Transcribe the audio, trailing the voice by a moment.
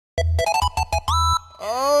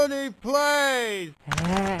Oney Plays!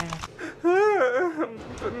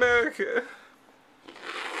 America.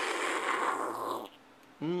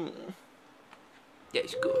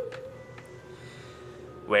 That's good.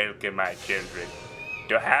 Welcome, my children,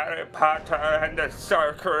 to Harry Potter and the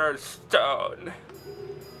Sorcerer's Stone.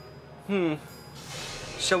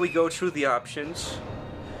 Shall we go through the options?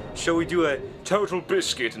 Shall we do a total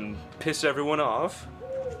biscuit and piss everyone off?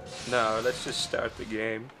 No, let's just start the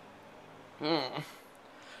game.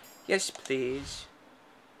 Yes, please.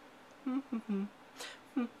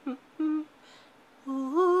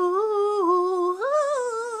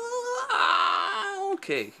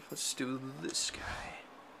 Okay, let's do this guy.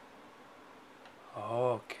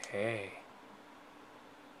 Okay.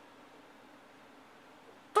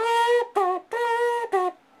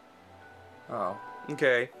 Oh,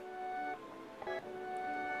 okay.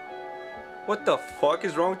 What the fuck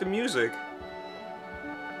is wrong with the music?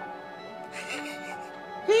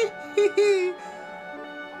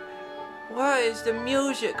 Why is the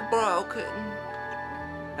music broken?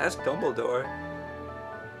 Ask Dumbledore.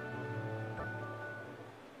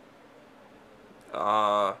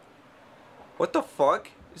 What the fuck?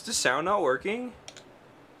 Is the sound not working?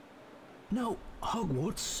 No,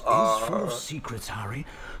 Hogwarts is full of secrets, Harry,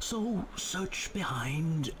 so search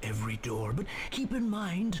behind every door. But keep in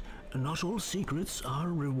mind, not all secrets are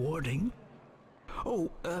rewarding.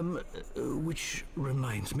 Oh, which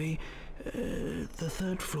reminds me, the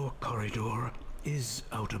third floor corridor is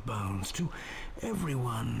out of bounds to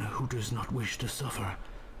everyone who does not wish to suffer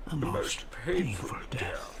a most painful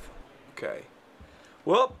death. Okay.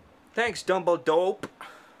 Well, thanks, Dumbledore.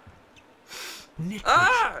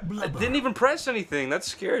 I didn't even press anything. That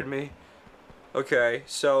scared me. Okay,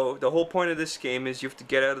 so the whole point of this game is you have to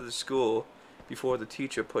get out of the school before the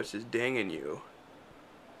teacher puts his ding in you.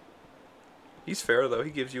 He's fair, though.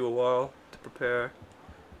 He gives you a while to prepare.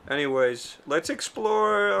 Anyways, let's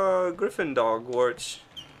explore Gryffindor. This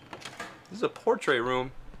is a portrait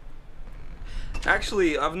room.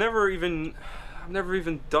 Actually, I've never even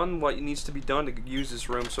done what needs to be done to use this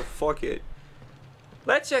room, so fuck it.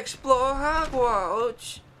 Let's explore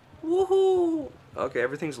Hogwarts. Woohoo! Okay,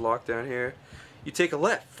 everything's locked down here. You take a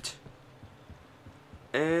left.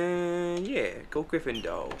 And yeah, go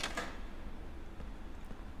Gryffindor.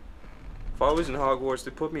 If I was in Hogwarts, they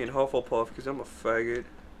put me in Hufflepuff because I'm a faggot.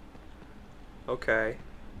 Okay.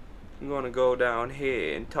 I'm gonna go down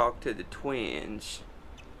here and talk to the twins.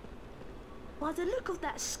 By the look of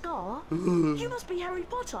that scar, you must be Harry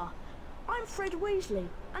Potter. I'm Fred Weasley,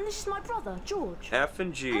 and this is my brother, George. F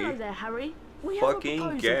and G. Hello there, Harry. We fucking have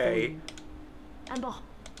a proposal gay. for you. And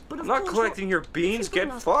but I'm not collecting your beans.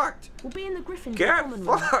 Get fucked. We'll be in the Gryffindor Get common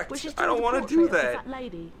room, fucked. which is I don't want to do that.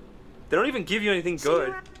 Lady. They don't even give you anything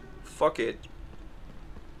good. Fuck it.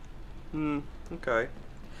 Okay.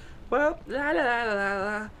 Well, la la la la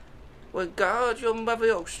la. Regard your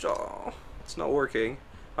Leviosa. It's not working.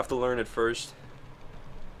 I have to learn it first.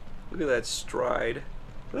 Look at that stride.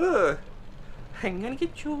 Ugh. I'm gonna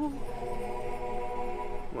get you.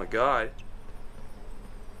 Oh my god.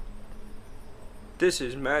 This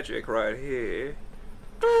is magic right here.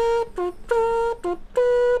 Hey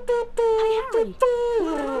Harry,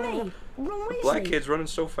 look at me. Ron Weasley. Black kid's running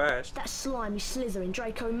so fast. That slimy Slytherin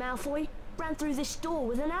Draco Malfoy ran through this door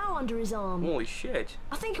with an owl under his arm. Holy shit.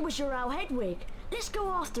 I think it was your owl Hedwig. Let's go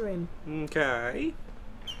after him. Okay.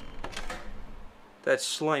 That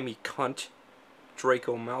slimy cunt.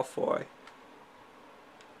 Draco Malfoy.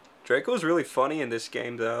 Draco's really funny in this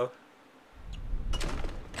game, though.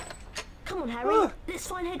 Come on, Harry. Let's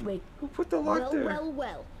find Hedwig. Who put the lock there?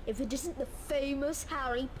 Well, if it isn't the famous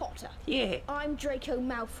Harry Potter. Yeah. I'm Draco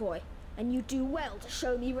Malfoy, and you do well to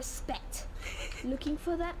show me respect. Looking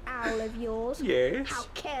for that owl of yours? Yes. How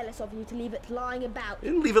careless of you to leave it lying about.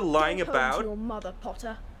 Didn't leave it lying Go home about. to your mother,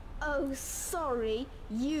 Potter. Oh, sorry.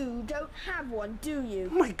 You don't have one, do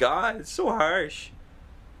you? Oh my god, it's so harsh.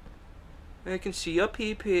 I can see your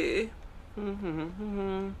pee-pee.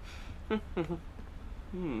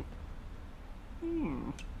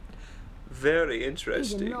 Very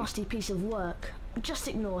interesting. He's a nasty piece of work. Just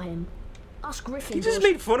ignore him. Us Gryffindors. He just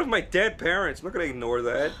made fun of my dead parents. I'm not gonna ignore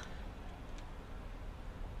that.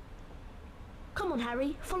 Come on,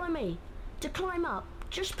 Harry. Follow me. To climb up,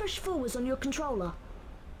 just push forwards on your controller.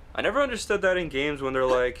 I never understood that in games when they're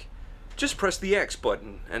like, just press the X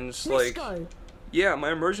button, and it's Let's like, go. yeah,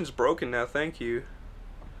 my immersion's broken now. Thank you.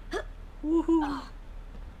 Woohoo!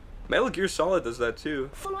 Metal Gear Solid does that too.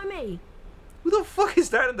 Follow me. Who the fuck is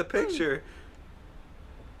that in the picture?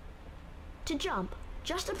 To jump,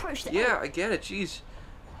 just approach the Yeah, I get it. Jeez.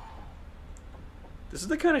 This is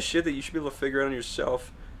the kind of shit that you should be able to figure out on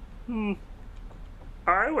yourself.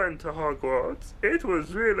 I went to Hogwarts. It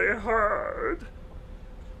was really hard.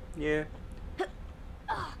 Yeah.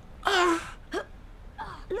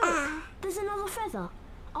 Look, there's another feather.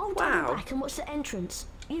 I'll go back and watch the entrance.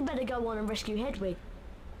 You better go on and rescue Hedwig.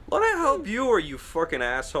 Let I help you or you fucking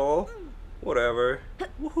asshole? Whatever.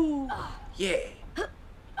 Woohoo. Yeah.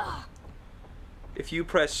 If you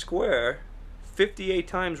press square 58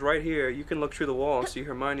 times right here, you can look through the wall and see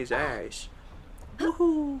Hermione's eyes.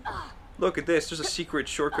 Woohoo. Look at this, there's a secret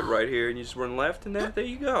shortcut right here and you just run left and then there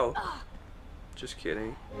you go. Just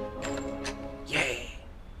kidding. Yeah.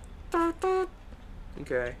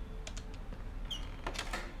 Okay.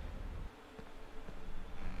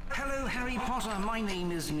 Hello, Harry Potter. My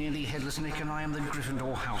name is Nearly Headless Nick, and I am the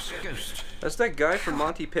Gryffindor House Ghost. That's that guy from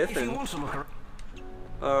Monty If you Python. want to look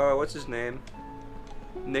around... What's his name?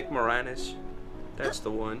 Nick Moranis. That's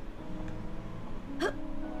the one.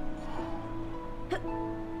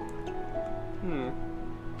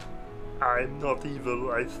 I'm not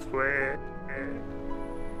evil, I swear.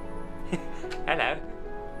 Hello.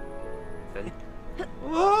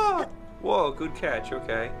 Whoa! Whoa, good catch,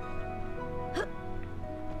 okay.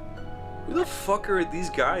 Who the fuck are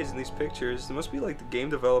these guys in these pictures? They must be like the game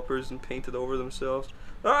developers and painted over themselves.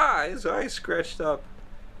 Ah, his eyes scratched up.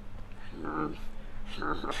 I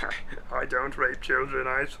don't rape children,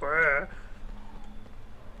 I swear.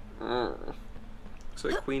 Looks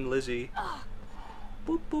like Queen Lizzie.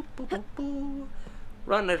 Boop, boop, boop, boop, boop.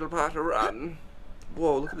 Run, little Potter, run.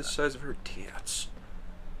 Whoa, look at the size of her tits.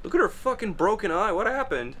 Look at her fucking broken eye. What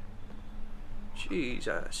happened?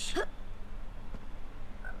 Jesus.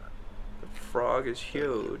 The frog is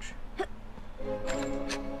huge.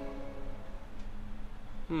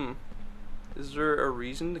 Is there a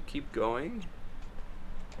reason to keep going?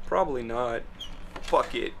 Probably not.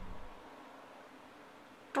 Fuck it.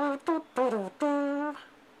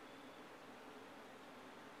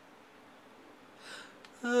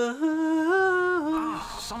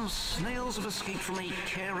 Some snails have escaped from a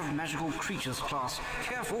care of magical creatures class.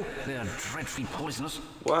 Careful, they're dreadfully poisonous.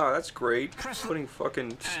 Wow, that's great. Putting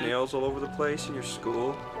fucking snails all over the place in your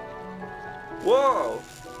school. Whoa!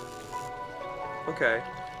 Okay.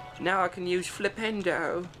 Now I can use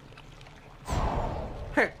Flipendo.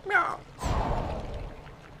 Heck, no!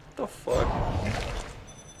 The fuck?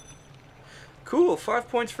 Cool, 5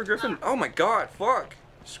 points for Griffin. Oh my god, fuck!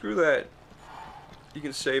 Screw that. You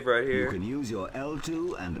can save right here. You can use your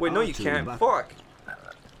L2 and Wait, no, you R2 can't. button. Fuck!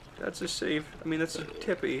 That's a save. I mean, that's a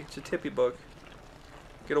tippy. It's a tippy book.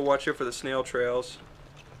 Gotta watch out for the snail trails.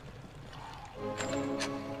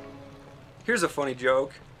 Here's a funny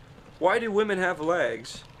joke. Why do women have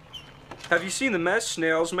legs? Have you seen the mess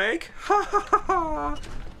snails make? Ha ha ha ha!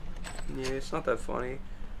 Yeah, it's not that funny.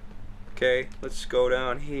 Okay, let's go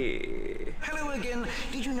down here. Hello again.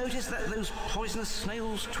 Did you notice that those poisonous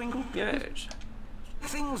snails twinkle? Yes.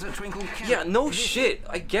 Things that twinkle can... Yeah, no shit.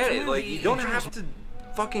 I get it. Like, you don't have to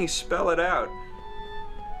fucking spell it out.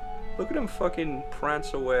 Look at him fucking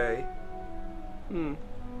prance away.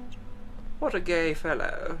 What a gay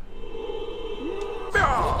fellow.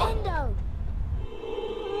 Flipendo!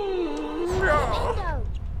 Flipendo!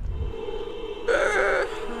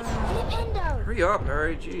 Flipendo! Hurry up,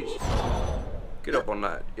 Harry. Jeez. Get up on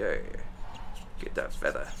that. Yeah. Get that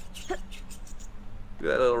feather. Look at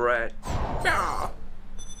that little rat.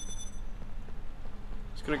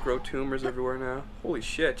 It's gonna grow tumors everywhere now. Holy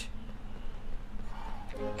shit.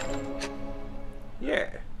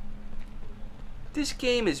 Yeah. This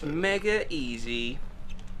game is mega easy.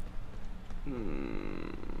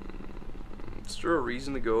 Is there a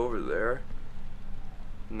reason to go over there?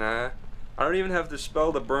 Nah. I don't even have to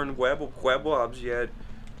spell the burn webwobs yet.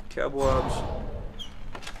 Kebwobs.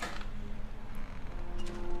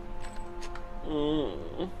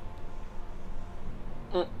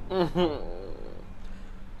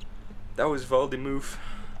 That was Voldemort.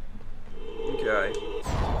 Okay.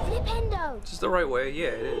 Flipendo! Is this the right way? Yeah,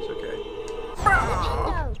 it is. Okay.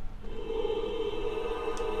 Flipendo!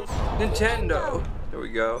 Nintendo! There we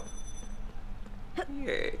go.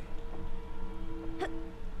 Yay.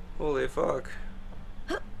 Holy fuck.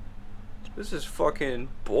 This is fucking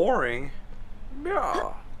boring.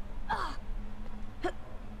 Yeah.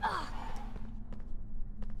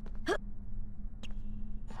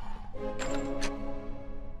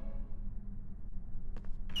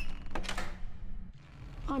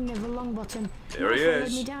 I'm Never Longbottom. There he Malfoy led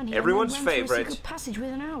is. me down here Everyone's and then ran through a favorite. secret passage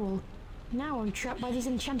with an owl. Now I'm trapped by these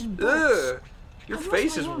enchanted books. Ugh. Your I've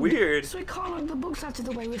face lost is my wand, weird. So I can't lock the books out of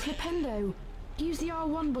the way with Flipendo. Use the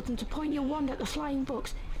R1 button to point your wand at the flying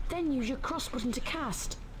books, then use your cross button to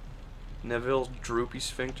cast. Neville's droopy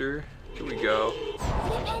sphincter. Here we go.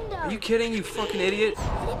 Flipendo! you kidding, you fucking idiot?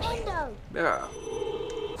 Flipendo! Yeah.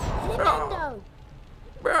 Flipendo!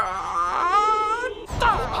 Ah.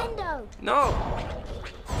 Flipendo! No!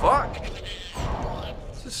 Fuck!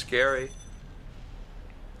 This is scary.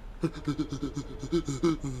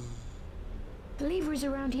 The lever is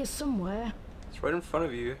around here somewhere. It's right in front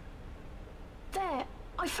of you. There,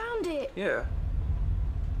 I found it. Yeah.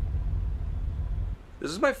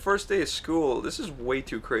 This is my first day of school. This is way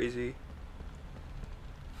too crazy.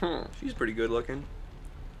 She's pretty good looking.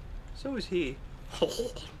 So is he.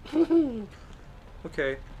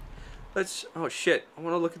 Okay. Let's... Oh shit. I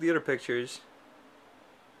want to look at the other pictures.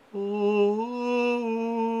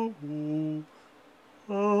 Oh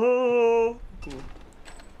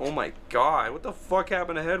my god. What the fuck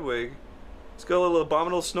happened to Hedwig? It's got little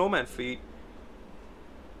abominable snowman feet.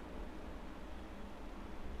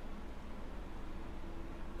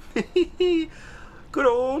 Good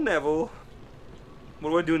old Neville. What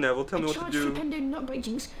do I do, Neville? Tell me what to do. Flipendo nut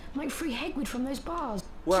breakings might free Hagrid from those bars.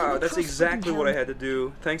 Wow, that's exactly what I had to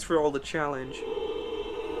do. Thanks for all the challenge.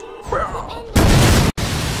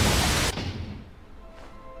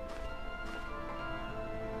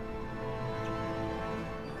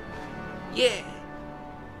 Yeah.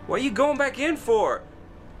 What are you going back in for?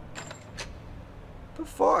 The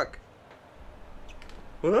fuck?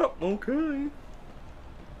 Well, okay.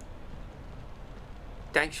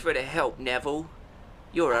 Thanks for the help, Neville.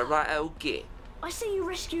 You're a right old git. I see you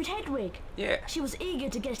rescued Hedwig. Yeah. She was eager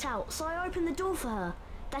to get out, so I opened the door for her.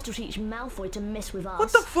 That'll teach Malfoy to mess with us.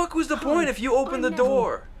 What the fuck was the point if you opened the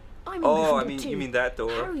door? Oh, I mean, too. you mean that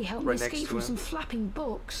door. Harry helped right me next escape to from him. some flapping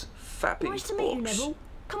books. Fapping Nice to meet you, books. Neville.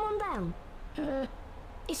 Come on down.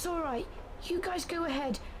 It's alright. You guys go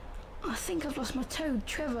ahead. I think I've lost my toad,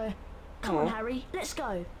 Trevor. Come on, Harry. Let's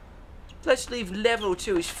go. Let's leave Neville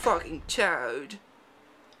to his fucking toad.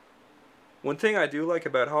 One thing I do like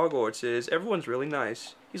about Hogwarts is everyone's really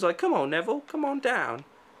nice. He's like, come on, Neville, come on down.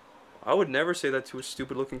 I would never say that to a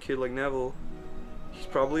stupid looking kid like Neville. He's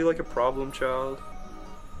probably like a problem child.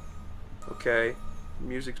 Okay,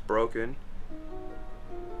 music's broken.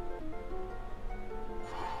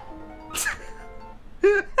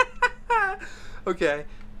 Okay.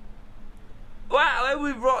 Wow,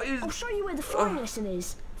 I'll show you where the flying lesson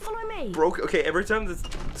is. Follow me. Broke. Okay, every time the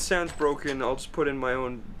sound's broken, I'll just put in my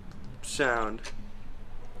own sound.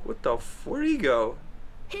 What the where'd he go?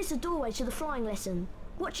 Here's the doorway to the flying lesson.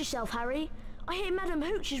 Watch yourself, Harry. I hear Madam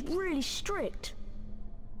Hooch is really strict.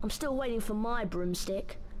 I'm still waiting for my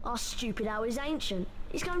broomstick. Our stupid owl is ancient.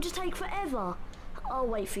 It's going to take forever. I'll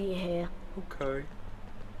wait for you here. Okay.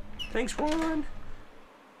 Thanks, Ron.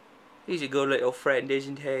 He's a good little friend,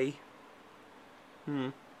 isn't he?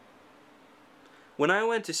 When I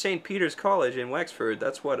went to St. Peter's College in Wexford,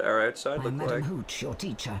 that's what our outside I'm looked Madam like. Hooch, your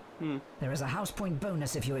teacher. There is a house point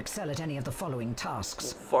bonus if you excel at any of the following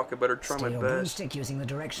tasks. Fuck, I better try Steer my your best. broomstick using the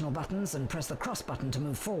directional buttons and press the cross button to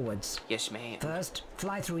move forwards. Yes, ma'am. First,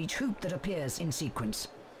 fly through each hoop that appears in sequence.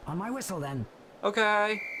 On my whistle, then.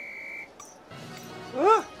 Okay. Ah!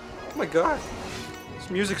 Oh my god. This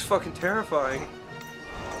music's fucking terrifying.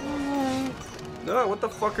 No, what the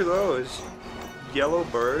fuck are those? Yellow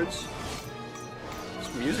birds?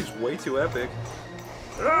 This music's way too epic.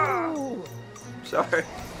 Ah! Sorry.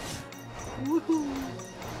 Woohoo.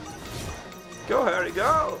 Go, Harry,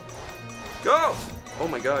 go! Go! Oh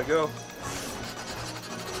my god, go.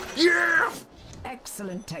 Yeah!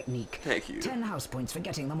 Excellent technique. Thank you. 10 house points for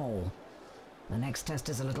getting them all. The next test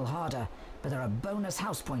is a little harder, but there are bonus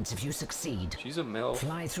house points if you succeed. She's a MILF.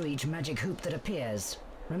 Fly through each magic hoop that appears.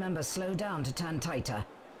 Remember, slow down to turn tighter.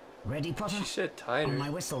 Ready, Potter? She said tighter. On my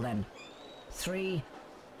whistle, then. 3,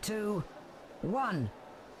 2, 1.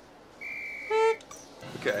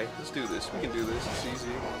 Okay, let's do this. We can do this. It's easy.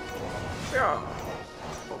 Yeah.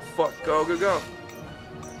 Oh fuck! Go, go, go!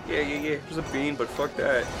 Yeah, yeah, yeah. There's a bean, but fuck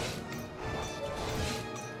that.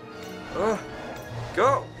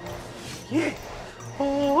 Go! Yeah.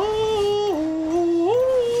 Oh.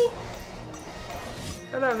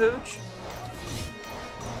 Hello, Hooch.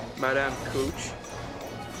 Madame Cooch.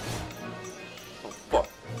 Oh fuck!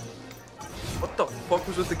 What the fuck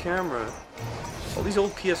was with the camera? All these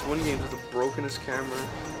old PS1 games with the brokenest camera.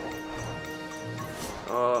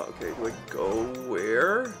 Okay, do I go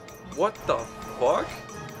where? What the fuck?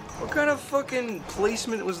 What kind of fucking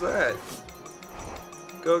placement was that?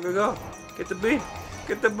 Go, go, go. Get the bean.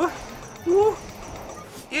 Get the Woo!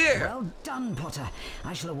 Yeah! Well done, Potter.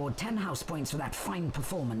 I shall award 10 house points for that fine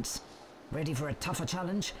performance. Ready for a tougher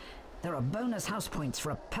challenge? There are bonus house points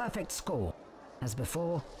for a perfect score. As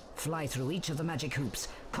before, fly through each of the magic hoops.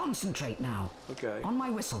 Concentrate now. Okay. On my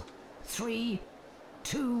whistle. 3,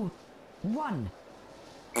 2, 1.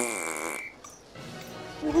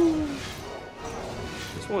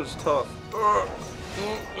 one's tough.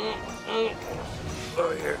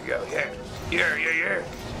 Oh, here we go. Yeah.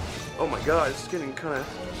 Oh my god, it's getting kind of...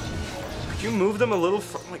 Could you move them a little?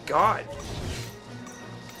 Oh my god.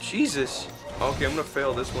 Jesus. Okay, I'm gonna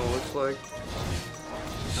fail this one, it looks like.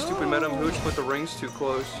 Stupid Madame Hooch put the rings too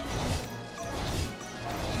close.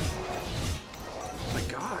 Oh my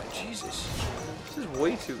god, Jesus. This is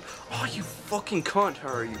way too... Oh, you fucking cunt,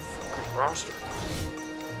 Harry, you fucking bastard.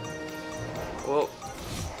 Well,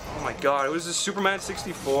 oh my god, it was a Superman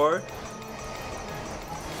 64?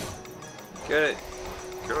 Get it.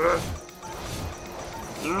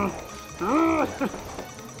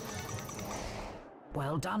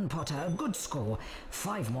 Well done, Potter. Good score.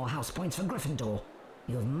 5 more house points for Gryffindor.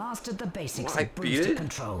 You've mastered the basics Well, I of beat broomstick it?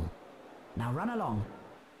 control. Now run along.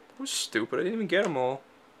 That was stupid, I didn't even get them all.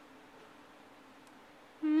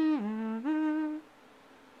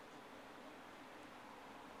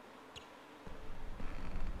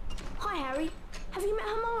 Hi, Harry. Have you met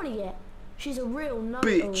Hermione yet? She's a real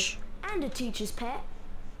know-it-all. Bitch. And a teacher's pet.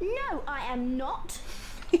 No, I am not.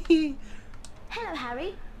 Hello,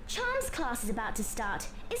 Harry. Charms class is about to start.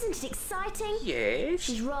 Isn't it exciting? Yes?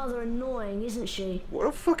 She's rather annoying, isn't she? What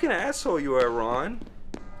a fucking asshole you are, Ron.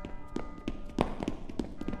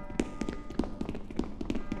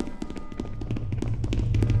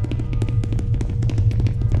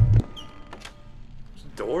 Those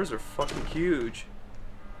doors are fucking huge.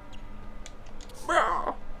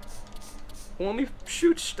 Bro. Let me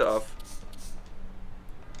shoot stuff.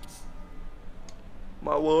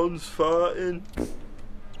 My one's fighting.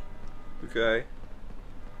 Okay.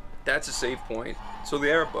 That's a save point. So the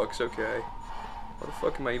air book's okay. Why the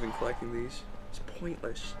fuck am I even collecting these? It's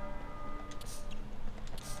pointless.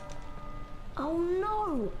 Oh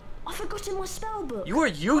no! I forgot in my spell book. You are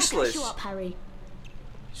I'll catch useless! you up, Harry.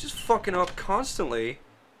 He's just fucking up constantly.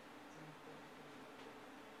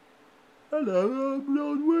 Hello, I'm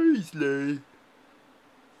Ron Weasley.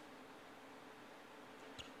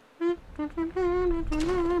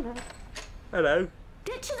 Hello.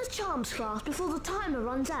 Get to the charms class before the timer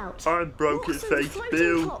runs out. I'm broken Walk through the face floating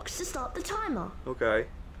Bill. clocks to start the timer. Okay.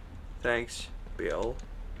 Thanks, Bill.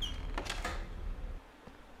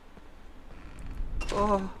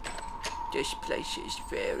 Oh, this place is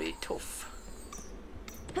very tough.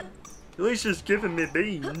 At least it's giving me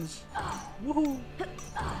beans. Woohoo!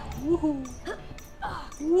 Woohoo!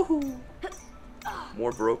 Woohoo!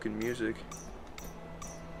 More broken music.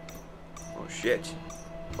 Oh shit.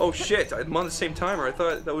 Oh shit, I'm on the same timer. I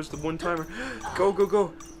thought that was the one timer. Go, go,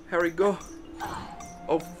 go. Harry, go.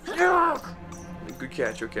 Oh, fuck. Good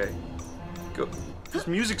catch, okay. Go. This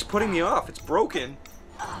music's putting me off. It's broken.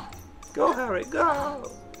 Go, Harry, go.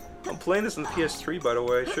 I'm playing this on the PS3, by the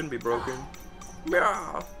way. It shouldn't be broken.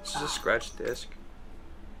 Yeah. This is a scratch disc.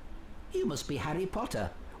 You must be Harry Potter.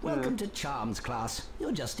 Welcome to Charms class.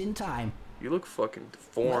 You're just in time. You look fucking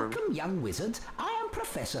deformed. Welcome, young wizards. I am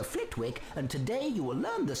Professor Flitwick, and today you will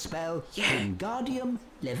learn the spell Wingardium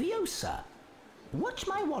Leviosa. Watch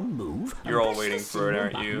my wand move. And You're all press waiting the for it, symbol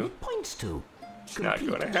aren't button you? It points to. Not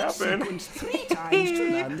Complete gonna each happen. sequence 3 times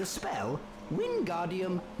to learn the spell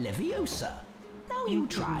Wingardium Leviosa. Now you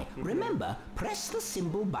try. Remember, press the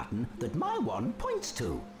symbol button that my wand points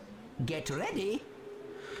to. Get ready.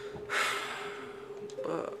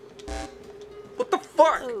 What the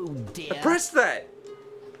fuck? Oh dear. Press that.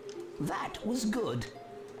 That was good.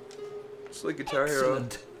 It's like Guitar Hero.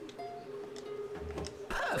 Excellent.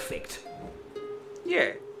 Perfect.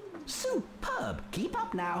 Yeah. Superb. Keep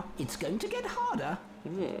up now. It's going to get harder.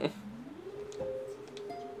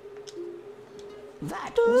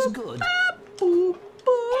 That was good.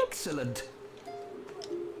 Excellent.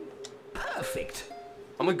 Perfect.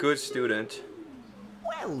 I'm a good student.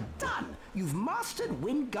 Well done. You've mastered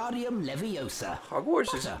Wingardium Leviosa.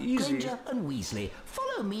 Hogwarts is Potter, easy. Granger and Weasley,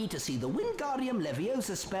 follow me to see the Wingardium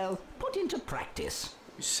Leviosa spell put into practice.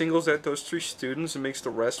 He singles out those 3 students and makes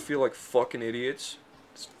the rest feel like fucking idiots.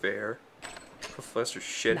 It's fair. Professor Now,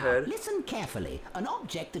 Shithead. listen carefully. An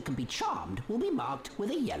object that can be charmed will be marked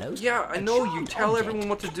with a yellow... Yeah, I A know. You charmed tell object everyone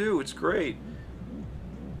what to do. It's great.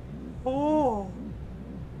 Oh.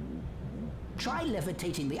 Try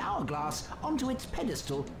levitating the hourglass onto its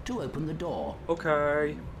pedestal to open the door.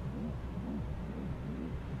 Okay.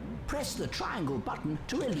 Press the triangle button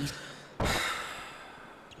to release...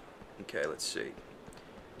 Okay, let's see.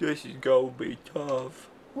 This is gonna be tough.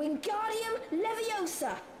 Wingardium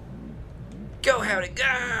Leviosa. Go, Harry, go!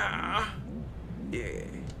 Yeah,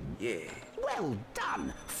 yeah. Well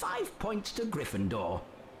done! 5 points to Gryffindor.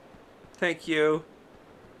 Thank you.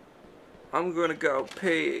 I'm gonna go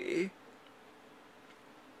pee.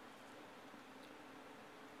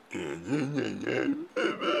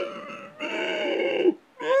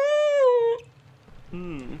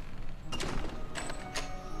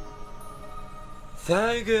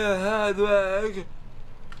 Thank you, Hedwig.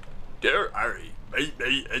 Dear Harry, meet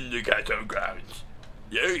me in the ghetto grounds.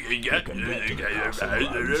 You can get to the ghetto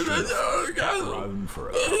grounds for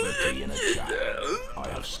a cup of tea and a chat. I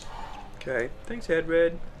have. Okay, thanks,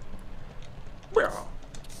 Hedred. Well,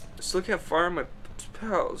 still can't fire my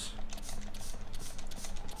spells.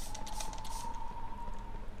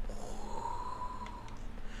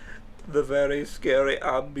 The very scary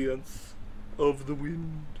ambience of the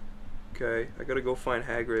wind. Okay, I gotta go find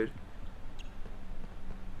Hagrid.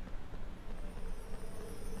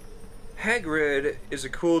 Hagrid is a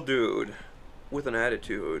cool dude with an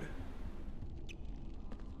attitude.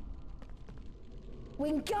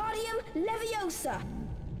 Wingardium Leviosa!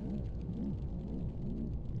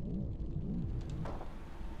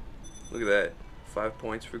 Look at that. 5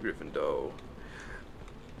 points for Gryffindor.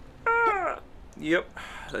 Ah! Yep,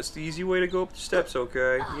 that's the easy way to go up the steps,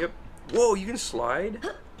 okay? Yep. Whoa, you can slide?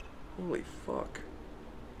 Holy fuck.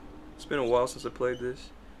 It's been a while since I played this.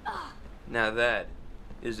 Now that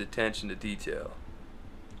is attention to detail.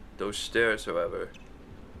 Those stairs, however,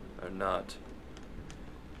 are not.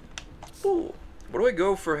 Ooh. Where do I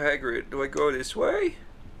go for Hagrid? Do I go this way?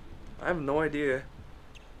 I have no idea.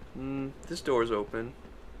 This door's open.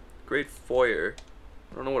 Great foyer.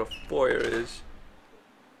 I don't know what a foyer is.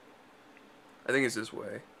 I think it's this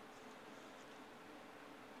way.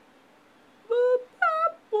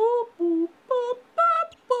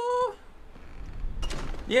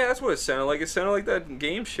 Yeah, that's what it sounded like. It sounded like that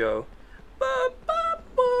game show.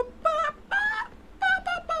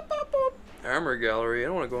 Armor gallery. I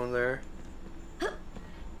don't want to go in there.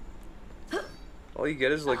 All you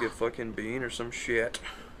get is like a fucking bean or some shit.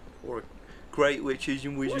 Or great witches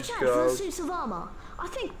and wizards Watch out for the cards. suits of armour. I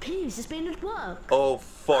think Peeves has been at work. Oh,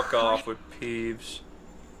 fuck off with Peeves.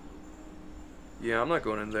 Yeah, I'm not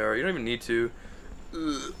going in there. You don't even need to.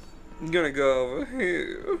 Ugh. I'm gonna go over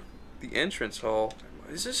here. The entrance hall.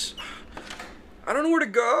 Is this? I don't know where to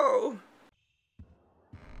go.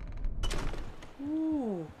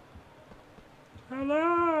 Ooh.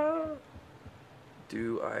 Hello.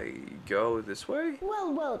 Do I go this way?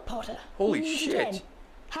 Well, well, Potter. Holy we meet shit. again.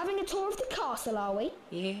 Having a tour of the castle, are we?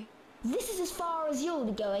 Yeah. This is as far as you'll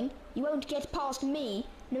be going. You won't get past me,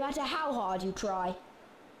 no matter how hard you try.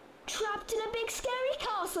 Trapped in a big scary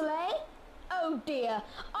castle, eh? Oh dear,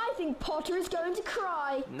 I think Potter is going to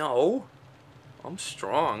cry. No. I'm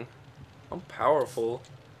strong. I'm powerful.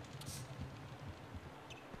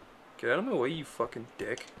 Get out of my way, you fucking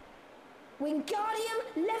dick. Wingardium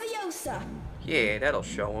Leviosa! Yeah, that'll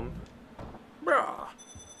show him. Brah.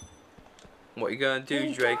 What you gonna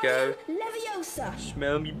do, Draco? Wingardium Leviosa!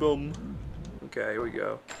 Smell me bum. Okay, here we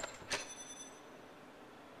go.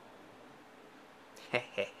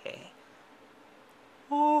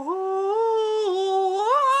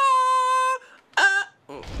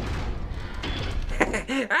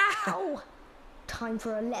 Ow! Time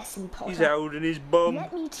for a lesson, Potter. He's holding his bum.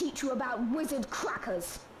 Let me teach you about wizard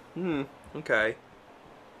crackers. Okay.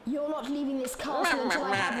 You're not leaving this castle until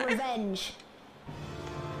I have revenge.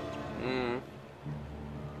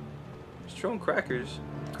 Just throwing crackers.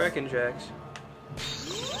 Cracking jacks.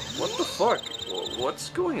 What the fuck? What's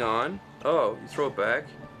going on? Oh, you throw it back?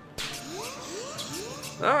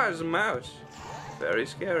 Ah, there's a mouse. Very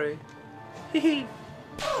scary. Hehe.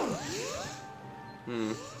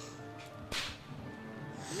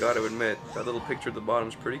 Gotta admit, that little picture at the bottom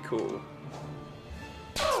is pretty cool.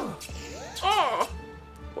 Oh!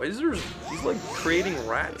 Why is there? He's like creating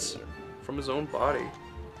rats from his own body.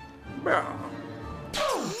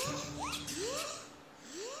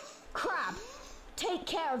 Crab, take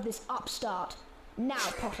care of this upstart. Now,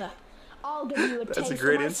 Potter, I'll give you a That's taste a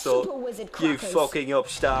great of my insult. super wizard You crackers. fucking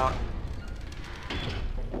upstart.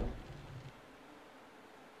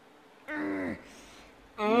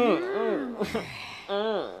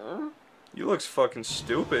 You looks fucking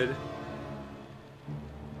stupid.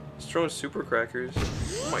 He's throwing super crackers.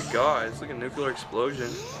 Oh my god, it's like a nuclear explosion.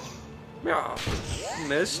 Yeah,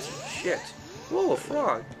 missed. Shit. Whoa, a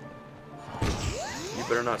frog. You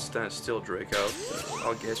better not stand still, Draco.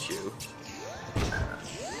 I'll get you.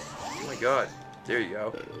 Oh my god. There you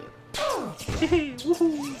go.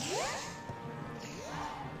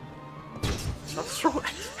 Stop throwing.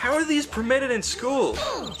 How are these permitted in school?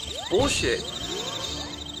 Bullshit.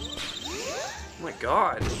 Oh my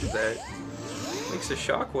god, look at that. Makes a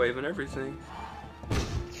shockwave and everything.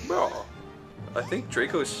 Bro, I think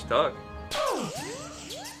Draco's stuck.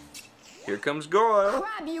 Here comes Goyle.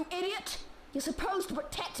 Crab, you idiot! You're supposed to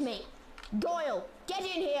protect me. Goyle, get in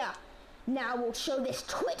here. Now we'll show this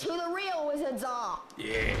twit who the real wizards are.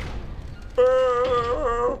 Yeah.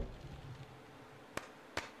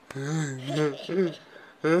 Okay,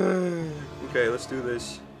 let's do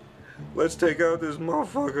this. Let's take out this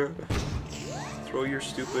motherfucker. Throw your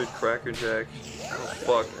stupid Cracker Jack. Oh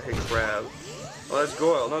fuck, I hate crab. Oh, that's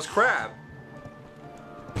Goyle. No, it's crab.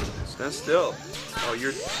 Stand still. Oh,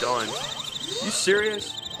 you're done. You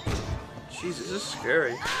serious? Jesus, this is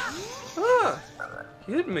scary. Ah,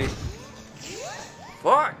 you hit me.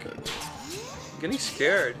 Fuck. I'm getting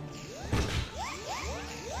scared.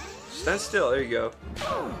 Stand still. There you go.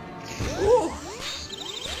 Ooh.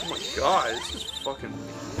 Oh my god, this is fucking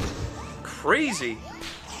crazy.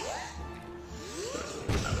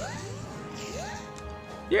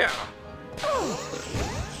 Yeah.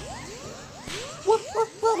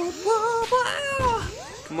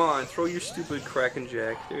 Come on, throw your stupid Kraken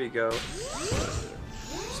Jack. There you go.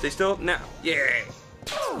 Stay still. Now. Yeah.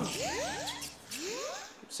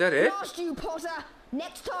 Is that it? Lost you, Potter.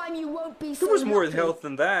 Next time you won't be so There was more lucky. health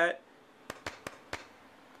than that.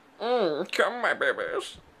 Come my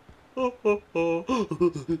babies. Oh,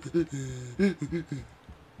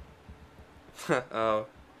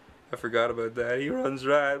 I forgot about that. He runs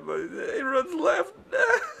right, but he runs left.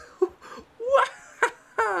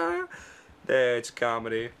 That's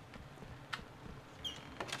comedy.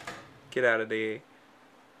 Get out of there.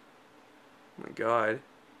 Oh my god.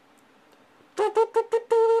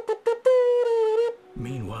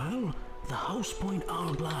 Meanwhile, the House Point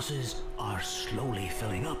hourglasses are slowly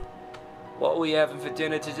filling up. What are we having for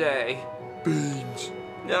dinner today? Beans.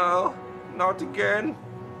 No, not again.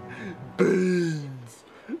 Beans.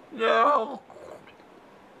 No.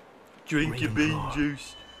 Drink your bean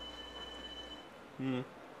juice.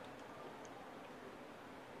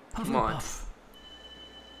 Come on. Hufflepuff.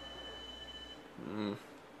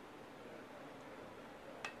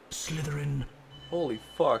 Slytherin. Holy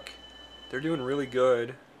fuck. They're doing really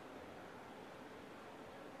good.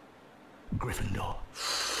 Gryffindor.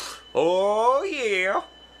 Oh yeah.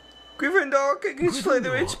 Gryffindor kicking Slytherin's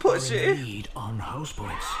Gryffindor are in pussy. lead on house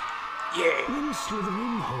points. Yeah. Will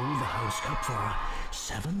Slytherin hold the House Cup for a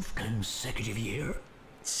 7th consecutive year?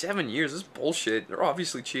 7 years, this is bullshit. They're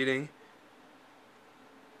obviously cheating.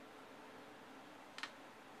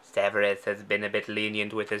 Severus has been a bit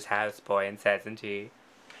lenient with his house points, hasn't he?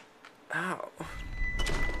 Ow.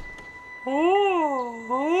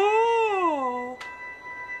 Oh,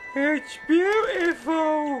 it's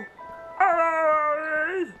beautiful.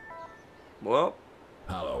 Well,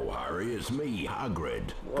 Hello, Harry. It's me,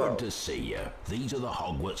 Hagrid. Whoa. Good to see you. These are the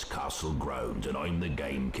Hogwarts Castle grounds, and I'm the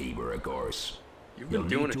gamekeeper, of course. you've been You'll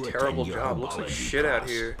doing need a to terrible attend your job. Looks like herbology shit out class.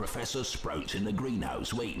 here. Professor Sprout's in the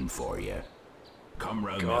greenhouse waiting for you. Come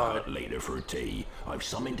round my God. hut later for tea. I've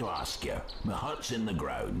something to ask you. My hut's in the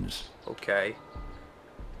grounds. Okay.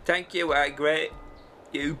 Thank you, Hagrid.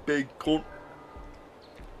 You big cunt.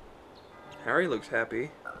 Harry looks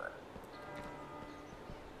happy.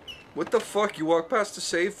 What the fuck? You walk past the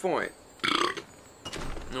save point.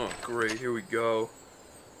 Oh, great. Here we go.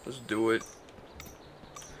 Let's do it.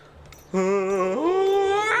 That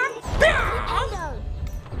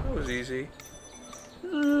was easy.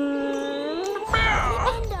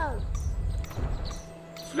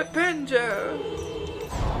 Flipendo!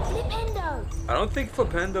 I don't think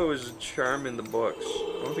Flipendo is a charm in the books.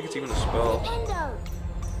 I don't think it's even a spell.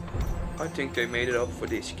 I think they made it up for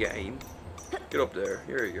this game. Get up there.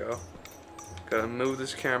 Here you go. Gotta move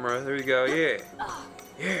this camera. There you go. Yeah.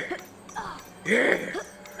 Yeah. Yeah.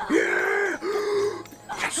 Yeah.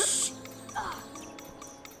 Yes.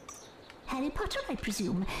 Harry Potter, I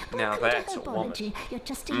presume. Now Welcome that's to a woman. herbology. You're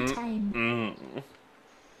just in time.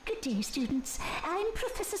 Good day, students. I'm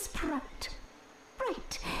Professor Sprout.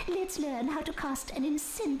 Right, let's learn how to cast an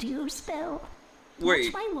incendio spell.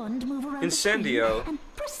 Wait. Watch my wand move around Incendio? the screen and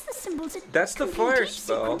press the symbols in That's the complete fire each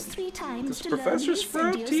spell. sequence 3 times Does to learn Professor the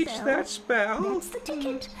Sprout incendio teach spell. that spell? That's the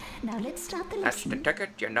ticket. Now let's start the That's the lesson. ticket.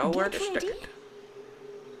 You know where to Get stick ready. it.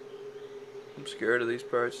 I'm scared of these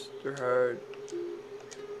parts. They're hard.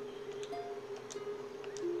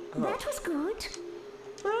 That was good.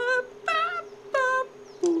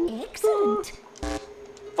 Excellent.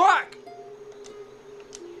 Fuck!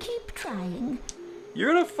 Keep trying.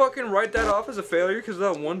 You're gonna fucking write that off as a failure because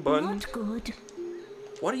of that one button? Not good.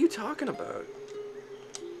 What are you talking about?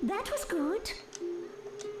 That was good.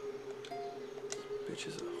 Bitch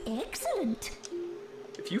is a... Excellent.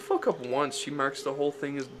 If you fuck up once, she marks the whole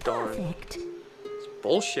thing as done. Perfect. It's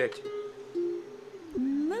bullshit.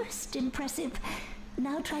 Most impressive.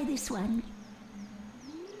 Now try this one.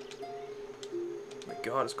 Oh my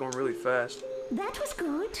god, it's going really fast. That was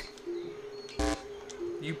good.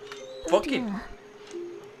 You Oh fucking... dear.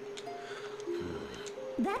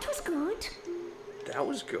 That was good. That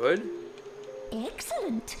was good.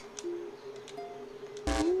 Excellent.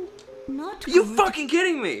 Not You good. fucking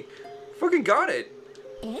kidding me? Fucking got it.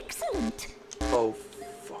 Excellent. Oh,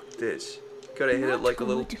 fuck this. Gotta hit it Not like a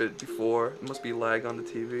little good. bit before. It must be lag on the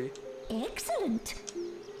TV. Excellent.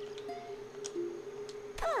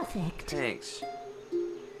 Perfect. Thanks.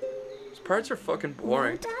 These parts are fucking Well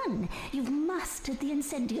boring. done. You've mastered the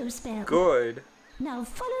incendio spell. Good. Now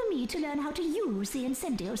follow me to learn how to use the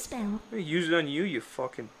incendio spell. I'm gonna use it on you, you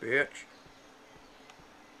fucking bitch.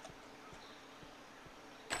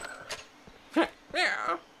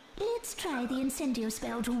 Yeah. Let's try the incendio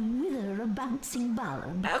spell to wither a bouncing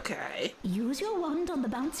bulb. Okay. Use your wand on the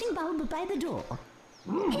bouncing bulb by the door.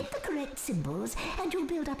 Hit the correct symbols, and you'll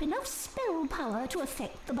build up enough spell power to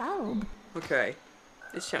affect the bulb. Okay.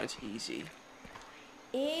 This sounds easy.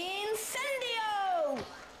 Incendio!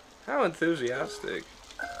 How enthusiastic.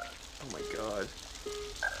 Oh my god.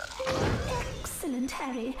 Excellent,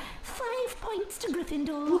 Harry. 5 points to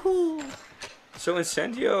Gryffindor. So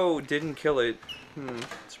Incendio didn't kill it.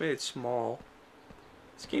 It's made it small.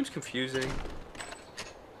 This game's confusing.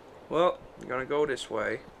 Well, I'm gonna go this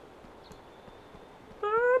way.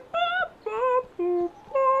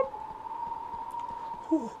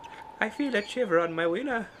 Whew, I feel a shiver on my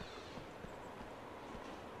winner.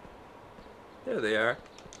 There they are.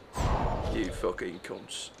 You fucking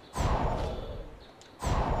cunts.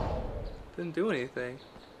 Didn't do anything.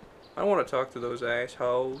 I don't want to talk to those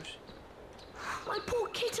assholes. My poor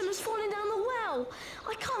kitten has fallen down the well.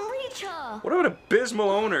 I can't reach her. What about abysmal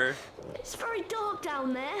owner? It's very dark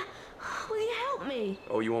down there. Will you help me?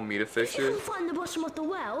 Oh, you want me to fix If you it? can find the bottom of the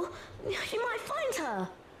well, you might find her.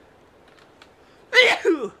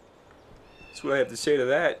 That's what I have to say to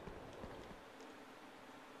that.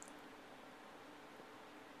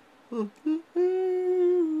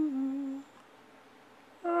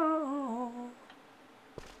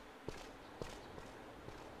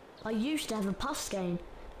 I used to have a puss game,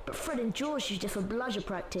 but Fred and George used it for bludger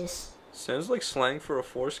practice. Sounds like slang for a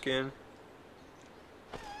foreskin.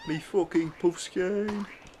 Me fucking puffskin.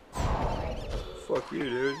 Fuck you,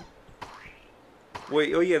 dude.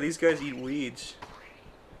 Wait, oh yeah, these guys eat weeds.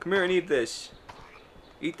 Come here and eat this.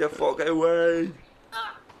 Eat the fuck away.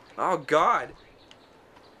 Oh god.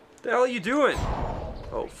 What the hell are you doing?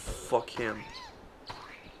 Oh, fuck him.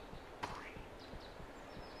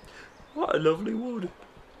 What a lovely wood.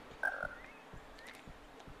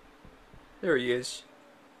 There he is.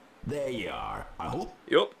 There you are. I hope.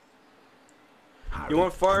 Yup. Harry, You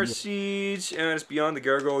want fire can you- seeds, and it's beyond the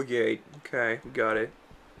Gargoyle Gate. Okay, we got it.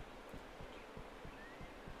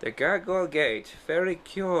 The Gargoyle Gate. Very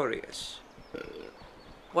curious.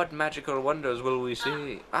 What magical wonders will we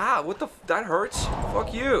see? Ah, what the that hurts?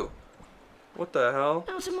 Fuck you. What the hell?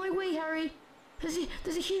 Out of my way, Harry. There's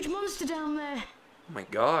a huge monster down there. Oh my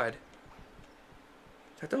god.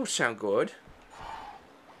 That don't sound good.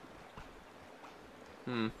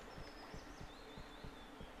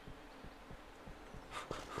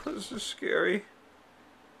 This is scary.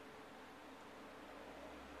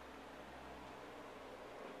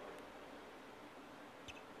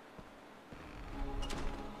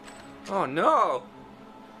 Oh no!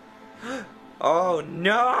 Oh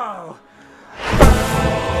no!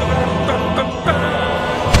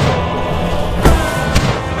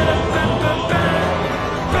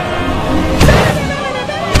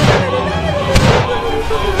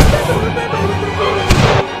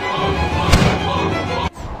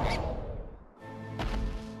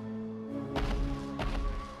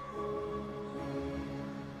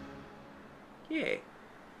 Yeah,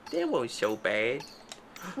 that wasn't so bad.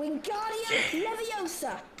 Wingardium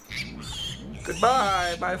Leviosa!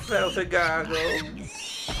 Goodbye, my filthy gargle.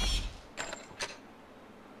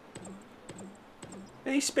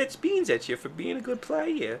 And he spits beans at you for being a good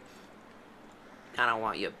player. I don't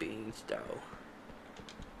want your beans, though.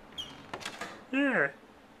 Yeah.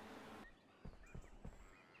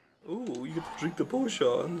 Ooh, you get to drink the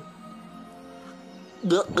potion.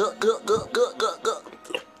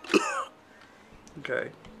 Okay.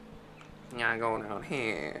 Now go down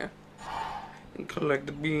here and collect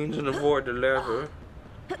the beans and avoid the lever.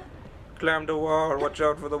 Climb the wall, watch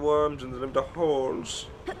out for the worms and the holes.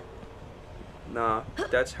 Nah,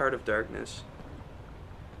 that's Heart of Darkness.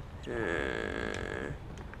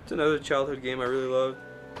 It's another childhood game I really loved.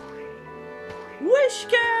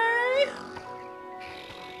 Whiskey!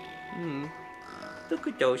 Look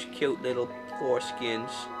at those cute little foreskins.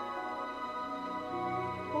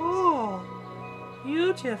 Oh,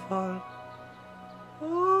 beautiful.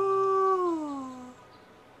 Oh.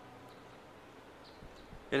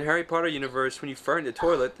 In Harry Potter universe, when you fart in the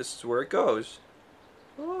toilet, this is where it goes.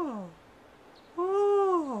 Oh.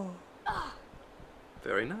 Oh.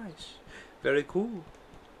 Nice. Very cool.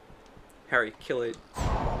 Harry, kill it.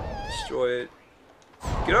 Destroy it.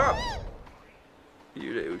 Get up!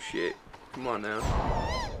 You little shit. Come on now.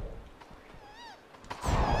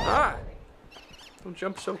 Ah! Don't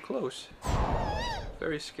jump so close.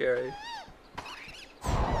 Very scary.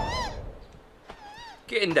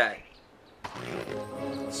 Get in that!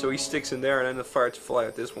 So he sticks in there and then the farts fly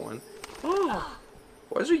at this one. Oh!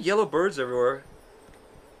 Why is there yellow birds everywhere?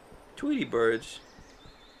 Tweety birds.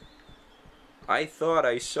 I thought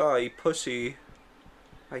I saw a pussy.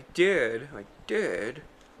 I did. Yeah.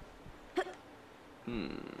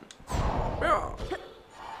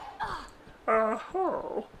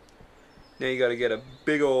 Oh. Now you gotta get a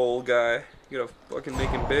big old guy. You gotta fucking make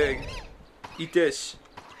him big. Eat this.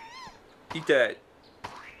 Eat that.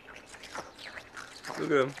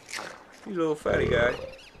 Look at him. He's a little fatty guy.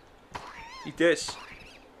 Eat this.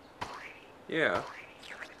 Yeah.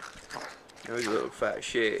 Now he's a little fat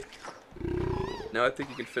shit. Now I think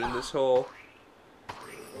you can fit in this hole.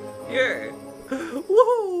 Yeah.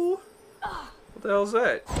 Woohoo! What the hell's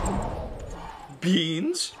that?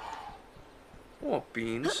 Beans? I want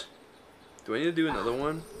beans. Do I need to do another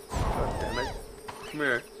one? God damn it. Come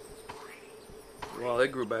here. Wow, that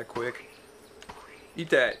grew back quick. Eat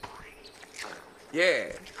that.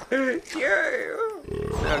 Yeah. Yeah.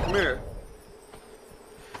 Now come here.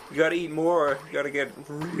 You gotta eat more. You gotta get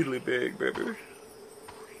really big, baby.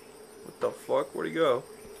 What the fuck? Where'd he go?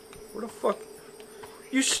 Where the fuck?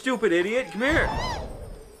 You stupid idiot. Come here.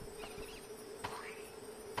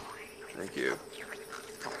 Thank you.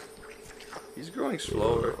 He's growing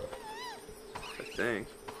slower, I think.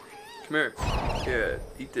 Come here. Yeah,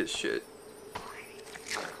 eat this shit.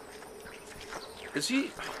 Is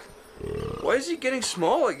he... Why is he getting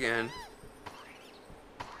small again?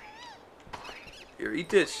 Here, eat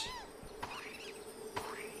this.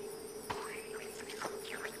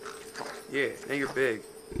 Yeah, now you're big.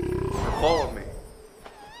 Now follow me.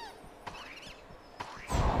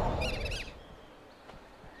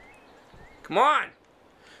 Come on!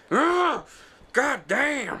 Ugh! God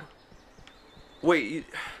damn! Wait,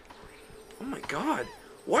 oh my god.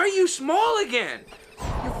 Why are you small again?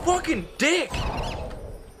 You fucking dick!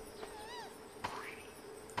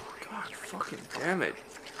 God fucking damn it.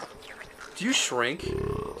 Do you shrink?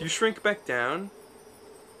 Do you shrink back down?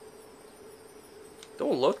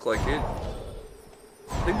 Don't look like it.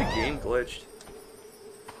 I think the game glitched.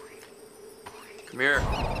 Come here.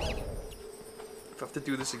 If I have to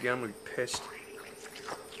do this again, I'm gonna be pissed.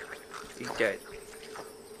 Eat that.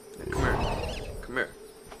 Now come here. Come here.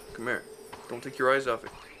 Come here. Don't take your eyes off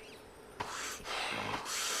it.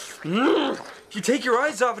 You take your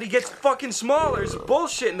eyes off it, he gets fucking smaller. It's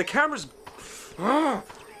bullshit, and the camera's...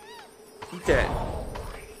 Eat that.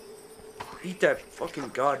 Eat that fucking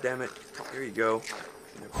goddamn it. There you go.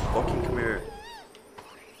 Now fucking come here.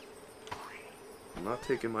 I'm not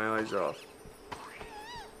taking my eyes off.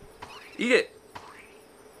 Eat it.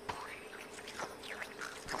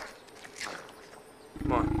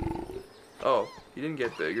 Come on. Oh, you didn't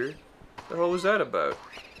get bigger. What the hell was that about?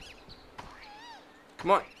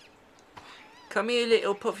 Come on. Come here,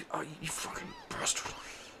 little puffy. Oh, you fucking bastard.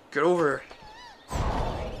 Get over here.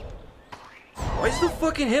 Why is the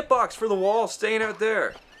fucking hitbox for the wall staying out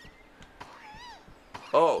there?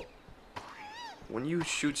 Oh. When you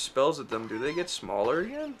shoot spells at them, do they get smaller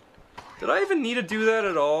again? Did I even need to do that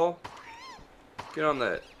at all? Get on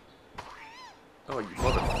that. Oh, you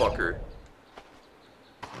motherfucker.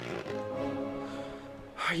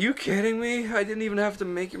 Are you kidding me? I didn't even have to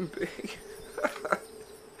make him big.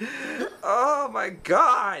 Oh my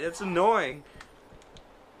god, that's annoying.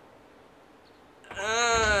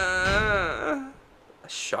 A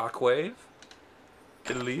shockwave?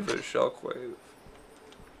 Can leave a shockwave.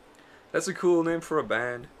 That's a cool name for a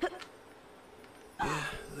band. Yeah,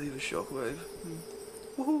 leave a shockwave.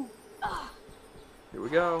 Woohoo! Here we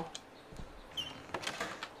go.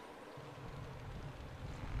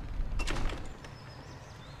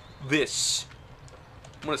 This.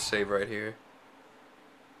 I'm gonna save right here.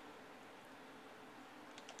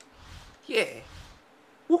 Yeah.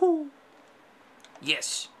 Woohoo!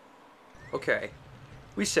 Yes. Okay.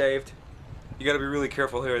 We saved. You gotta be really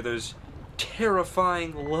careful here. There's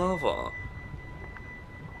terrifying lava.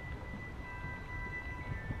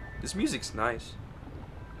 This music's nice.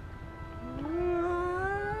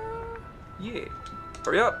 Yeah.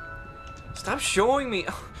 Hurry up. Stop showing me.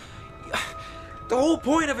 The whole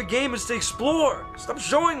point of a game is to explore. Stop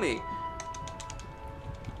showing me.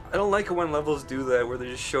 I don't like it when levels do that, where they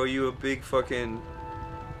just show you a big fucking...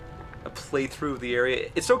 a playthrough of the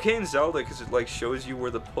area. It's okay in Zelda, because it like shows you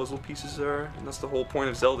where the puzzle pieces are, and that's the whole point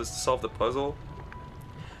of Zelda, is to solve the puzzle.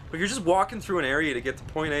 But you're just walking through an area to get to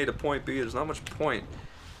point A to point B. There's not much point.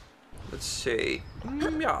 Let's see.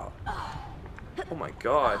 Yeah. Oh my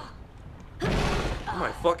god. Oh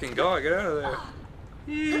my fucking god, get out of there.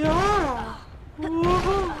 Yeah.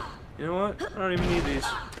 You know what? I don't even need these.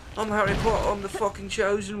 I'm Harry Potter, I'm the fucking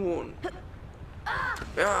chosen one.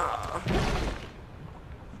 Yeah.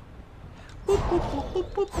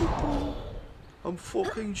 I'm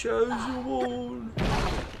fucking chosen one.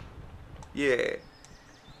 Yeah.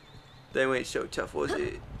 They ain't so tough, was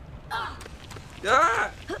it?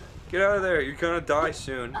 Ah! Get out of there, you're gonna die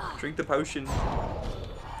soon. Drink the potion.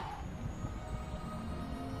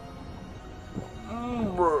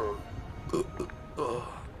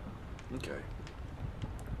 Okay.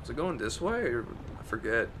 Was it going this way? Or I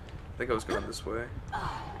forget. I think I was going this way.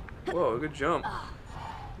 Whoa, good jump.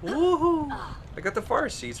 Woohoo! I got the fire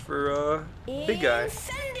seats for big guy.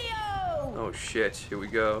 Incendio! Oh shit, here we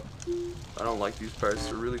go. I don't like these parts,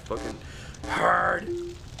 they're really fucking hard.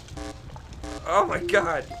 Oh my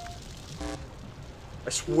god. I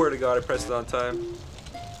swear to god I pressed it on time.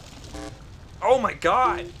 Oh my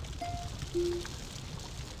god!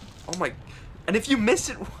 Oh my... And if you miss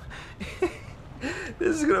it...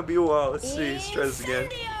 This is gonna be a while. Let's see. Let's try this again.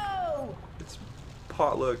 It's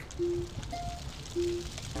potluck.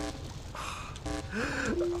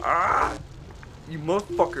 Ah! You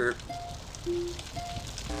motherfucker.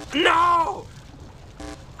 No!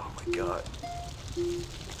 Oh my god.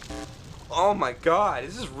 Oh my god.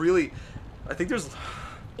 This is really... I think there's...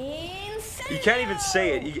 You can't even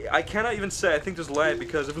say it. I cannot even say I think there's lag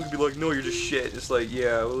because everyone could be like, no, you're just shit. It's like,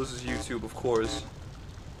 yeah, well, this is YouTube, of course.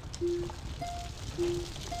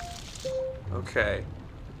 Okay.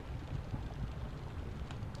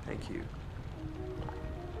 Thank you.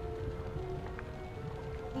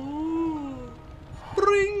 Ooh.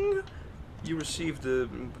 Bring! You received the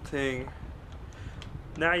thing.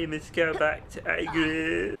 Now you must go back to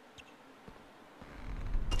Agrid.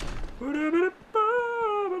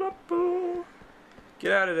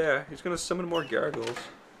 Get out of there. He's gonna summon more gargoyles.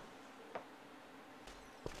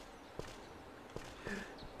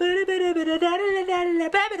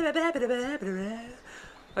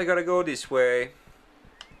 I gotta go this way.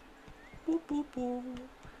 Boop, boop, boop.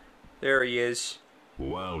 There he is.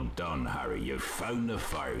 Well done, Harry. You've found the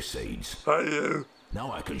fire seeds. Hello.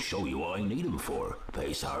 Now I can show you what I need them for. But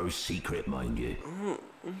it's our secret, mind you.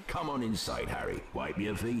 Come on inside, Harry. Wipe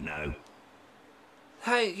your feet now.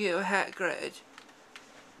 Thank you, Hagrid.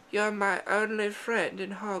 You're my only friend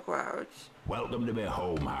in Hogwarts. Welcome to my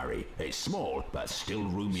home, Harry. It's small, but still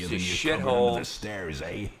roomier than It's a your cupboard shithole. under the stairs,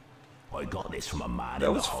 eh? I got this from a man That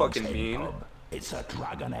in was the fucking Hogshead mean. pub. It's a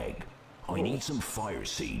dragon egg. I need some fire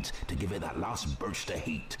seeds to give it that last burst of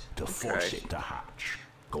heat to force it to hatch.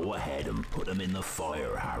 Go ahead and put them in the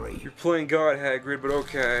fire, Harry. You're playing God, Hagrid, but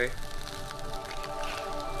okay.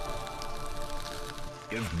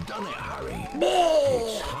 You've done it, Harry.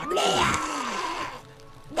 It's hatching.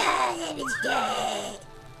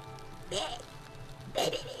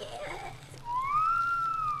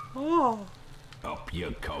 Oh. Up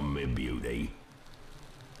you come, me beauty.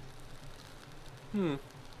 Ain't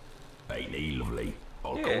he lovely?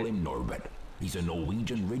 I'll call him Norbert. He's a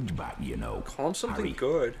Norwegian ridgeback, you know. Call him something Harry,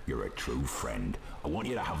 good. You're a true friend. I want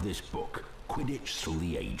you to have this book, Quidditch Through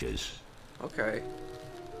the Ages. Okay.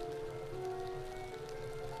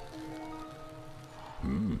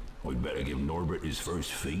 I'd better give Norbert his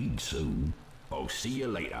first feed soon. I'll see you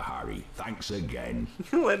later, Harry. Thanks again.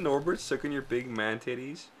 You let Norbert suck on your big man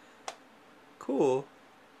titties? Cool.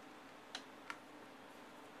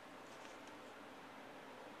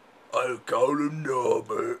 I'll call him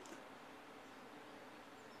Norbert.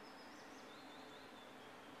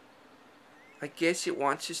 I guess it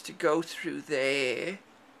wants us to go through there.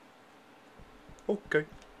 Okay.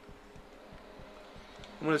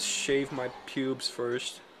 I'm gonna shave my pubes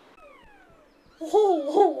first. The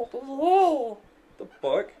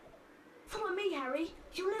fuck? Follow me, Harry.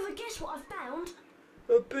 You'll never guess what I've found.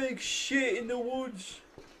 A big shit in the woods.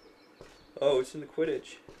 Oh, it's in the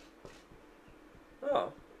Quidditch.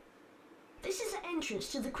 Oh. This is the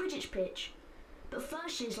entrance to the Quidditch pitch. But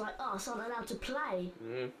first years like us aren't allowed to play.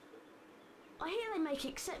 I hear they make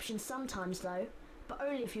exceptions sometimes though, but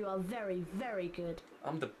only if you are very, very good.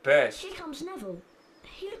 I'm the best. Here comes Neville.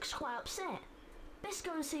 He looks quite upset. Best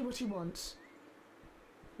go and see what he wants.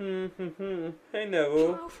 Hey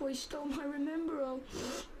Neville. Malfoy stole my Remembrall.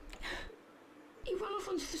 He ran off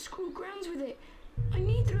onto the school grounds with it. I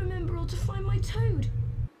need the Remembrall to find my toad.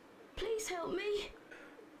 Please help me.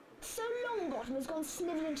 So long, Longbottom has gone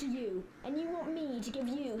slithering to you, and you want me to give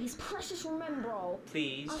you his precious remembrall.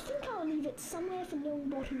 Please. I think I'll leave it somewhere for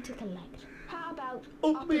Longbottom to collect. How about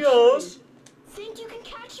Up up my a tree? ass. Think you can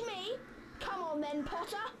catch me? Come on then,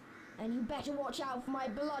 Potter. And you better watch out for my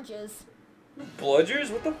bludgers. Bludgers?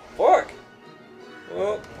 What the fuck?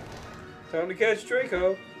 Well, time to catch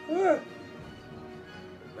Draco. Ah.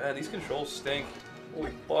 Man, these controls stink.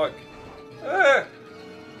 Holy fuck. Ah!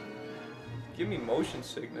 Give me motion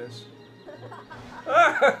sickness.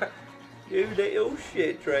 Ah! Give me that old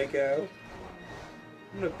shit, Draco.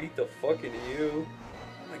 I'm gonna beat the fuck into you.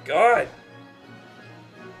 Oh my god!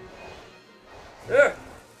 Ah!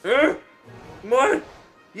 Ah! Come on!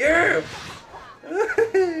 Yeah!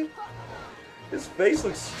 His face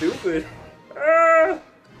looks stupid. Ah!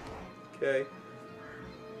 Okay.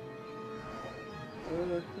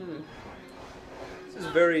 This is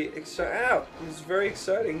very exciting. Ow! This is very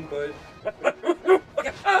exciting, but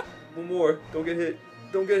one more. Don't get hit.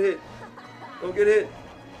 Don't get hit. Don't get hit.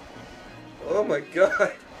 Oh my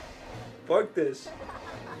god! Fuck this.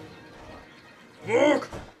 Fuck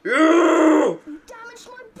you! You damaged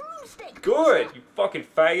my broomstick. Good, you fucking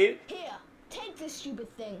faggot. Here, take this stupid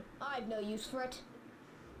thing. I've no use for it.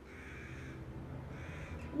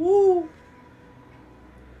 Woo!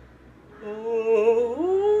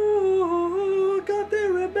 Oh, got the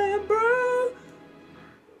remember.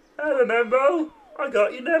 I remember. I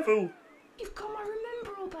got you, Neville. You've got my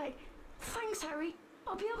remembrall back. Thanks, Harry.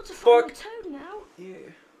 I'll be able to find the toad now.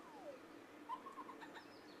 Yeah.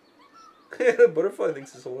 The butterfly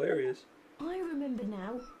thinks it's hilarious. I remember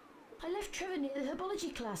now. I left Trevor near the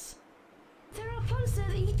herbology class. There are plants there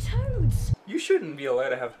that eat toads. You shouldn't be allowed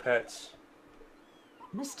to have pets.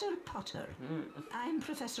 Mr. Potter, I'm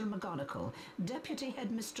Professor McGonagall, Deputy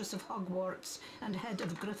Headmistress of Hogwarts and Head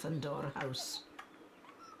of Gryffindor House.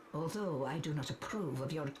 Although I do not approve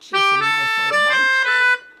of your chasing Malfoy about,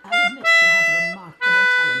 I admit you have remarkable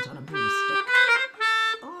talent on a broomstick.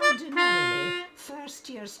 Ordinarily,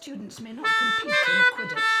 first-year students may not compete in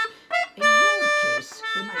Quidditch. In your case,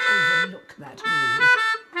 we might overlook that rule.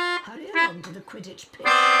 Hurry along to the Quidditch pitch.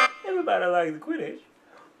 Everybody likes the Quidditch.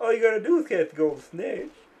 All you gotta do is catch the golden snitch.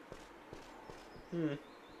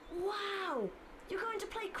 Wow! You're going to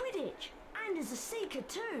play Quidditch? And as a seeker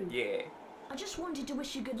too? Yeah. I just wanted to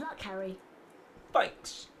wish you good luck, Harry.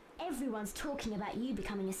 Thanks. Everyone's talking about you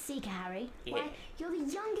becoming a seeker, Harry. Yeah. Why, you're the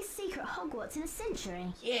youngest seeker at Hogwarts in a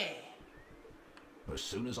century. Yeah. As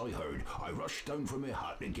soon as I heard, I rushed down from my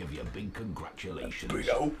hat to give you a big congratulations. Big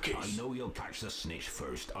old kiss. I know you'll catch the snitch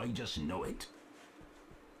first. I just know it.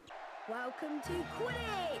 Welcome to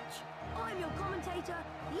Quidditch! I'm your commentator,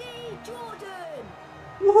 Lee Jordan!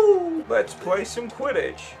 Woohoo! Let's play some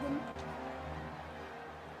Quidditch.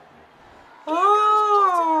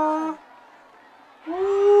 Ah!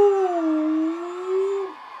 Woo!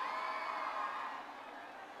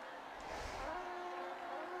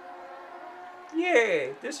 Yeah,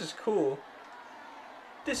 this is cool.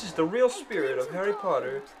 This is the real spirit of Harry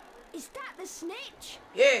Potter. Is that the snitch?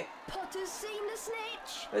 Yeah, Potter's seen the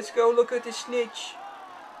snitch! let's go look at the snitch.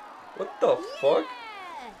 What the fuck?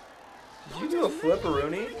 Did you do a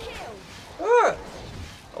flipperoonie? Ah!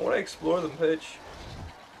 I want to explore the pitch.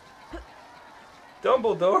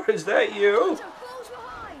 Dumbledore, is that you?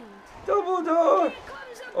 Dumbledore!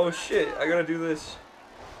 Oh shit, I gotta do this.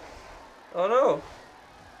 Oh no.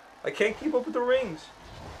 I can't keep up with the rings.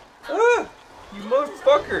 Ah! You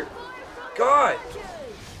motherfucker! God!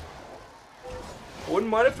 I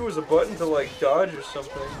wouldn't mind if there was a button to like dodge or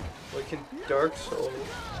something. Like in Dark Souls.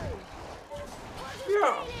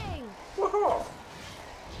 Yeah! Woohoo!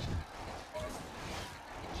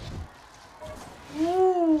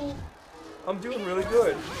 Woo! I'm doing really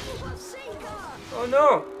good. Oh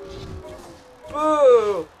no!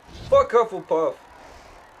 Boo! Fuck Hufflepuff!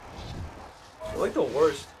 They're like the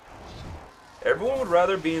worst. Everyone would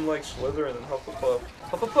rather be in like Slytherin than Hufflepuff.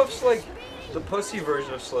 Hufflepuff's like the pussy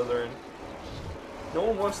version of Slytherin. No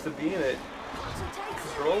one wants to be in it.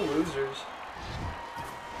 Because they're all losers.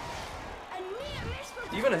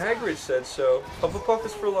 Even Hagrid said so. Hufflepuff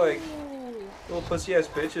is for like little pussy ass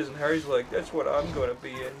bitches, and Harry's like, that's what I'm gonna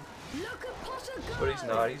be in. But he's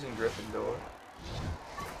not, he's in Gryffindor.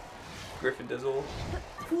 Gryffindizzle.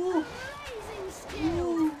 Woo.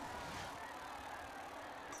 Woo.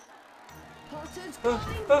 Potter's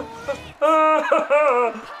Woohoo.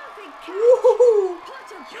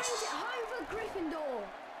 Potter brings it home for Gryffindor!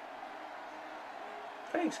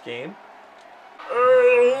 Thanks, game.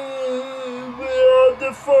 We are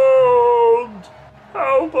deformed!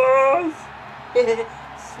 Help us!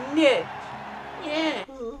 Snitch! Yeah!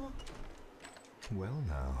 Well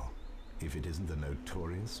now, if if it isn't the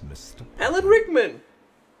notorious Mr. Alan Rickman!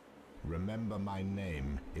 Remember my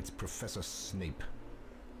name. It's Professor Snape.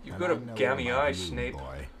 You And got I a know gammy my eye, rule, Snape.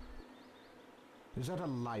 Boy. Is that a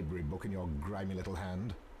library book in your grimy little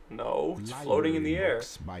hand? No, it's floating in the Library air.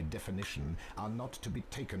 books, by definition, are not to be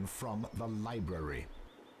taken from the library.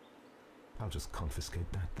 I'll just confiscate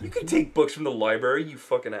that. You Thank can take books from the library, you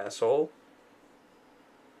fucking asshole.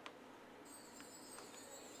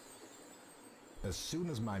 As soon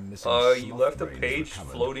as my missing You sloth left a brain is page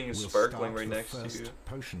recovered, floating and we'll sparkling start right the next to first you.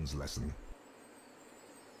 Potions lesson.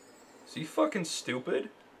 Is he fucking stupid?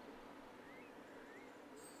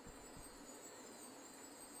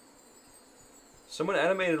 Someone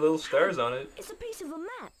animated little stars on it. It's a piece of a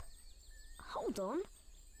map. Hold on.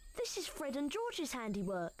 This is Fred and George's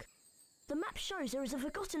handiwork. The map shows there is a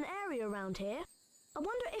forgotten area around here. I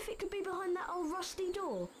wonder if it could be behind that old rusty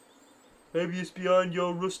door. Maybe it's behind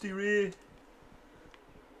your rusty rear.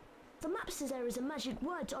 The map says there is a magic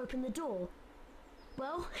word to open the door.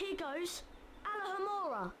 Well, here goes.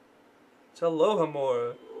 Alohomora. It's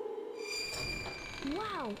Alohomora.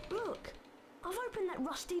 Wow, look. I've opened that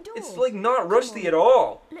rusty door. It's like not rusty Come at on.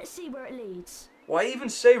 all. Let's see where it leads. Why even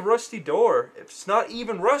say rusty door if it's not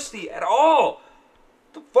even rusty at all?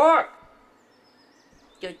 The fuck?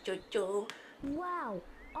 Wow.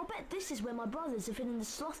 I'll bet this is where my brothers have hidden the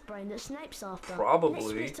sloth brain that Snape's after.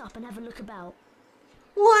 Probably. Let's split up and have a look about.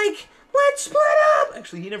 Like, let's split up!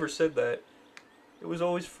 Actually, he never said that. It was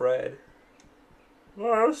always Fred.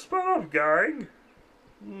 Well, split up, gang.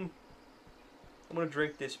 I'm gonna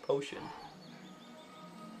drink this potion.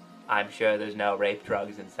 I'm sure there's no rape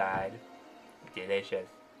drugs inside. Delicious.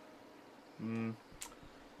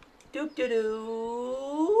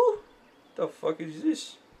 Doo-doo-doo. The fuck is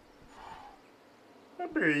this? A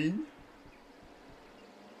bean.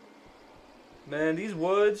 Man, these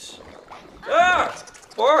woods. Ah!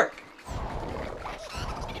 Fuck!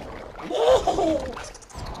 Whoa!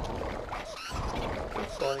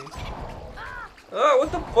 That's funny. Ah,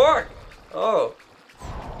 what the fuck? Oh.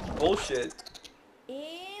 Bullshit.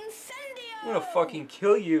 I'm gonna fucking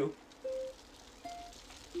kill you.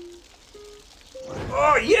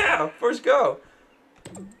 Oh yeah! First go!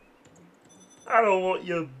 I don't want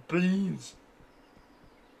your beans.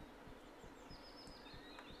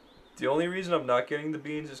 The only reason I'm not getting the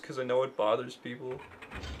beans is because I know it bothers people.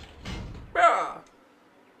 Ah!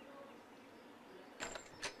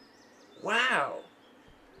 Wow!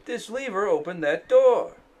 This lever opened that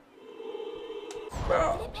door.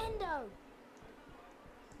 Ah.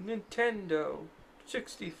 Nintendo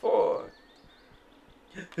 64.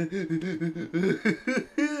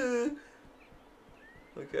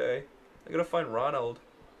 Okay, I gotta find Ronald.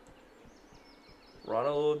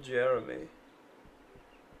 Ronald Jeremy.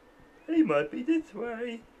 He might be this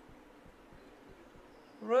way.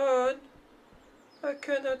 Ron, I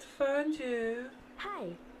cannot find you.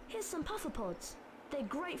 Hey, here's some puffer pods. They're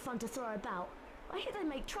great fun to throw about. I hear they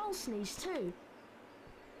make trolls sneeze too.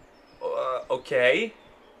 Okay.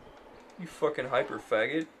 You fucking hyper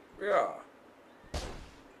faggot. Yeah.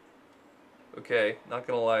 Okay, not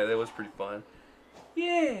gonna lie, that was pretty fun.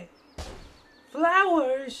 Yeah.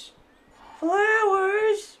 Flowers.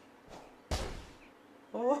 Flowers.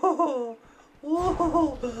 Oh.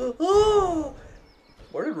 Oh. Oh.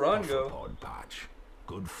 Where did Ron go? Pod patch.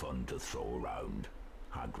 Good fun to throw around.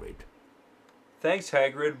 Hagrid. Thanks,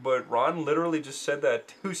 Hagrid, but Ron literally just said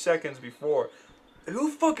that 2 seconds before.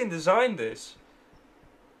 Who fucking designed this?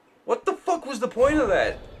 What the fuck was the point of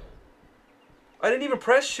that? I didn't even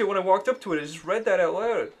press shit when I walked up to it. I just read that out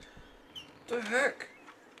loud. What the heck?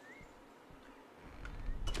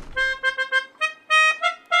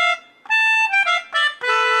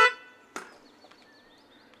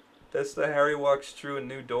 That's the Harry Walks Through a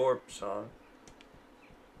New Door song.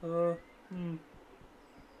 What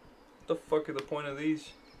the fuck are the point of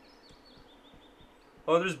these?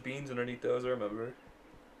 Oh, there's beans underneath those, I remember.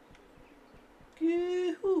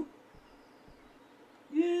 Yee-hoo.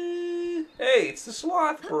 Yeah. Hey, it's the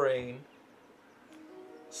sloth brain.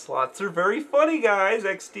 Sloths are very funny, guys,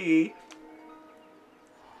 XD.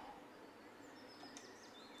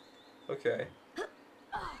 Okay.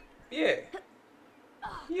 Yeah.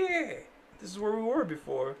 Yeah. This is where we were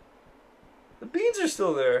before. The beans are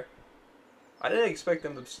still there. I didn't expect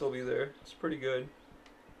them to still be there. It's pretty good.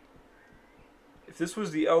 If this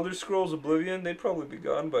was the Elder Scrolls Oblivion, they'd probably be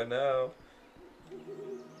gone by now.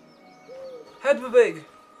 Hedwig!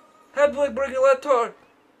 Hedwig, bring a letter!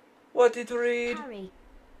 What did you read? Harry,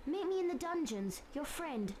 meet me in the dungeons. Your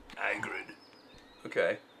friend. Hagrid.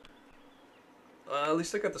 Okay. At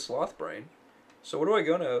least I got the sloth brain. So where do I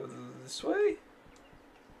go now? This way?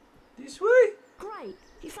 This way? Great.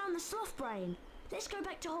 You found the sloth brain. Let's go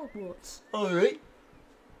back to Hogwarts. Alright.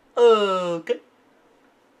 Okay.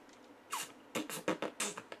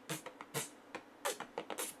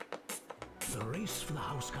 The race for the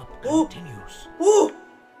House Cup continues. Woo!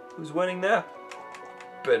 Who's winning now?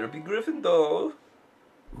 Better be Gryffindor.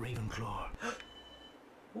 Ravenclaw.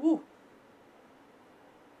 Woo.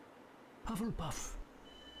 Hufflepuff.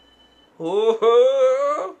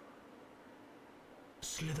 Oh!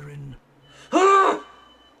 Slytherin. Ah!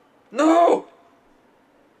 No!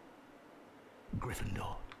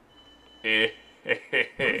 Gryffindor.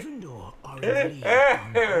 Gryffindor are in the lead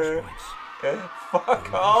on house points.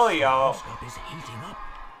 Fuck all y'all. House Cup is heating up.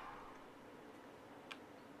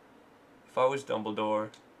 If I was Dumbledore,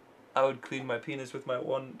 I would clean my penis with my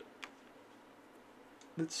wand.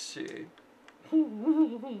 Let's see. We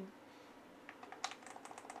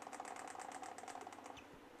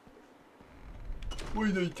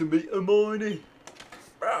need to meet Hermione.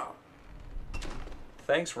 Ah.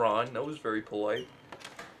 Thanks, Ron. That was very polite.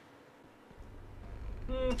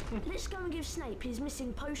 Let's go and give Snape his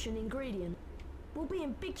missing potion ingredient. We'll be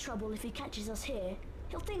in big trouble if he catches us here.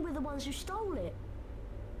 He'll think we're the ones who stole it.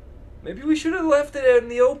 Maybe we should have left it out in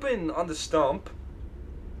the open on the stump.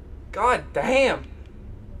 God damn.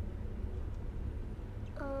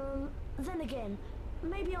 Then again,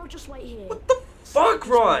 maybe I'll just wait here. What the fuck,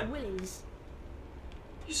 Ron? Willy's.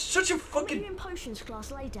 You're such a I'll fucking... meet you in potions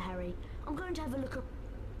class later, Harry. I'm going to have a look at...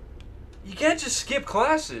 You can't just skip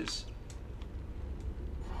classes.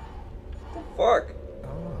 What the fuck?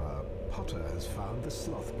 Ah, Potter has found the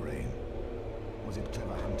sloth brain. Was it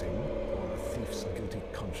clever hunting or a thief's guilty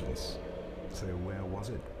conscience? So where was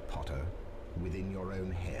it, Potter? Within your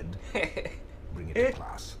own head? Bring it to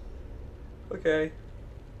class. Okay.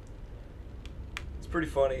 It's pretty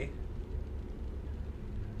funny.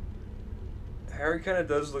 Harry kind of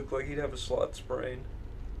does look like he'd have a sloth's brain.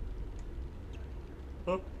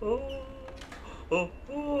 Let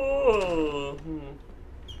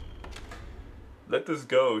us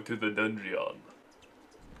go to the dungeon.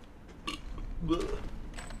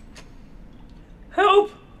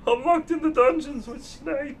 Help! I'm locked in the dungeons with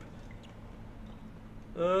Snape.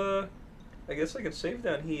 I guess I can save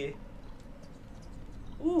down here.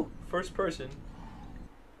 Ooh, first person.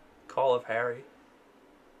 Call of Harry.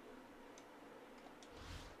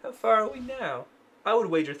 How far are we now? I would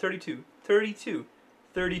wager 32. 32.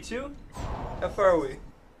 32? How far are we?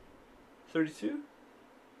 32?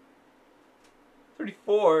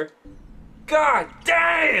 34? God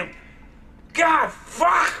damn! God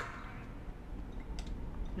fuck!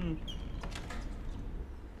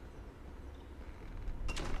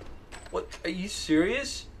 What? Are you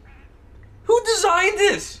serious? Who designed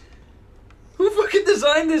this? Who fucking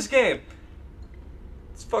designed this game?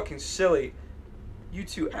 It's fucking silly. You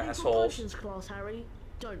two assholes. Potions class, Harry.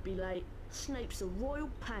 Don't be late. Snape's a royal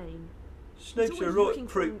pain. Snape's He's a always royal looking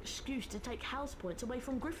for prick. an excuse to take house points away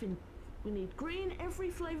from Griffin. We need green every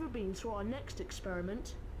flavour beans for our next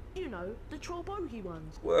experiment. You know, the troll bogey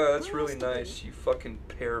ones. Well, that's Bring really us the nice, you fucking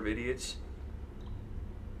pair of idiots.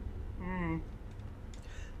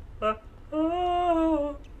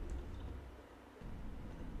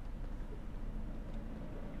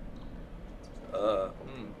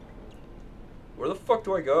 Where the fuck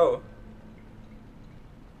do I go?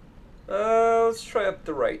 Let's try up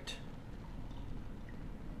the right.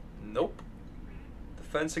 Nope.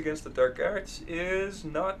 Defense against the dark arts is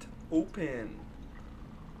not open.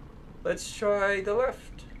 Let's try the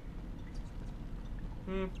left.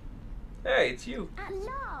 Hey, it's you. At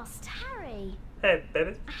last, Harry! Hey,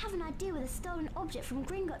 baby. I have an idea where the stolen object from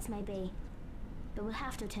Gringotts may be. But we'll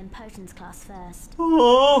have to attend potions class first.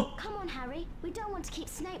 Oh! Come on, Harry. We don't want to keep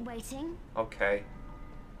Snape waiting. Okay.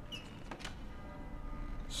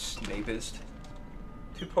 Snapist.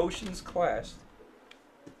 2 potions classed.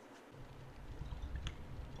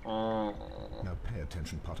 Now pay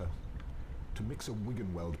attention, Potter. To mix a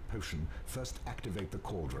Wiggenweld potion, first activate the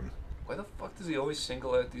cauldron. Why the fuck does he always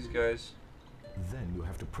single out these guys? Then you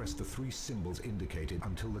have to press the 3 symbols indicated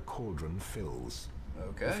until the cauldron fills.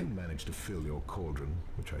 Okay. If you manage to fill your cauldron,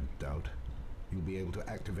 which I doubt, you'll be able to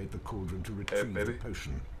activate the cauldron to retrieve the baby.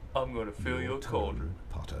 potion. I'm gonna fill your turn, cauldron.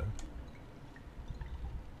 Potter.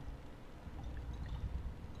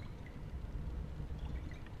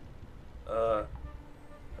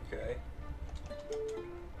 Okay.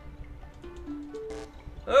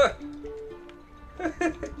 Ah!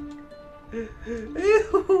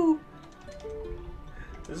 Ew!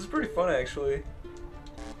 This is pretty fun, actually.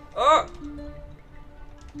 Ah!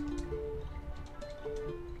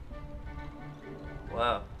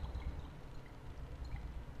 Wow.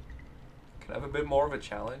 Can I have a bit more of a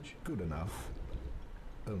challenge? Good enough.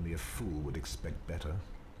 Only a fool would expect better.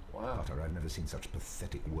 Wow. Potter, I've never seen such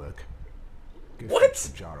pathetic work. Go What?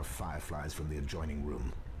 fetch a jar of fireflies from the adjoining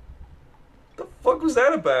room. The fuck was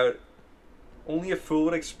that about? Only a fool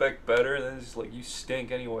would expect better, and then it's like, you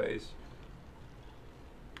stink anyways.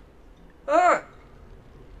 Ah!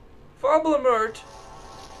 Foblamert!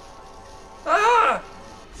 Ah!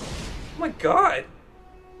 Oh my god!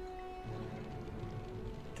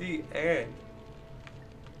 The end.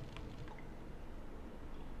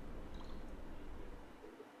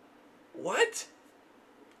 What?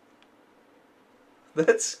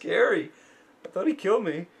 That's scary. I thought he killed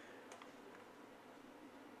me.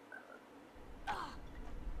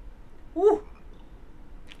 Woo!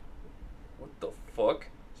 What the fuck?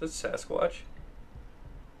 Is that Sasquatch?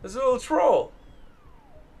 There's a little troll.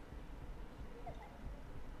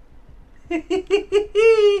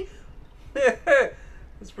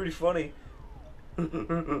 That's pretty funny. He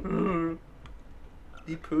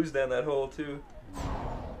poos down that hole too.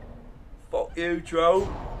 Fuck you, troll.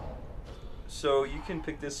 So you can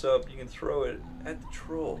pick this up, you can throw it at the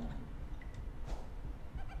troll.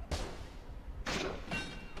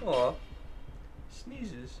 Aw.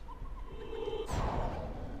 Sneezes.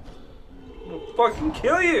 I'm gonna fucking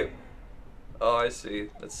kill you! Oh, I see.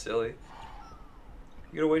 That's silly.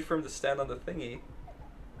 You gotta wait for him to stand on the thingy.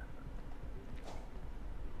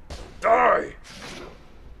 Die!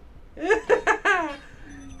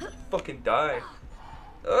 Fucking die.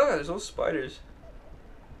 Oh, there's those spiders.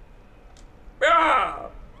 Ah!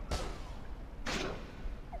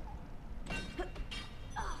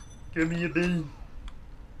 Give me a bean.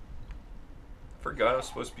 Forgot I'm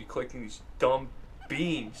supposed to be collecting these dumb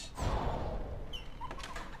beans.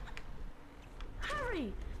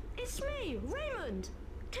 Harry, it's me, Raymond.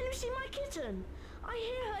 Can you see my kitten? I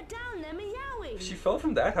hear her down there meowing. If she fell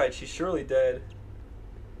from that height, she's surely dead.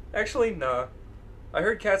 Actually, nah. I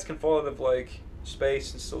heard cats can fall out of, like,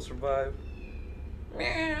 space and still survive.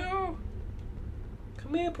 Meow.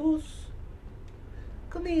 Come here, Poos.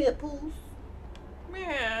 Come here, Poos.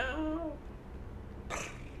 Meow.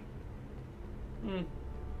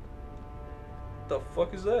 The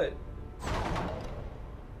fuck is that?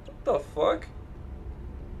 What the fuck?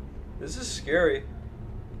 This is scary.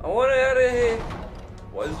 I want out of here.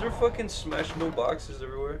 Why is there fucking smashable boxes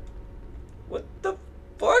everywhere? What the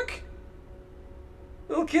fuck?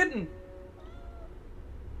 Little kitten.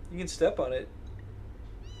 You can step on it.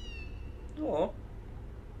 Aw.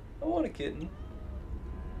 I want a kitten.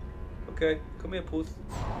 Okay, come here, Pooth.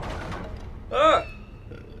 Ah!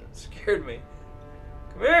 Scared me.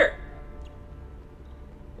 Come here!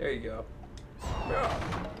 There you go.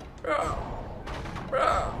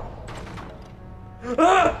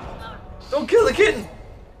 Ah! Don't kill the kitten!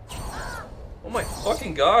 Oh my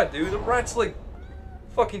fucking god, dude. The rat's like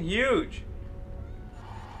fucking huge.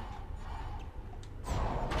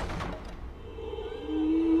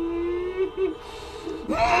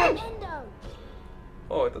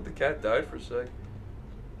 Oh, I thought the cat died for a sec.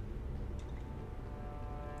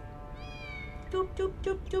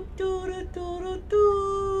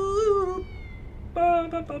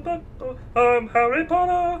 I'm Harry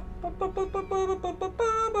Potter.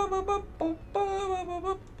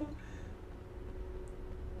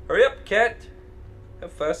 Hurry up, cat. How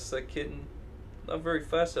fast is that kitten? Not very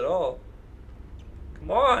fast at all.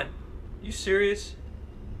 Come on. You serious?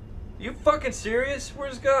 You fucking serious?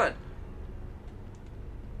 Where's it gone?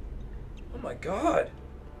 Oh my god.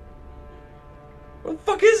 Where the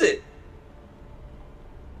fuck is it?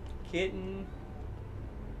 Kitten.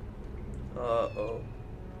 Uh-oh.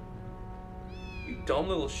 You dumb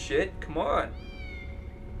little shit. Come on.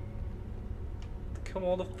 Come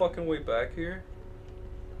all the fucking way back here.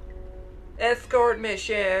 Escort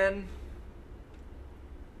mission.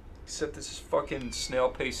 Except this is fucking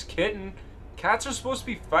snail-paced kitten. Cats are supposed to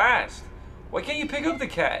be fast. Why can't you pick up the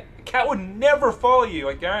cat? The cat would never follow you,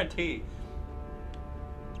 I guarantee.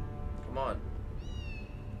 Come on.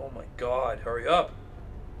 Oh my god, hurry up.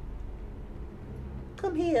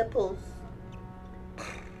 Come here, Pulse.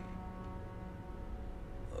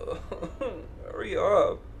 Hurry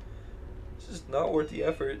up. This is not worth the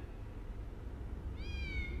effort.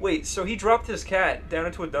 Wait, so he dropped his cat down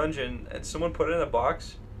into a dungeon and someone put it in a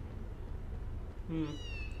box?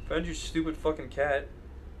 Found your stupid fucking cat.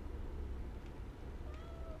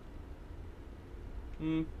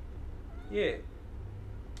 Yeah.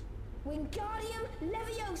 Wingardium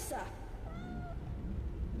Leviosa.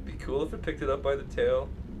 Be cool if it picked it up by the tail.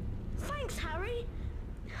 Thanks, Harry.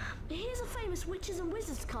 Here's a famous witches and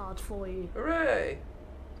wizards card for you. Hooray!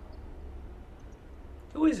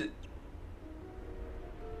 Who is it?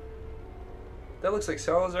 That looks like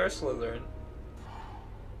Salazar Slytherin.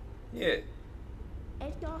 Yeah.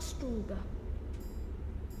 Edgar Struger.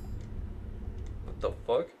 What the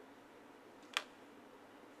fuck?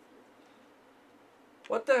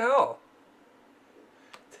 What the hell?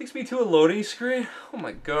 Takes me to a loading screen? Oh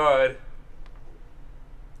my god.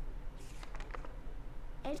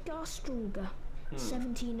 Edgar Struger,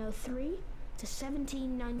 1703 to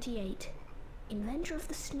 1798. Inventor of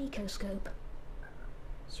the sneakoscope.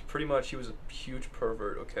 So pretty much he was a huge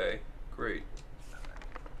pervert, okay. Great.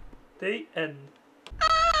 The end.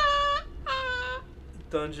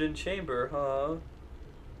 Dungeon chamber, huh?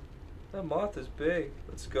 That moth is big.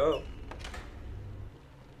 Let's go.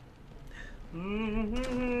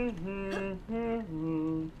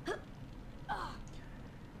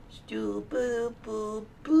 Stupid boo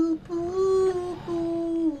boo boo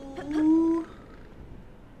boo.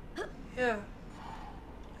 Yeah.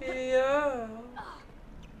 Yeah.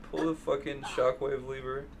 Pull the fucking shockwave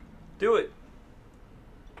lever. Do it.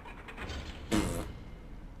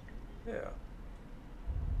 Yeah.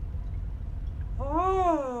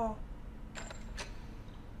 Oh.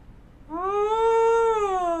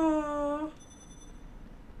 Oh.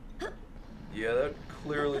 Yeah, that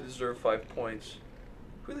clearly deserved 5 points.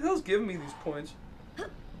 Who the hell's giving me these points?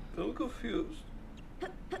 I'm confused.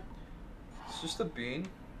 It's just a bean?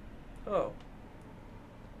 Oh.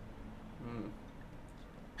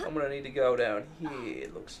 I'm gonna need to go down here,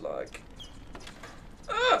 it looks like.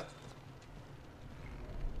 Ah!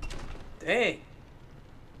 Dang.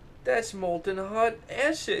 That's molten hot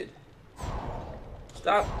acid.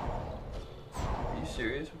 Stop. Are you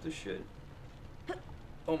serious with this shit?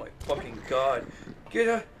 Oh my fucking god. Get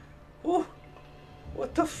out. Oh.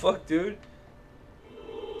 What the fuck, dude?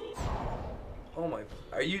 Oh my.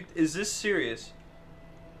 Are you. Is this serious?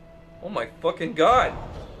 Oh my fucking god.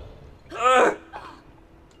 Ah!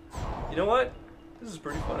 You know what? This is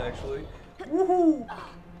pretty fun, actually. Woohoo!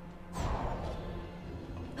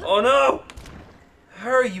 Oh no!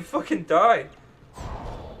 Harry, you fucking died.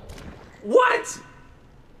 What?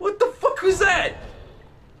 What the fuck was that?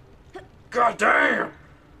 God damn!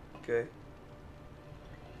 Okay.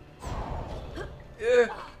 Yeah.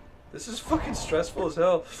 This is fucking stressful as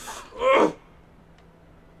hell. Ugh.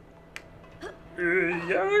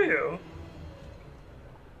 Yeah.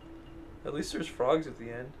 At least there's frogs at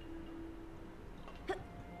the end.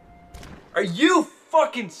 Are you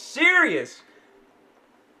fucking serious?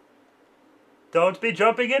 Don't be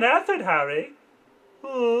jumping in acid, Harry.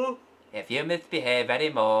 Oh. If you misbehave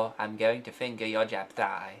anymore, I'm going to finger your Jap's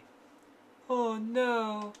eye. Oh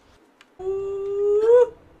no.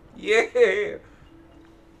 Ooh. Yeah.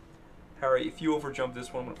 Harry, if you overjump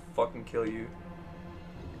this one, I'm gonna fucking kill you.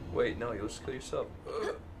 Wait, no, you'll just kill yourself.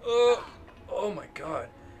 Oh my god.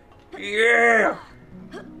 Yeah!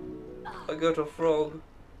 I got a frog.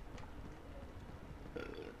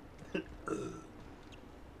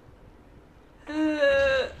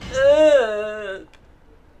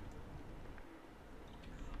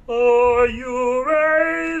 Oh, you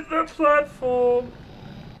raise the platform.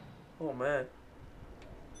 Oh man.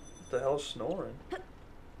 What the hell's snoring?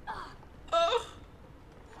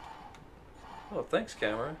 Oh, thanks,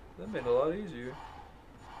 camera. That made it a lot easier.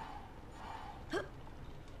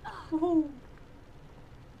 Woohoo!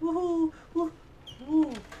 Woohoo!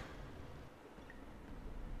 Woohoo!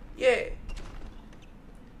 Yeah!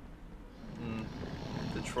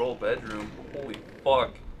 The troll bedroom. Holy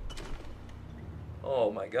fuck.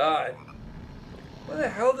 Oh my god. Why the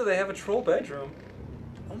hell do they have a troll bedroom?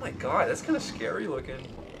 Oh my god, that's kind of scary looking.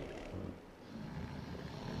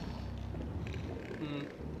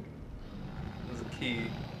 There's a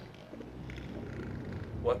key.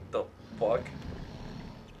 What the fuck?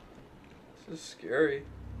 This is scary.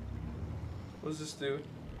 What does this do?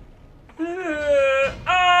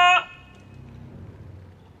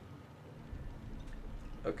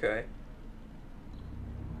 Okay.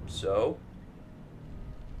 So?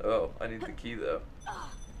 Oh, I need the key though.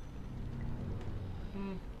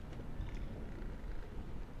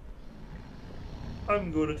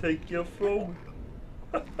 I'm gonna take your frog.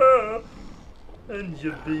 And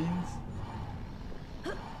your beans.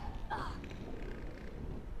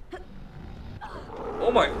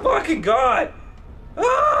 Oh my fucking god!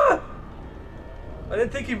 Ah! I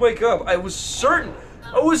didn't think he'd wake up. I was certain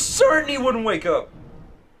he wouldn't wake up.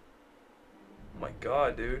 Oh my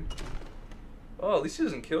god, dude. Oh, at least he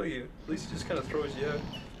doesn't kill you. At least he just kind of throws you out.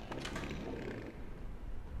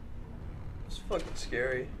 It's fucking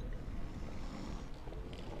scary.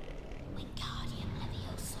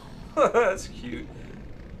 That's cute.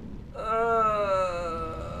 Why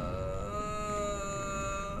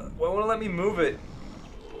won't it let me move it?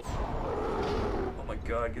 Oh my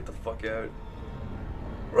god, get the fuck out.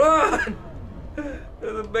 Run!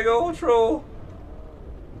 There's a big old troll.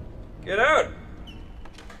 Get out!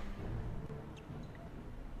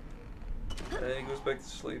 And he goes back to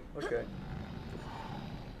sleep. Okay.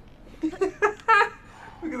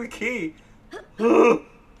 Look at the key. Oh,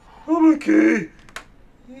 my key.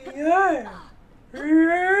 Yeah.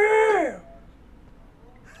 Yeah.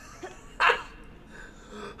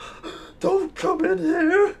 Don't come in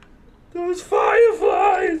here. Those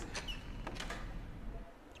fireflies.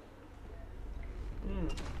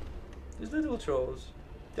 There's little trolls.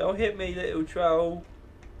 Don't hit me, little troll.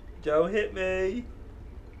 Don't hit me.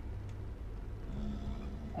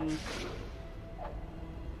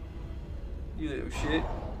 You little shit.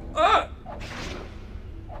 Ah!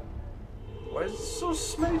 Why is there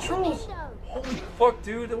so many trolls? Holy fuck,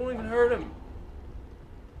 dude. That won't even hurt him.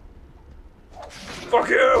 Fuck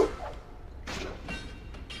you!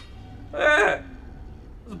 Ah!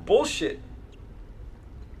 This is bullshit.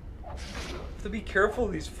 Have to be careful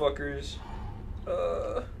of these fuckers.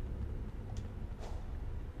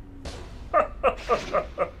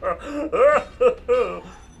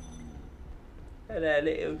 Hello,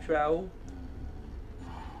 little troll.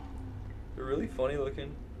 They're really funny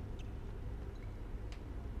looking.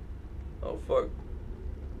 Oh fuck.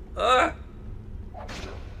 Ah!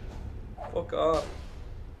 Fuck off.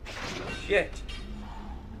 Shit.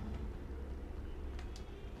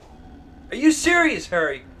 Are you serious,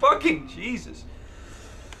 Harry? Fucking Jesus.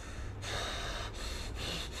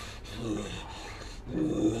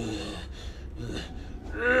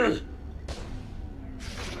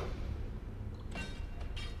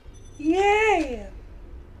 Yeah!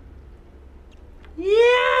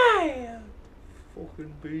 Yeah!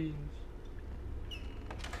 Fucking beans.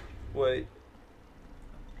 Wait.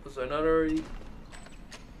 Was I not already...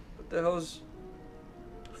 What the hell is...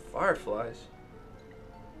 Fireflies?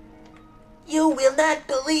 You will not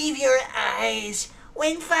believe your eyes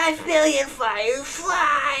when 5 billion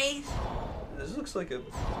fireflies. This looks like a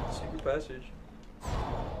secret passage.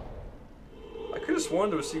 I could have sworn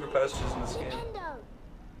there were secret passages in this game.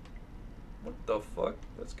 What the fuck?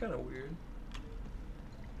 That's kind of weird.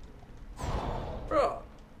 Bro.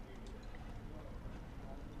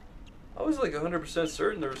 I was like 100%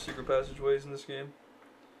 certain there were secret passageways in this game.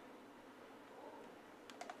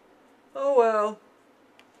 Oh well.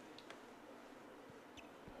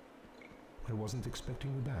 I wasn't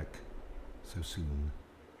expecting you back so soon.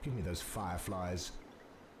 Give me those fireflies.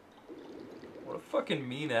 What a fucking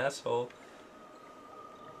mean asshole.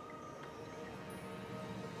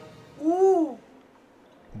 Ooh.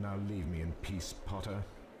 Now leave me in peace, Potter.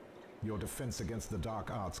 Your defense against the dark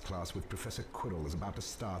arts class with Professor Quirrell is about to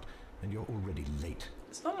start, and you're already late.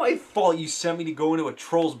 It's not my fault you sent me to go into a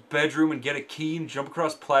troll's bedroom and get a key and jump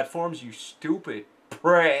across platforms, you stupid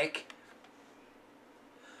prick.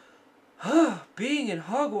 Being in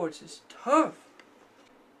Hogwarts is tough.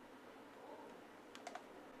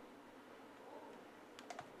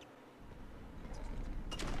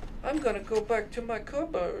 I'm gonna go back to my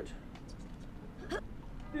cupboard.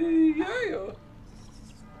 Yeah.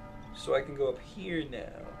 So I can go up here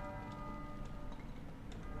now.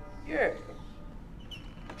 Yeah.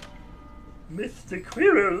 Mr.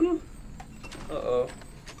 Quirrell. Uh-oh.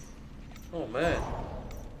 Oh, man.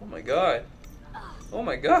 Oh, my God. Oh,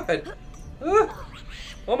 my God.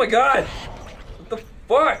 Oh, my God. What the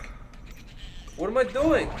fuck? What am I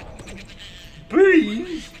doing?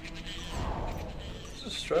 Bees? This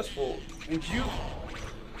is stressful. Would you...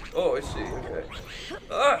 Oh, I see. Okay.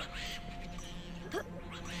 Ah!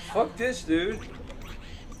 Fuck this, dude.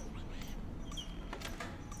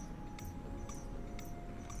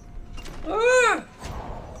 Ah!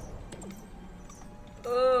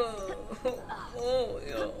 Oh,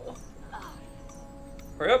 yeah.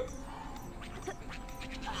 Hurry up.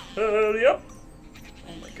 Hurry up.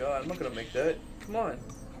 Oh my god, I'm not gonna make that. Come on.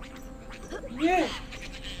 Yeah.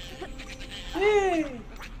 Yay.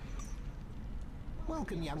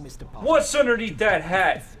 Welcome, young Mr. Potter. What's underneath that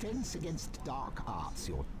hat? Defense against dark arts,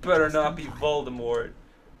 your Better not be Voldemort.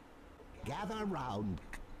 Gather round,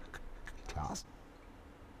 class.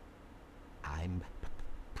 I'm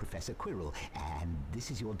Professor Quirrell, and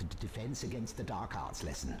this is your defense against the dark arts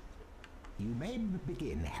lesson. You may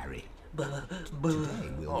begin, Harry. Today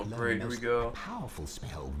we'll learn the most powerful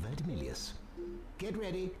spell, Verdimillious. Get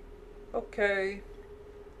ready. Okay.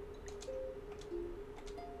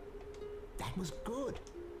 That was good.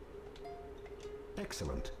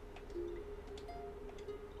 Excellent.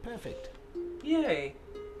 Perfect. Yay.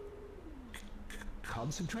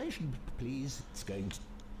 Concentration, please. It's going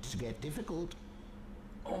to get difficult.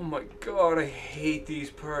 Oh my god, I hate these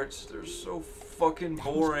parts. They're so fucking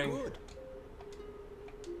boring. That was good.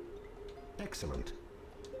 Excellent.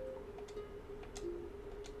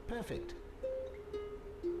 Perfect.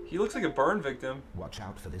 He looks like a burn victim. Watch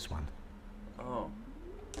out for this one. Oh.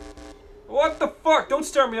 What the fuck? Don't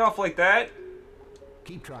start me off like that.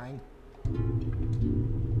 Keep trying.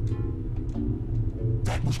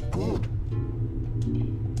 That was good.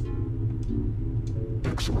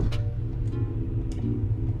 Excellent.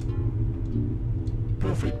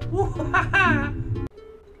 Perfect.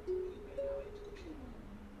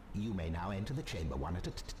 You may now enter the chamber one at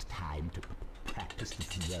a time to practice the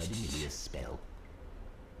Verdimillious spell.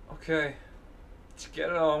 Okay. Let's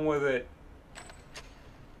get on with it.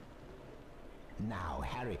 Now,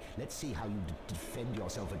 Harry, let's see how you defend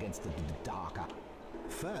yourself against the dark.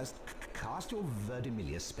 First, cast your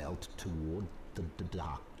Verdimillious spell toward the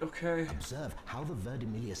dark. Okay. Observe how the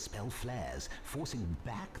Verdimillious spell flares, forcing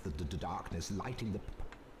back the darkness, lighting the...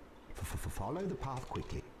 Follow the path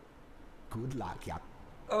quickly. Good luck, yeah.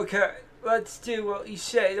 Okay, let's do what you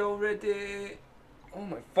said already. Oh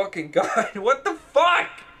my fucking god, what the fuck?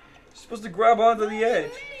 You're supposed to grab onto the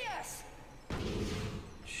edge.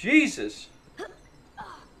 Jesus.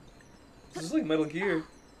 This is like Metal Gear.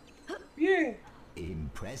 Yeah.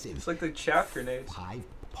 Impressive. It's like the chaff grenades.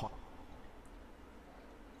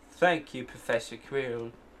 Thank you, Professor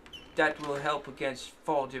Quirrell. That will help against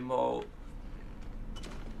Voldemort.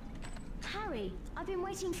 Harry, I've been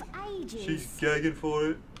waiting for ages. She's gagging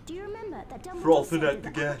for it. Do you remember that Dumbledore Frothing said at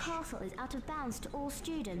that the the gash. castle is out of bounds to all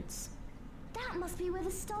students? That must be where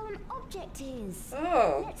the stolen object is.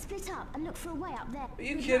 Oh. Let's split up and look for a way up there. Are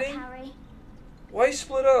you Good kidding? luck, Harry. Why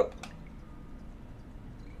split up?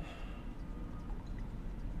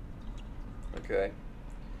 Okay.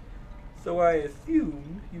 So I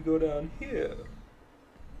assume you go down here.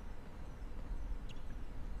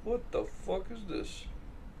 What the fuck is this?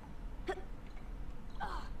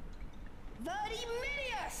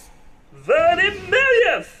 Verdimillious!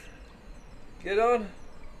 Verdimillious! Get on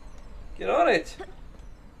it!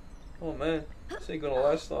 Oh man, this ain't gonna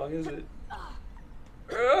last long, is it?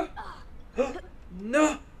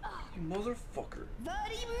 No! You motherfucker.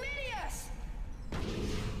 Verdimillious!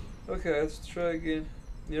 Okay, let's try again.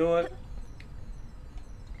 You know what?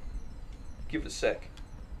 Give it a sec.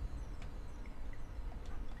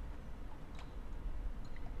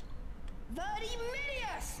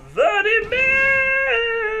 Verdimillious! Verdimillious!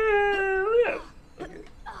 Okay.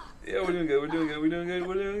 Yeah, we're doing good, we're doing good, we're doing good,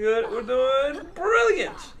 we're doing good, we're doing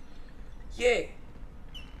brilliant! Yeah!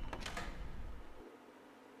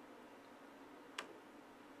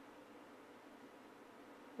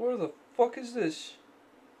 Where the fuck is this?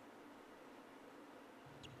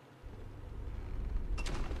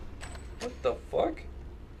 What the fuck? What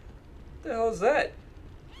the hell is that?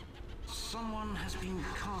 Someone has been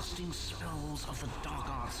casting spells of the dark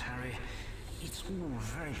arts, Harry. It's all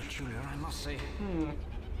very peculiar, I must say.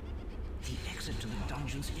 The exit to the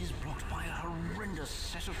dungeons is blocked by a horrendous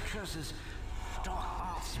set of curses. Dark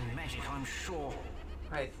arts magic, I'm sure.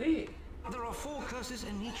 I see. There are 4 curses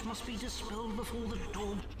and each must be dispelled before the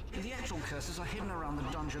door. The actual curses are hidden around the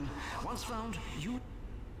dungeon. Once found, you...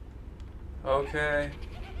 Okay.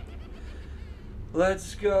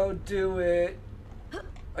 Let's go do it.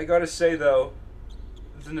 I gotta say though,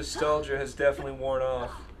 the nostalgia has definitely worn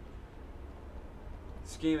off.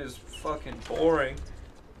 This game is fucking boring.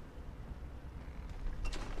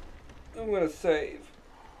 I'm gonna save.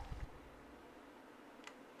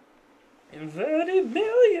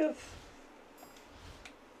 Verdimillious!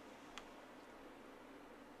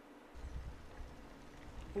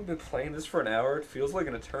 We've been playing this for an hour. It feels like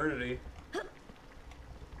an eternity.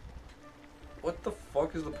 What the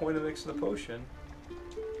fuck is the point of mixing the potion?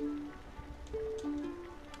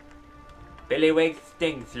 Billywig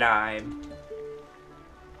sting slime.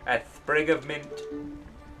 A sprig of mint.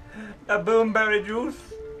 A boomberry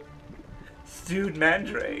juice. Stewed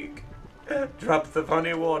mandrake. Drops of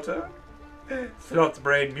honey water. Slot's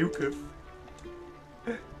brain mucus.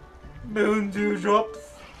 Moon dew drops.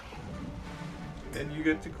 And you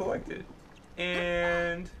get to collect it.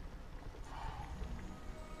 And...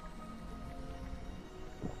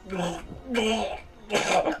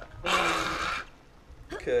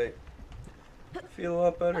 Okay. Feel a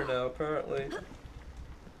lot better now, apparently.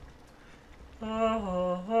 Oh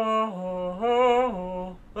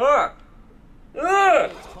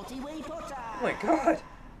my god!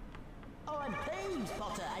 I'm pleased,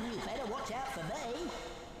 Potter, and you better watch out for me.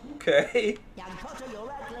 Okay. Young Potter,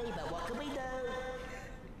 you're ugly, but what can we do?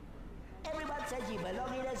 Everyone says you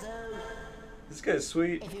belong in a zoo. This guy's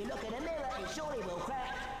sweet. If you look in a mirror, it surely will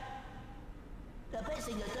crack. The best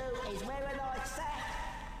thing to do is wear a nice sack.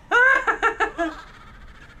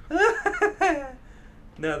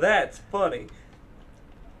 Now that's funny.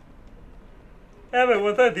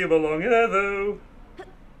 Everyone says you belong here, though.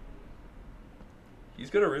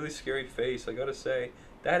 He's got a really scary face, I gotta say.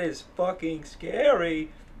 That is fucking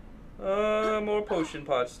scary. More potion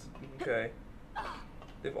pots. Okay.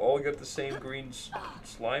 They've all got the same green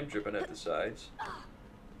slime dripping at the sides.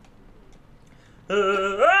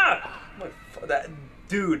 That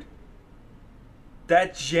dude.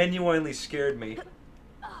 That genuinely scared me.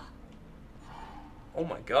 Oh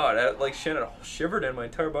my god, that like Shannon shivered in my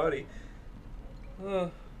entire body.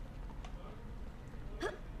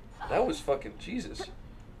 That was fucking Jesus.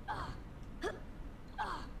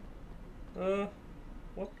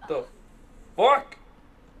 What the fuck?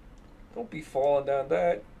 Don't be falling down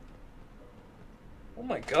that. Oh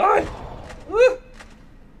my god. Get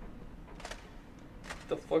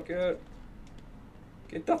the fuck out.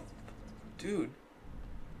 Get the... Dude.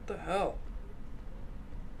 What the hell?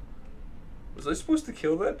 Was I supposed to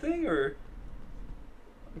kill that thing, or...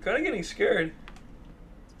 I'm kind of getting scared.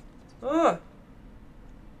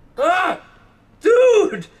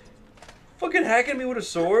 Dude! Fucking hacking me with a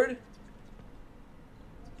sword?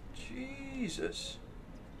 Jesus.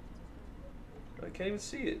 I can't even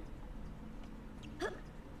see it.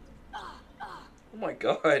 Oh my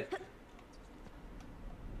god.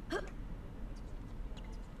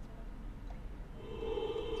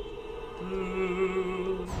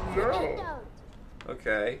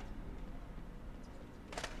 Okay.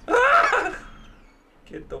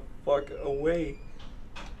 Get the fuck away.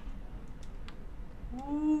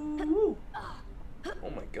 Ooh. Oh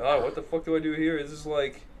my god, what the fuck do I do here? This is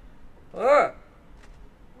like...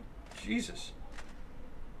 Jesus.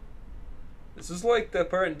 This is like that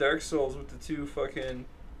part in Dark Souls with the two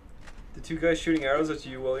guys shooting arrows at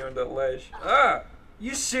you while you're on that ledge.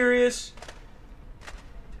 You serious?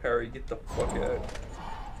 Harry, get the fuck out.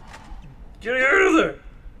 Get out of there!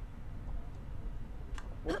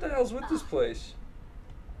 What the hell's with this place?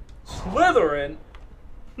 Slytherin?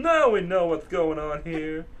 Now we know what's going on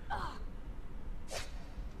here. Oh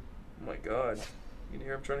my god. You can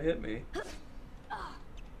hear him trying to hit me.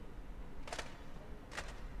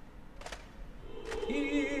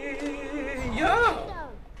 Yeah!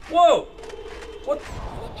 Whoa! What?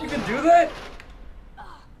 You can do that?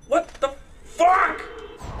 What the fuck?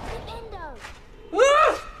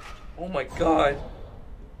 Ah! Oh my god.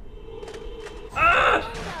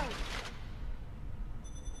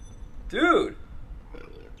 Dude!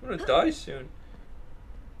 I'm gonna die soon.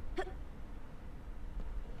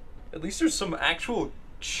 At least there's some actual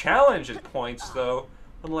challenge at points, though.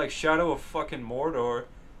 Unlike Shadow of fucking Mordor.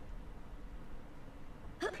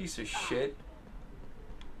 Piece of shit.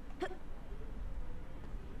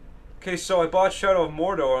 Okay, so I bought Shadow of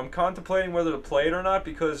Mordor. I'm contemplating whether to play it or not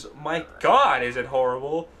because, my god, is it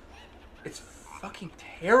horrible. It's fucking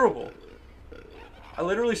terrible. I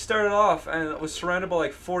literally started off and was surrounded by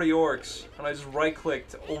like 40 orcs, and I just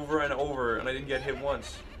right-clicked over and over, and I didn't get hit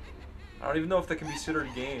once. I don't even know if that can be considered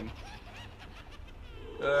a game.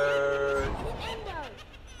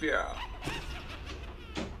 Yeah.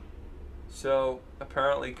 So,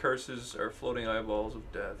 apparently curses are floating eyeballs of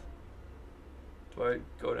death. Do I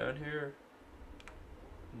go down here?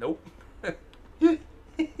 Nope.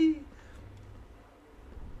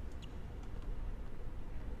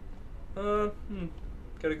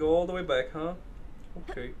 Gotta go all the way back, huh?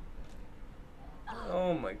 Okay.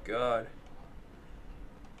 Oh my god.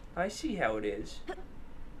 I see how it is.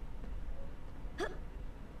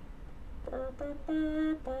 Where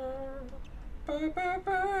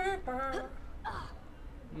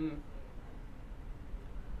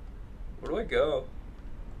do I go?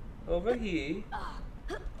 Over here.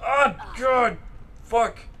 Oh god!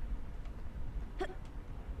 Fuck!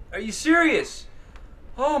 Are you serious?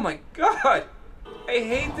 Oh my god! I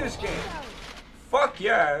hate this game. Fuck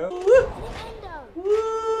yeah!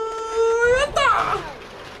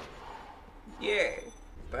 Yeah!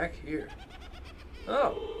 Back here.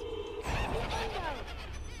 Oh.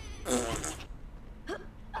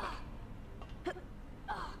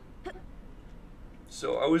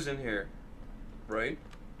 So I was in here, right?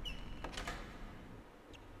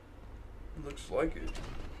 Looks like it.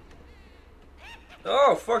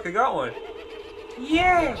 Oh fuck, I got one.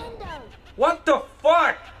 Yeah! What the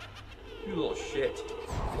fuck? You little shit.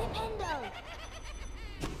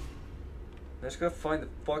 I just gotta find the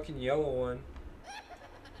fucking yellow one.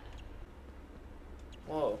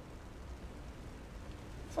 Whoa.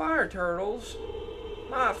 Fire turtles?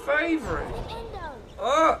 My favorite.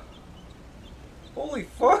 Oh! Holy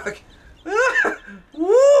fuck!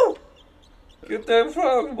 Woo! Get that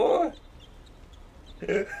frog, boy!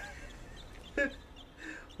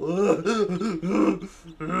 Oh,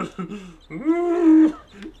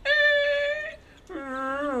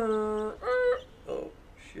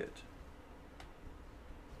 shit.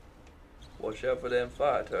 Watch out for them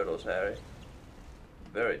fire turtles, Harry.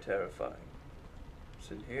 Very terrifying. What's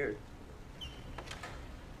in here?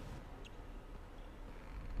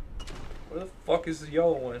 Where the fuck is the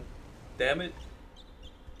yellow one? Damn it.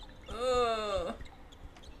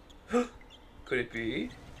 Could it be?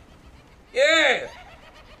 Yeah!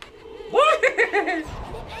 What?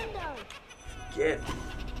 Get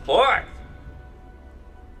fucked!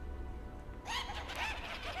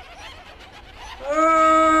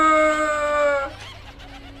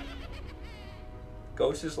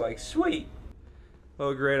 Ghost is like, sweet.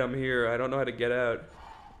 Oh great, I'm here. I don't know how to get out.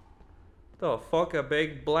 The fuck, a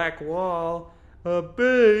big black wall? A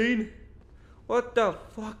bane? What the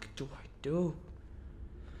fuck do I do?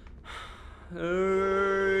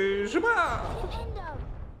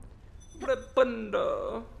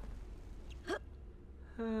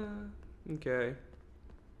 Okay.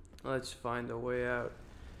 Let's find a way out.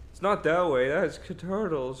 It's not that way, that's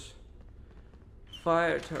turtles.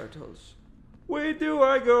 Fire turtles. Where do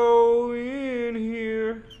I go in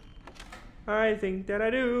here? I think that I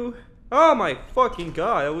do. Oh my fucking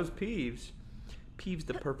god, that was Peeves. Peeves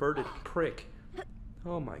the perverted prick.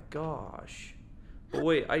 Oh my gosh. But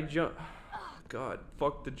wait, I jump. God,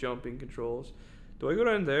 fuck the jumping controls. Do I go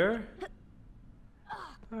down there?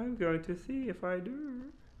 I'm going to see if I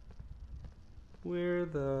do. Where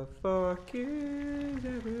the fuck is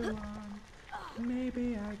everyone?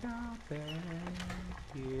 Maybe I got back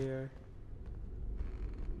here.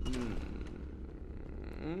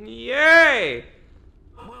 Yay!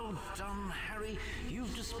 Well done, Harry.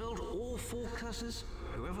 You've dispelled all 4 curses.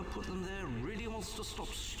 Whoever put them there really wants to stop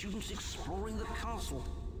students exploring the castle.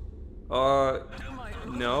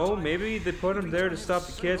 No, maybe they put them there to stop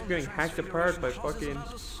the kids from getting hacked apart by fucking...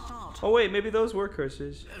 Oh wait, maybe those were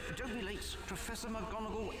curses. Don't be late. Professor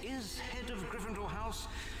McGonagall is head of Gryffindor House.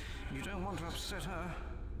 You don't want to upset her.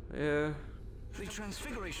 Yeah. The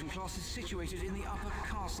Transfiguration class is situated in the upper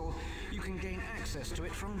castle. You can gain access to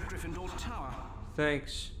it from Gryffindor Tower.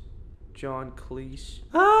 Thanks, John Cleese.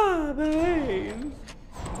 Ah, babe.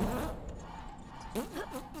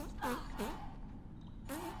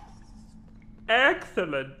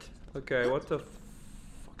 Excellent. Okay, what the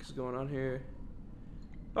fuck is going on here?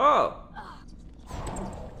 Oh.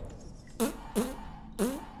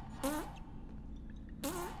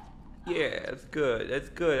 Yeah, that's good. That's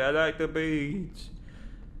good. I like the beads.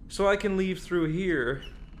 So I can leave through here.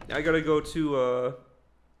 I gotta go to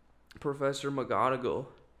Professor McGonagall.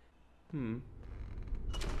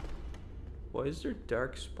 Why is there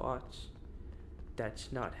dark spots?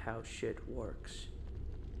 That's not how shit works.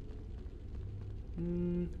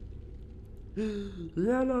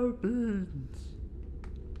 Yellow beans.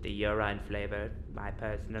 The urine flavor, my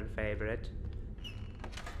personal favorite.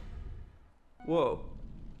 Whoa.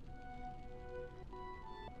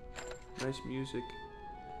 Nice music.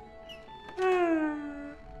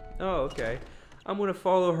 Oh, okay. I'm gonna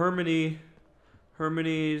follow Hermione.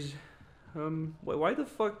 Hermione's. Why the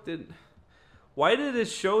fuck did? Why did it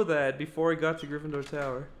show that before I got to Gryffindor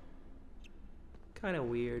Tower? Kind of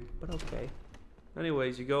weird, but okay.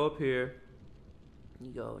 Anyways, you go up here.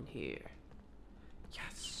 You go in here.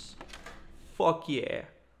 Yes. Fuck yeah.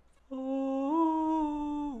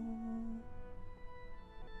 Oh.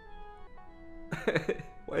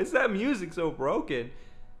 Why is that music so broken?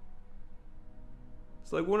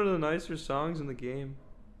 It's like one of the nicer songs in the game.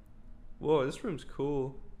 Whoa, this room's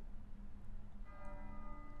cool.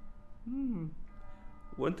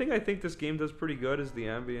 One thing I think this game does pretty good is the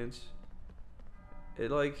ambience.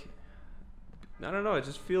 It like, I don't know, it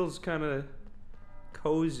just feels kind of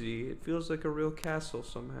cozy. It feels like a real castle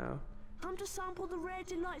somehow. Time to sample the rare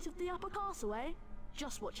delights of the upper castle, eh?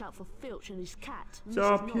 Just watch out for Filch and his cat. It's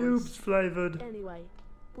our pubes flavored. Anyway,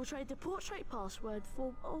 we'll trade the portrait password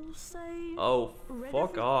for, say... Oh,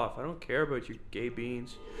 fuck off. I don't care about you gay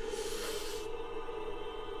beans.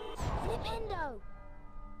 Flipendo!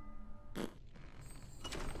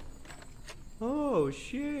 Oh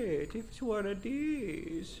shit, it's one of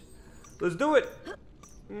these. Let's do it.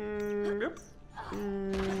 Yep.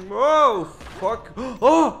 Oh, fuck.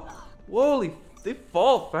 Oh, holy, they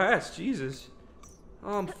fall fast, Jesus.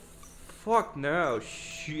 Fuck now,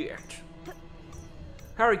 shit.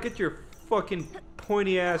 Harry, get your fucking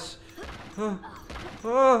pointy ass.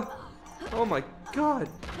 Oh my god.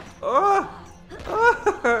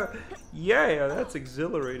 Yeah, that's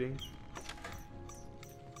exhilarating.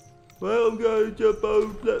 Well, I'm gonna jump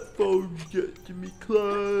on platform to get to me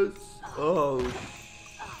class. Oh,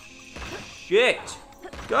 shit.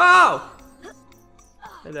 go!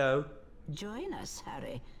 Hello. Join us,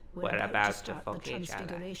 Harry. We're about about to to start the fuck each other.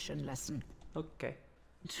 transfiguration lesson. Okay.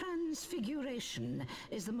 Transfiguration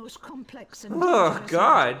is the most complex and Oh, dangerous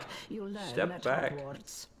God. magic you'll learn Step at back.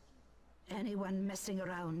 Hogwarts. Anyone messing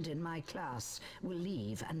around in my class will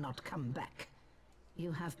leave and not come back.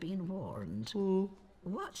 You have been warned.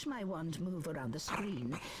 Watch my wand move around the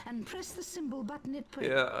screen and press the symbol button it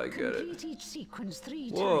pushes. Yeah, I get it. Complete each sequence 3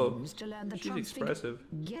 Whoa. times to learn the She's transfig. expressive.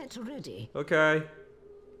 Get ready. Okay.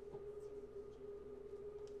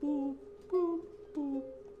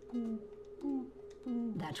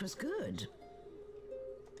 That was good.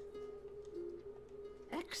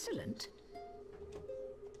 Excellent.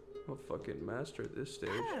 I'm a fucking master at this stage.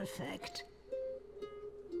 Perfect.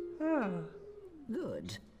 Ah.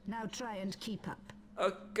 Good. Now try and keep up.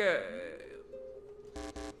 Okay.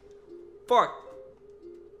 Fuck.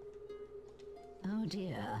 Oh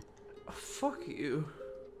dear. Fuck you.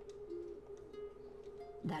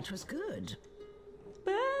 That was good.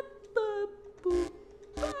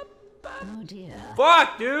 Oh dear.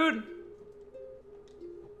 Fuck, dude.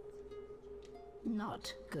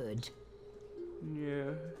 Not good.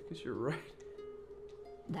 Yeah, I guess you're right.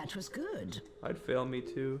 That was good. I'd fail me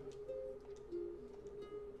too.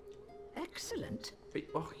 Excellent. Wait,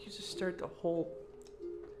 oh, you just start the whole...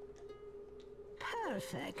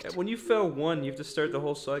 Perfect. Yeah, when you fail one, you have to start the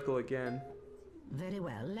whole cycle again. Very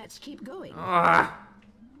well, let's keep going. Ah!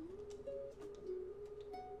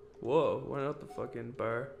 Whoa, went out the fucking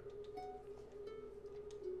bar.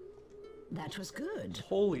 That was good.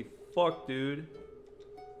 Holy fuck, dude.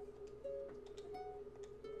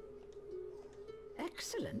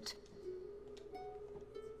 Excellent.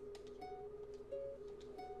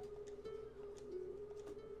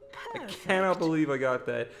 I cannot believe I got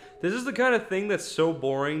that. This is the kind of thing that's so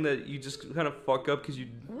boring that you just kind of fuck up because you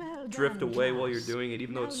drift away while you're doing it,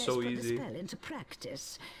 even though it's so easy. Spell into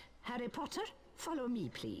practice. Harry Potter, follow me,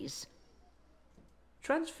 please.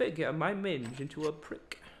 Transfigure my minge into a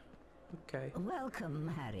prick. Okay.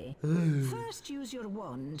 Welcome, Harry. First, use your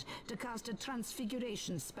wand to cast a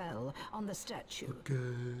transfiguration spell on the statue. Okay.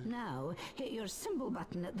 Now, hit your symbol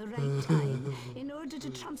button at the right time in order to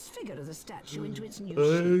transfigure the statue into its new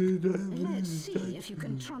shape. Let's see if you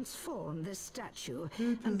can transform this statue,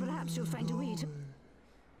 and perhaps you'll find a way to...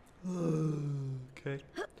 Okay.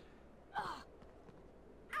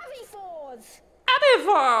 Aviforth!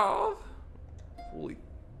 Abiforth! Holy...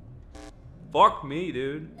 Fuck me,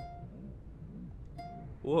 dude.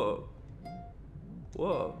 Whoa.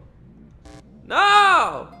 Whoa.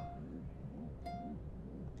 No!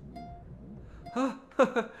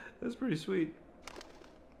 That's pretty sweet.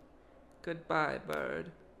 Goodbye,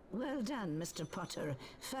 bird. Well done, Mr. Potter.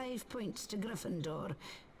 5 points to Gryffindor.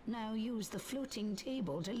 Now use the floating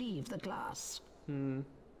table to leave the class. But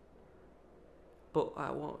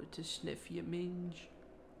I wanted to sniff your minge.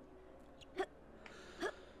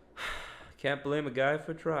 Can't blame a guy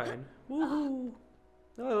for trying. Woohoo!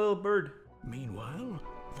 Oh, a little bird. Meanwhile,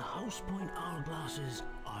 the House Point hourglasses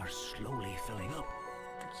are slowly filling up.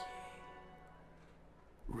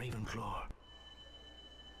 Ravenclaw.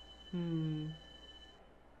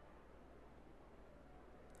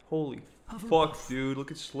 Holy fuck, dude.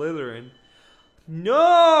 Look at Slytherin.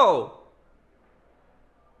 No!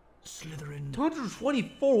 Slytherin.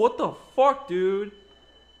 224, what the fuck, dude?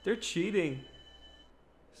 They're cheating.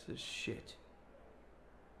 This is shit.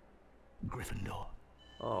 Gryffindor.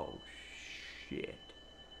 Oh, shit.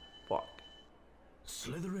 Fuck.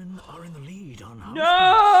 Slytherin are in the lead on House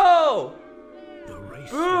No! Point. The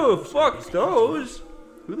race. Boo! Fuck those!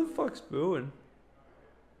 Who the fuck's booing?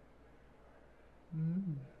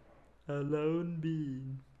 A lone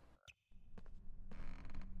bean.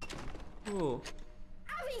 Oh.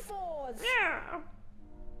 Aviforth! Yeah!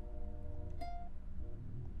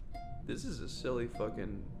 This is a silly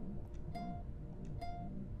fucking...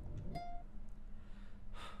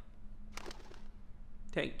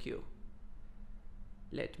 Thank you.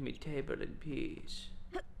 Let me table in peace.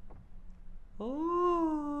 Oh!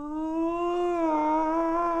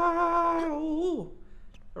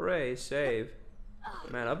 Hooray, save.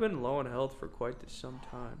 Man, I've been low on health for quite some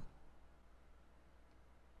time.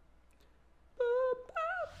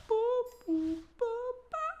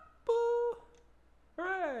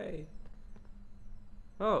 Hooray!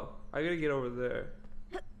 Oh, I gotta get over there.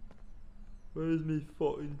 Where's me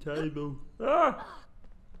fucking table? Ah!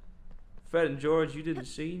 Fred and George, you didn't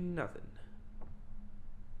see nothing.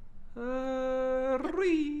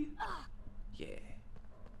 Yeah.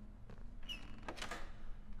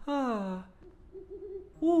 Ah.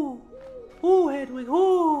 Ooh. Ooh, Hedwig.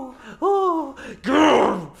 Ooh. Ooh.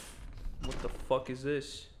 Grrr. What the fuck fuck is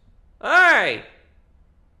this? Hey!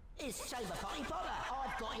 It's Saber Potty Potter.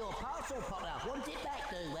 I've got your parcel, Potter. Want it back,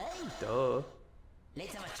 do we? Duh.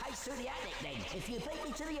 Let's have a chase through the attic then. If you beat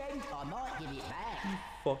me to the end, I might give it back.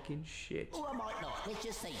 Fucking shit. Or I might not. Let's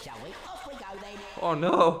just see, shall we? Off we go then. Oh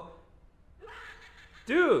no.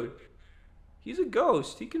 Dude. He's a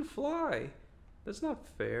ghost. He can fly. That's not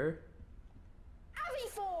fair.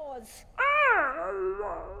 Avifors!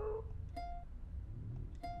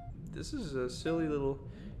 This is a silly little...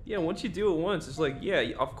 Yeah, once you do it once, it's like, yeah,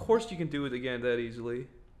 of course you can do it again that easily.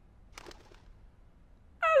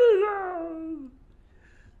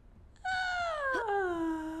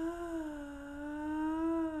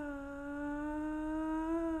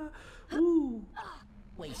 Ooh.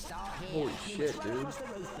 We start here. Holy shit, dude. Across the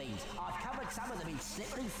roof beams. I've covered some of them in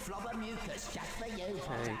slippery flobber mucus just for you,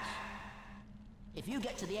 Potter. Thanks. If you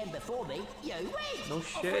get to the end before me, you win. No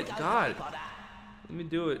Off we shit, go, God. Potter. Let me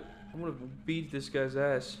do it. I'm gonna beat this guy's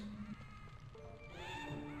ass.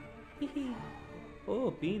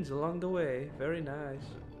 Oh, beans along the way. Very nice.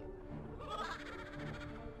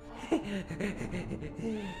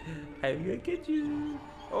 I'm gonna get you.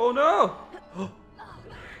 Oh no!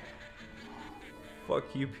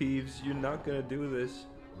 Fuck you, Peeves. You're not gonna do this.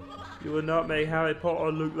 You will not make Harry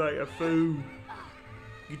Potter look like a fool.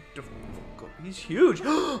 Get the fuck up. He's huge.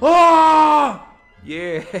 Oh!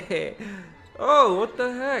 Yeah. Oh, what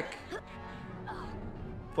the heck?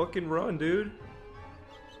 Fucking run, dude.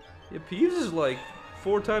 Yeah, Peeves is like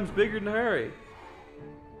 4 times bigger than Harry.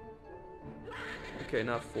 Okay,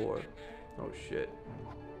 not 4. Oh shit.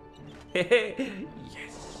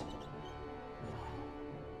 Yes.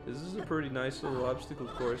 This is a pretty nice little obstacle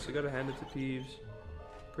course. I gotta hand it to Peeves.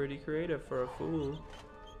 Pretty creative for a fool.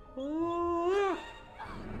 Oh,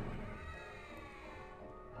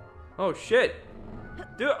 oh shit.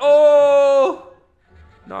 Dude, oh!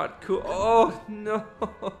 Not cool. Oh no!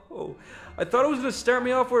 I thought it was gonna start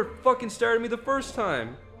me off where it fucking started me the first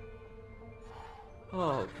time.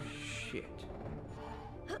 Oh shit.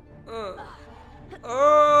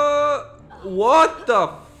 What the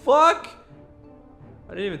fuck? I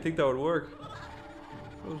didn't even think that would work.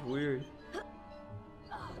 That was weird.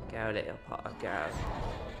 Go little Potter, go.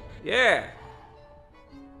 Yeah!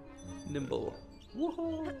 Nimble.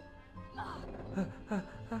 Woohoo!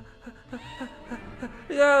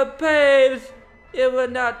 The Peeves! You will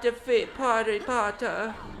not defeat Harry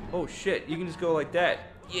Potter. Oh shit, you can just go like that.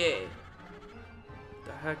 Yeah. What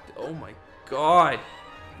the heck? Oh my god.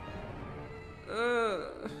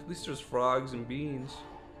 At least there's frogs and beans.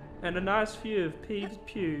 And a nice view of Peeves'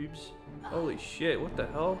 pubes. Holy shit, what the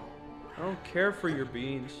hell? I don't care for your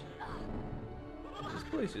beans. This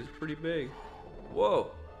place is pretty big.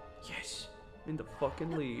 Whoa. Yes. In the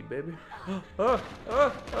fucking lead, baby. Yeah.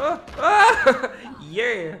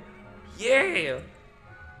 Yeah. Yes.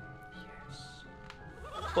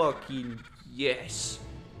 Fucking yes.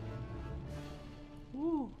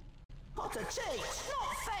 Woo. Potter cheats.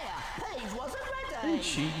 Not fair. Peeves wasn't ready. Don't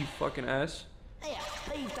cheat, you fucking ass. Here,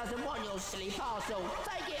 Peeves doesn't want your silly parcel.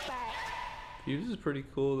 Take it back. Peeves is pretty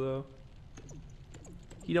cool though.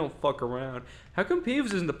 He don't fuck around. How come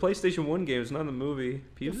Peeves is in the PlayStation 1 game? It's not in the movie.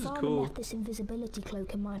 Peeves is Your father cool. left this invisibility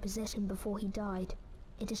cloak in my possession before he died.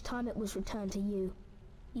 It is time it was returned to you.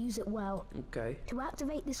 Use it well. Okay. To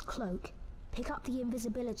activate this cloak, pick up the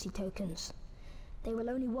invisibility tokens. They will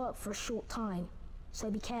only work for a short time,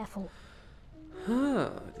 so be careful.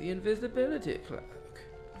 Huh, the invisibility cloak.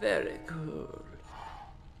 Very cool.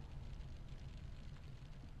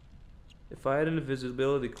 If I had an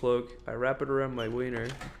invisibility cloak, I wrap it around my wiener,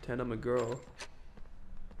 pretend I'm a girl.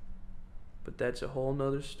 But that's a whole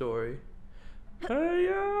nother story.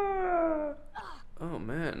 Hey-ya! Oh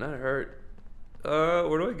man, that hurt.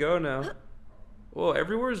 Where do I go now? Whoa,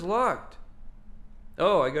 everywhere's locked.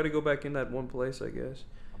 Oh, I gotta go back in that one place, I guess.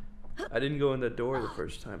 I didn't go in that door the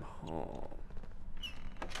first time. Oh.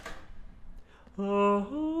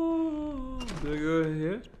 Oh, do I go in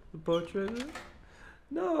here? The portrait?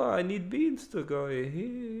 No, I need beans to go in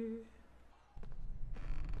here.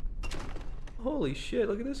 Holy shit,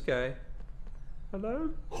 look at this guy. Hello?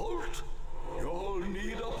 Halt! You'll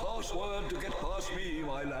need a password to get past me,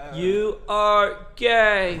 my lad. You are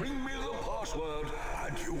gay. Bring me the password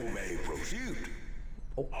and you may proceed.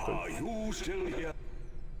 Okay. Are you still here?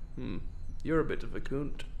 You're a bit of a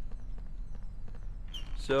cunt.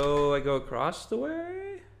 So I go across the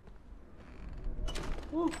way?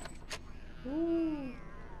 Ooh. Ooh.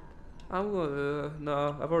 I'm gonna,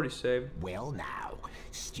 no, I've already saved. Well now,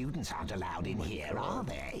 students aren't allowed in here, are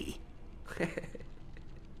they?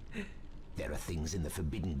 There are things in the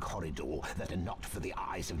forbidden corridor that are not for the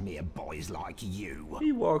eyes of mere boys like you.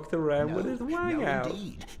 He walked around with his wang no, out.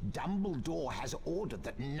 Indeed. Dumbledore has ordered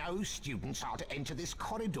that no students are to enter this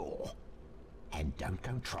corridor. And don't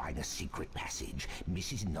go trying a secret passage.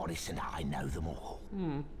 Mrs. Norris and I know them all.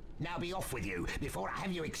 Now be off with you before I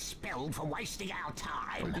have you expelled for wasting our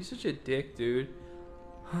time. Don't be such a dick, dude.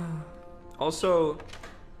 Also,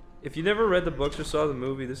 if you never read the books or saw the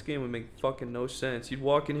movie, this game would make fucking no sense. You'd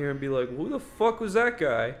walk in here and be like, who the fuck was that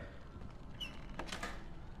guy?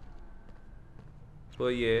 But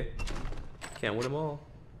yeah, can't win them all.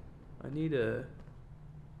 I need a...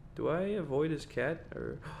 Do I avoid his cat?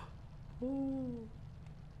 Or... Oh,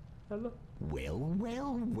 hello. Well.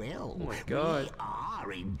 Oh my god. We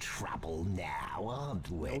are in trouble now, aren't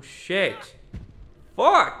we? Oh shit.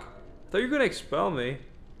 Fuck! I thought you were gonna expel me.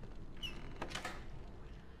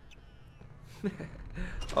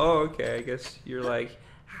 Oh, okay, I guess you're like,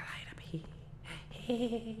 alright, I'm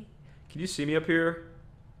here. Can you see me up here?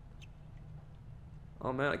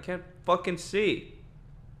 Oh man, I can't fucking see.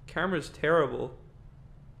 Camera's terrible.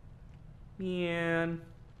 Man.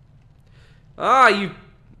 Ah, you...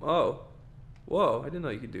 Oh. Whoa, I didn't know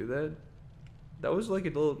you could do that. That was like a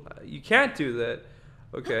little... You can't do that.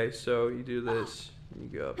 Okay, so you do this. You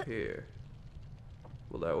go up here.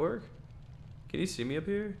 Will that work? Can you see me up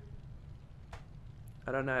here?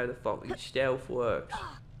 I don't know how the fuck your stealth works.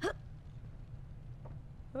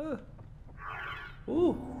 Oh.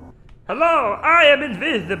 Ooh. Hello, I am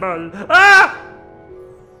invisible. Ah!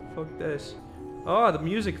 Fuck this. Oh, the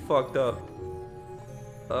music fucked up.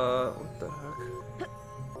 What the heck?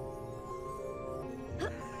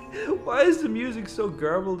 Why is the music so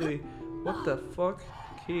garbledy? What the fuck?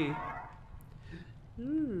 Key.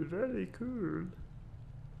 Ooh, very cool.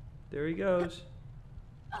 There he goes.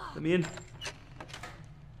 Let me in.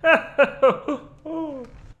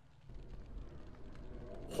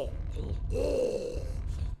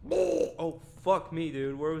 Oh, fuck me,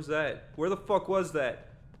 dude. Where was that? Where the fuck was that?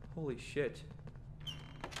 Holy shit.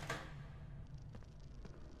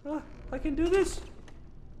 I can do this?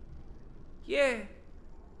 Yeah.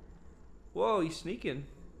 Whoa, he's sneaking.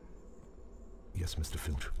 Yes, Mr.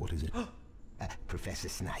 Filch, what is it? Professor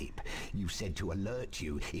Snape, you said to alert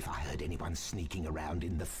you if I heard anyone sneaking around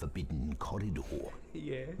in the forbidden corridor.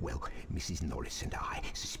 Yeah. Well, Mrs. Norris and I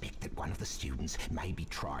suspect that one of the students may be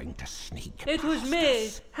trying to sneak It was past me,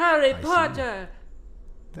 us. Harry I Potter. see.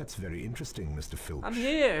 That's very interesting, Mr. Filch. I'm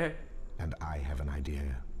here. And I have an idea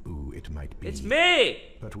who it might be. It's me!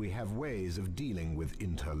 But we have ways of dealing with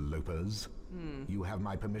interlopers. You have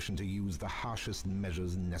my permission to use the harshest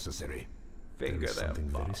measures necessary. There is something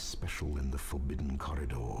very special in the forbidden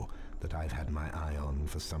corridor that I've had my eye on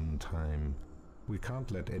for some time. We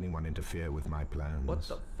can't let anyone interfere with my plans. What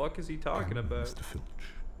the fuck is he talking about? Mr. Filch.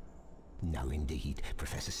 No, indeed,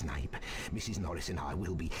 Professor Snape. Mrs. Norris and I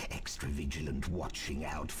will be extra vigilant, watching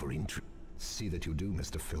out for See that you do,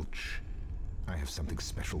 Mr. Filch. I have something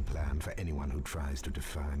special planned for anyone who tries to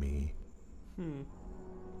defy me.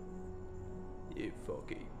 You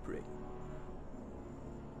fucking prick.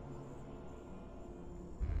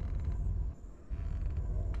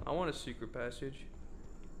 I want a secret passage.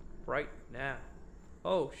 Right now.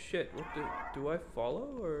 Oh shit, what do I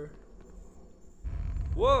follow or?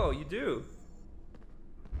 Whoa, you do.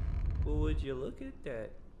 Well, would you look at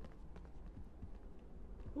that?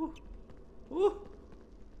 Ooh. Ooh.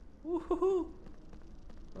 Ooh.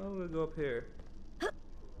 I'm gonna go up here.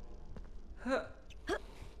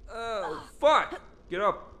 Oh, fuck! Get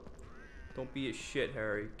up! Don't be a shit,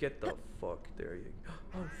 Harry. Get the fuck. There you go.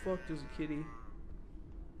 Oh, fuck, there's a kitty.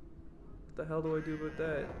 What the hell do I do about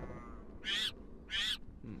that?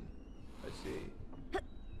 I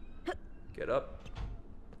see. Get up.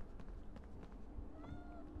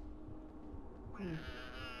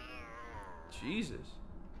 Jesus.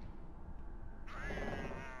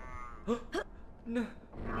 No.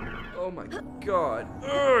 Oh my god.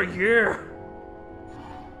 Oh yeah.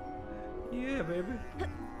 Yeah, baby.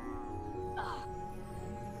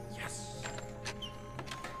 Yes.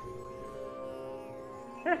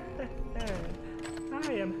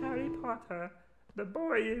 I am Harry Potter, the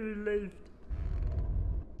boy who lived.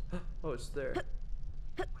 Oh, it's there.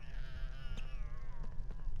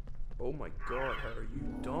 Oh my god, Harry, you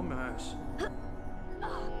dumbass.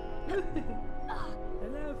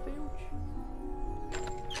 Hello, Filch.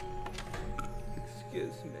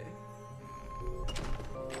 Excuse me.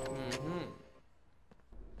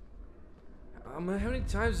 How many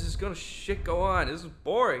times is this gonna shit go on? This is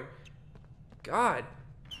boring. God.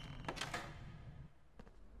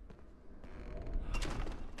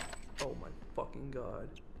 Oh my fucking god.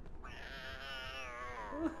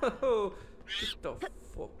 Oh, get the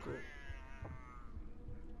fuck up.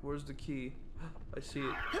 Where's the key? I see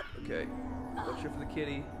it. Okay. Watch out for the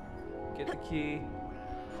kitty. Get the key.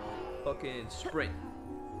 Fucking sprint.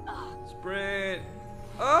 Sprint.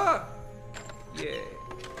 Ah! Yeah.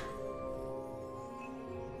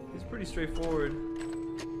 It's pretty straightforward.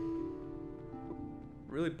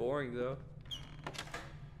 Really boring though.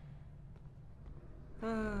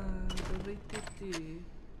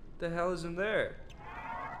 The hell is in there?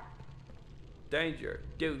 Danger.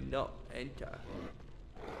 Do not enter.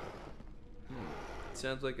 It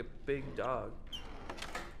sounds like a big dog.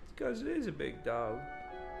 Because it is a big dog.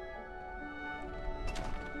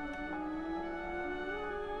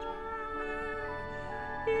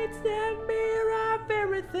 It's the mirror of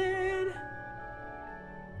everything.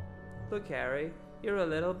 Look, Harry, you're a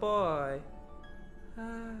little boy.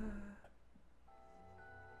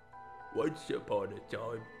 Once upon a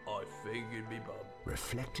time, I fingered me mum.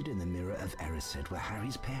 Reflected in the mirror of Erised were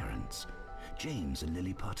Harry's parents, James and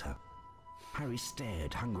Lily Potter. Harry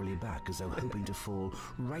stared hungrily back as though hoping to fall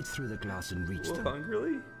right through the glass and reach them.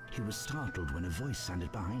 Hungrily? He was startled when a voice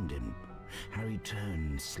sounded behind him. Harry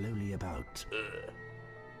turned slowly about.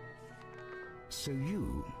 So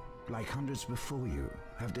you, like hundreds before you,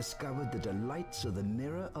 have discovered the delights of the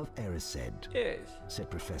mirror of Erised, yes, said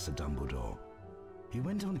Professor Dumbledore. He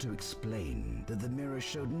went on to explain that the mirror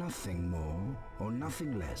showed nothing more or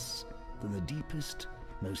nothing less than the deepest,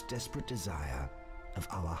 most desperate desire of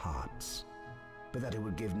our hearts, but that it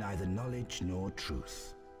would give neither knowledge nor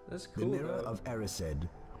truth. That's cool. The mirror of Erised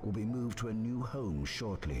will be moved to a new home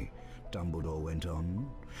shortly, Dumbledore went on,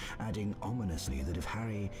 adding ominously that if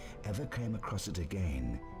Harry ever came across it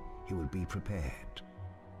again, he would be prepared.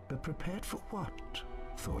 But prepared for what?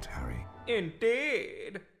 Thought Harry.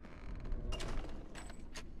 Indeed.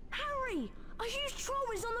 Harry! A huge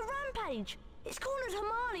troll is on the rampage! It's cornered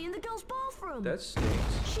Hermione in the girls' bathroom! That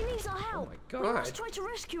stinks. She needs our help! Oh my God. We must try to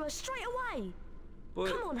rescue her straight away! But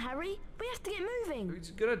come on, Harry! We have to get moving!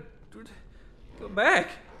 He's gonna... Go back!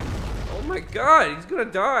 Oh my God, he's gonna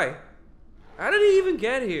die! How did he even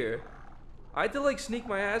get here? I had to like sneak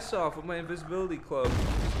my ass off with my invisibility cloak.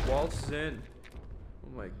 Just waltzes in.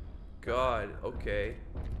 Oh my God, okay.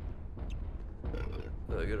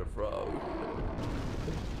 Look at a frog.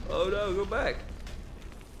 Oh no, go back.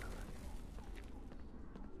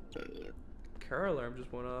 Car alarm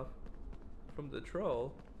just went off from the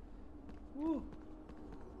troll. Ooh.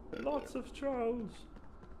 Lots of trolls.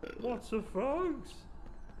 Lots of frogs.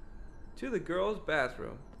 To the girls'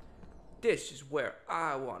 bathroom. This is where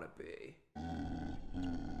I want to be.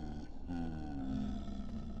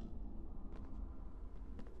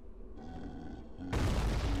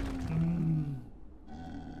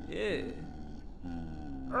 Yeah.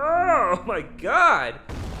 Oh my God!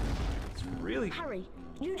 It's really... Harry,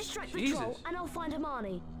 you distract the troll and I'll find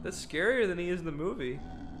Hermione. That's scarier than he is in the movie.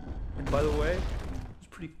 And by the way, it's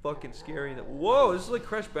pretty fucking scary. Whoa, this is like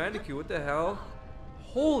Crash Bandicoot. What the hell?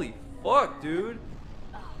 Holy fuck, dude.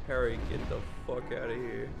 Harry, get the fuck out of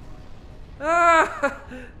here. Ah!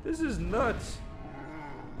 This is nuts.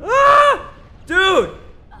 Ah! Dude!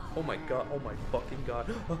 Oh my God. Oh my fucking God.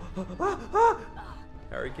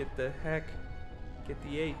 Harry, get the heck. Get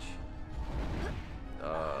the H.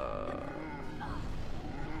 I'm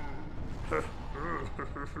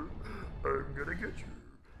gonna get you.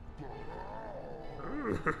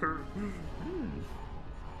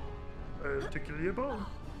 I'll tickle your bum.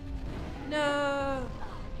 No!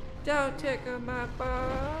 Don't tickle my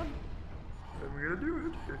bum! I'm gonna do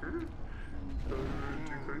it.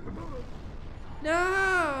 Tickle the bum.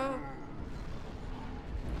 No!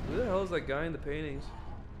 Who the hell is that guy in the paintings?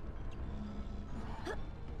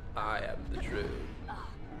 I am the truth.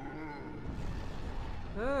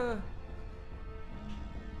 Ah.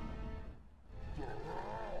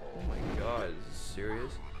 Oh my God, is this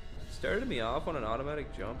serious? It started me off on an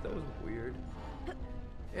automatic jump. That was weird.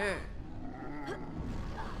 Yeah.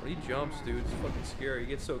 When he jumps, dude, it's fucking scary. He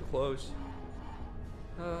gets so close.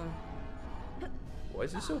 Why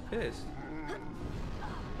is he so pissed?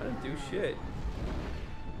 I didn't do shit.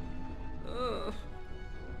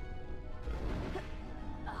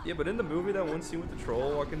 Yeah, but in the movie, that one scene with the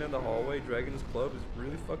troll walking down the hallway, dragging his club, is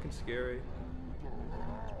really fucking scary.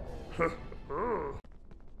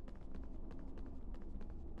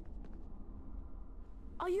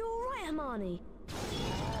 Are you alright, Hermione?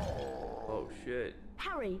 Oh shit.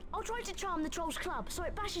 Harry, I'll try to charm the troll's club so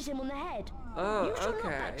it bashes him on the head. Oh, Use your okay.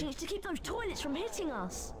 knockback jinx to keep those toilets from hitting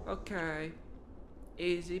us. Okay.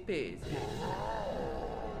 Easy peasy.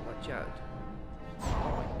 Watch out.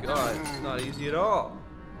 Oh my God, it's not easy at all.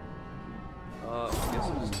 I guess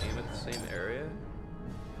I'll just aim at the same area.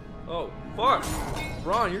 Oh, fuck!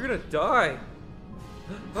 Ron, you're gonna die!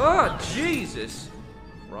 Ah, Jesus!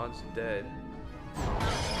 Ron's dead.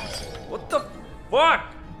 What the fuck?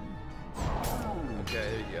 Okay,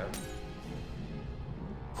 there you go.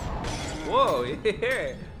 Whoa,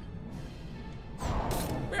 yeah!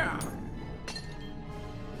 Yeah.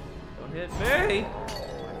 Don't hit me! Oh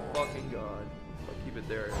my fucking god. I'll keep it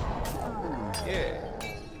there. Yeah.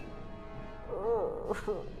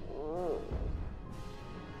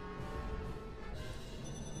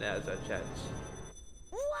 Now's our chance.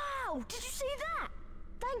 Wow! Did you see that?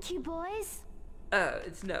 Thank you, boys.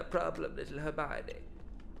 It's no problem, little Hermione.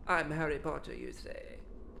 I'm Harry Potter, you say.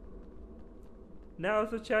 Now's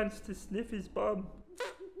the chance to sniff his bum.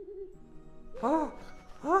 Oh,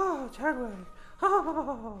 Chadway.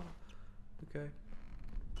 Oh. Okay.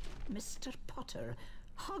 Mr. Potter,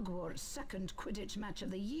 Hogwarts' second Quidditch match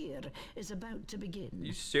of the year is about to begin.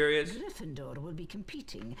 You serious? Gryffindor will be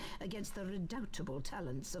competing against the redoubtable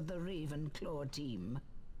talents of the Ravenclaw team.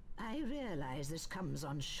 I realize this comes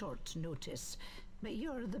on short notice, but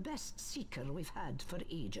you're the best seeker we've had for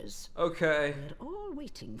ages. Okay. We're all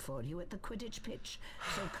waiting for you at the Quidditch pitch,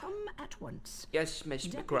 so come at once. Yes, Miss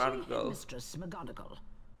Deputy McGonagall. Mistress McGonagall.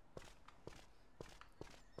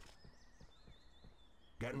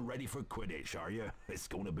 Getting ready for Quidditch, are you? It's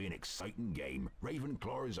going to be an exciting game.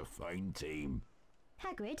 Ravenclaw is a fine team.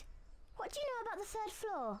 Hagrid, what do you know about the third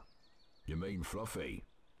floor? You mean Fluffy?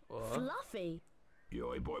 What? Fluffy? Yeah,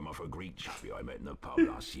 I bought him off a Greek chappie I met in the pub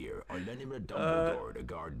last year. I lent him to Dumbledore to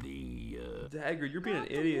guard the, Hagrid, you're being an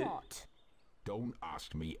idiot. What? Don't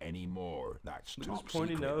ask me any more. That's Look at his top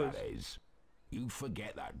pointy secret, nose. that is. You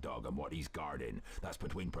forget that dog and what he's guarding. That's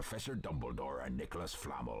between Professor Dumbledore and Nicholas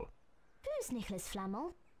Flamel. Who's Nicholas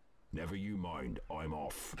Flamel? Never you mind, I'm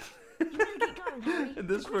off. You better get going, Harry. In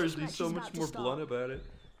this The Quidditch version, match he's so is much about to more start. blunt about it.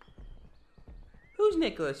 Who's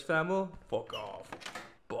Nicholas Flamel? Fuck off.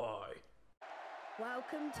 Bye.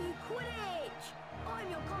 Welcome to Quidditch. I'm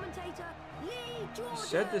your commentator, Lee Jordan. You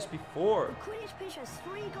said this before. The Quidditch pitch has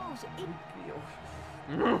 3 goals in.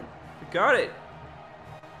 You got it.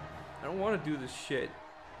 I don't want to do this shit.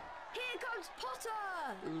 Here comes Potter.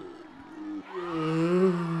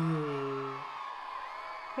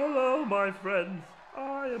 Hello, my friends.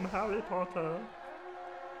 I am Harry Potter.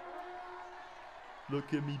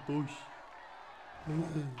 Look at me, bush. A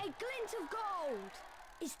glint of gold.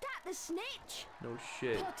 Is that the snitch? No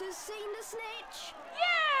shit. Potter's seen the snitch.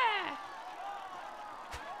 Yeah!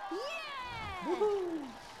 Yeah! Woohoo!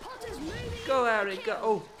 Potter's moving. Go, Harry, go.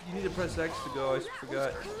 Oh, you need to press X to go. I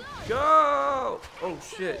forgot. Go! Oh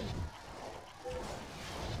shit.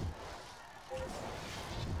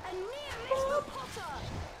 A near miss for Potter.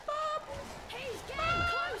 He's getting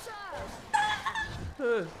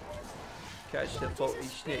closer. Catch the faulty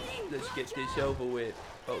snitch. Let's get this over with.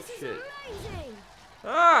 Oh This is shit. amazing.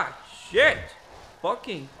 Ah, shit!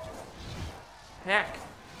 Fucking heck.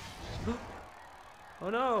 Oh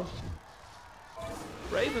no.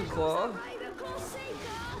 Ravenclaw. Ravenclaw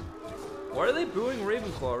seeker. Why are they booing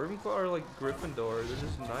Ravenclaw? Ravenclaw are like Gryffindor. They're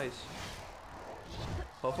just nice.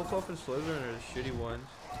 Hufflepuff and Slytherin are the shitty ones.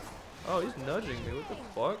 Oh, he's nudging me. What the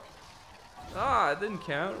fuck? Ah, it didn't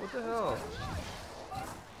count. What the hell?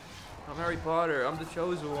 I'm Harry Potter. I'm the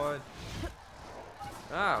chosen one.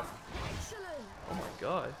 Ow. Excellent. Oh my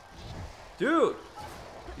god. Dude!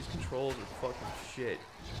 These controls are fucking shit.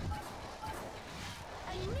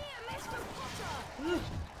 A near miss for Potter.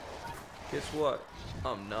 Guess what?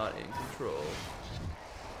 I'm not in control.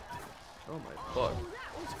 Oh my fuck. Oh,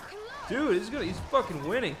 that was close. Dude, he's fucking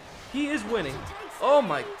winning. He is winning. Oh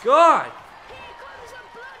my god! Here comes a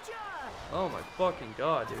bludger. Oh my fucking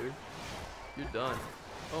god, dude. You're done.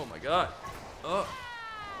 Oh my god.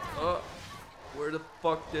 Where the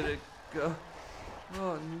fuck did it go?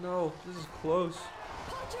 Oh no, this is close.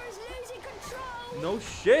 Potter is losing control. No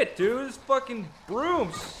shit, dude. This fucking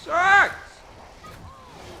broom sucks.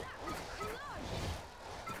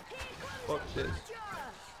 Fuck this.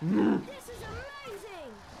 This is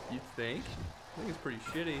amazing. You think? I think it's pretty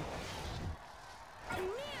shitty. A near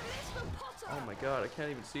miss for Potter. Oh my god, I can't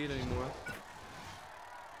even see it anymore.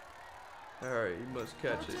 Alright, you must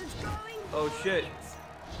catch it. Potter's going Oh for shit. it.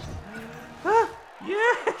 Ah,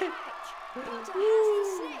 yeah! Catch. Potter has the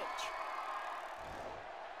snitch.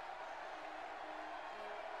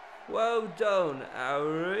 Well done,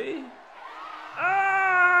 Harry.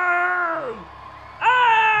 Oh! Ah!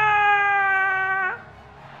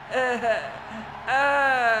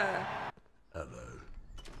 Hello.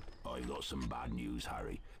 I got some bad news,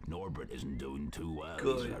 Harry. Norbert isn't doing too well.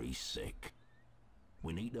 Good. He's very sick.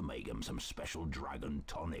 We need to make him some special dragon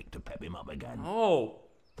tonic to pep him up again. Oh.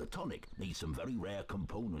 The tonic needs some very rare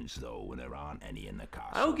components, though, and there aren't any in the castle.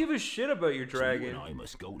 I don't give a shit about your dragon. So you and I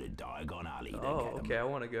must go to Diagon Alley to get 'em. Okay, I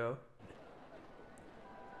want to go.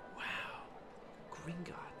 Wow.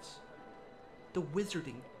 Gringotts. The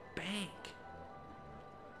Wizarding Bank.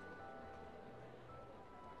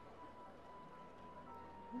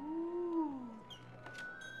 Ooh.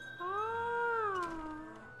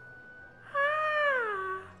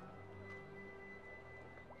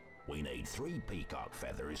 We need 3 peacock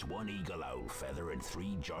feathers, 1 eagle owl feather, and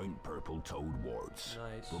 3 giant purple toad warts.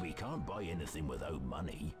 Nice. But we can't buy anything without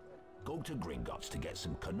money. Go to Gringotts to get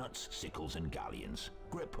some knuts, sickles, and galleons.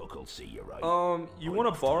 Grip Hook will see you right. You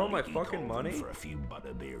want to borrow my fucking money? For a few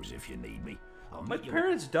butterbeers if you need me. My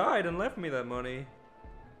parents died and left me that money.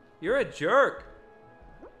 You're a jerk.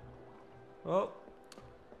 Well,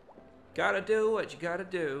 gotta do what you gotta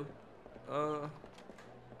do. Hello,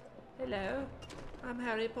 I'm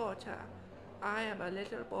Harry Potter. I am a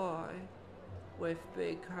little boy with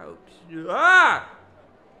big hopes. Ah!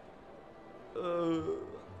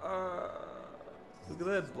 Look at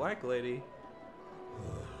that black lady.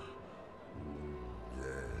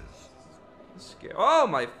 Yes. Oh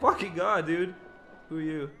my fucking god, dude. Who are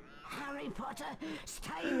you? Harry Potter,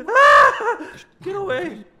 stay. Ah! Get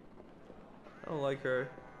away. I don't like her.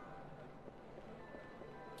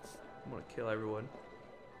 I'm gonna kill everyone.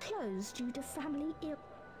 Closed due to family ill.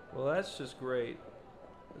 Well, that's just great.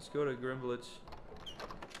 Let's go to Grimblitz.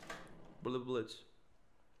 Blitz.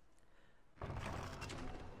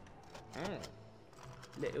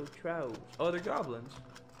 Little trolls. Oh, they're goblins.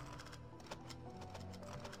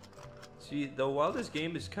 See, though, while this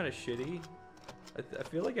game is kind of shitty, I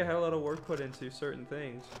feel like I had a lot of work put into certain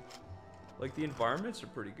things. Like, the environments are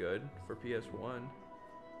pretty good for PS1.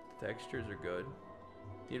 The textures are good.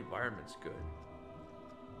 The environment's good.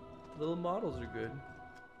 The little models are good.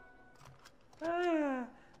 Ah,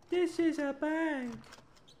 this is a bank.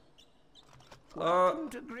 Welcome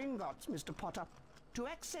to Gringotts, Mr. Potter. To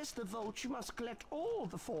access the vault, you must collect all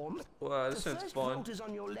the forms. Wow, this sounds The first fun. vault is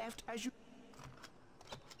on your left as you...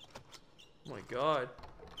 Oh my god.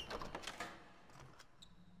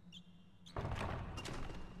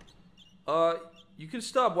 You can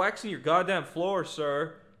stop waxing your goddamn floor,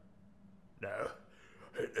 sir. No,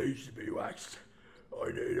 it needs to be waxed.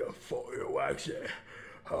 I need a fire waxer.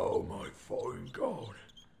 Oh my fine god.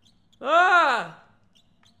 Ah!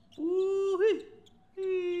 Woo-hee.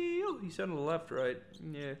 Oh, he's on the left, right?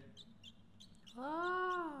 Yeah.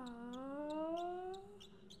 Ah.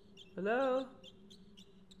 Hello?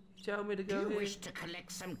 Tell me to go Do you here. wish to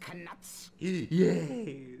collect some knuts? Yeah.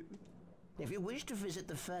 If you wish to visit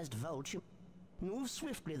the first vault, you move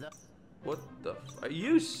swiftly though. What the are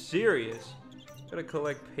you serious? Gotta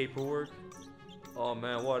collect paperwork? Oh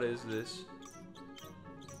man, what is this?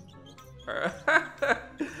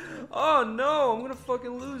 Oh no, I'm gonna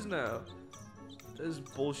fucking lose now. This is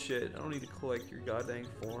bullshit. I don't need to collect your goddamn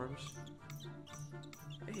forms.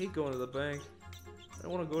 I hate going to the bank. I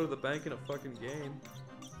don't want to go to the bank in a fucking game.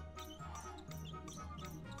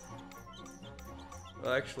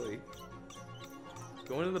 Well, actually,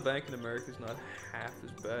 going to the bank in America is not half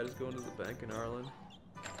as bad as going to the bank in Ireland.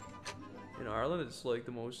 In Ireland, it's like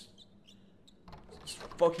the most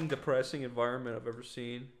fucking depressing environment I've ever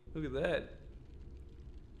seen. Look at that.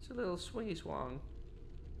 It's a little swingy swang.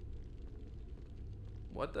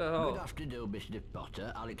 What the hell? Good afternoon, Mr.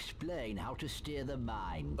 Potter. I'll explain how to steer the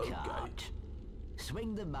mine cart.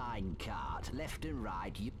 Swing the mine cart left and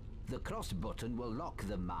right. The cross button will lock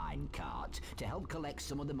the mine cart to help collect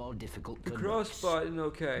some of the more difficult The knuts. cross button,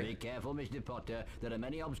 okay. Be careful, Mr. Potter. There are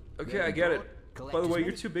many Okay, I get it. By the way,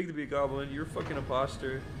 you're too big to be a goblin. You're a fucking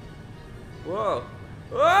imposter. Whoa.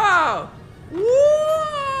 Whoa!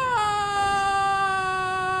 Whoa!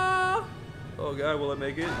 Oh god, will I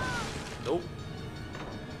make it? Nope.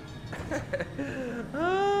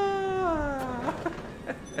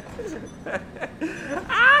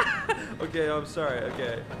 Okay, I'm sorry.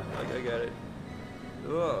 Okay, I get it.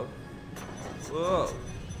 Whoa. Whoa.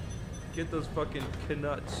 Get those fucking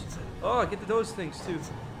knuts. Oh, get those things too.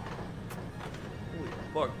 Holy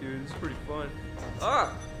fuck, dude. This is pretty fun.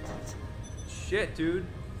 Ah! Shit, dude.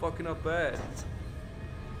 Fucking up bad.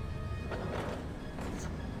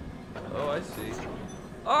 Oh, I see.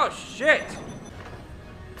 Oh, shit!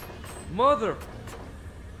 Mother...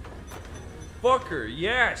 fucker,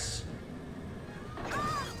 yes!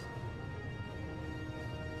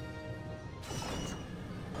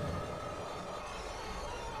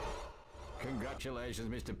 Congratulations,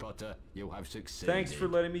 Mr. Potter. You have succeeded. Thanks for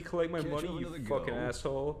letting me collect my money, you fucking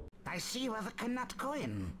asshole. I see you have a knut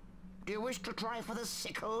coin. Do you wish to try for the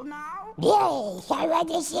sickle now? Yes, I want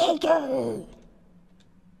a sickle.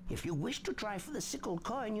 If you wish to try for the sickle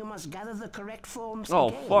coin, you must gather the correct forms Oh,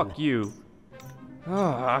 again. fuck you.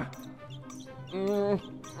 Ah.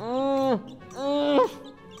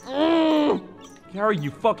 Harry,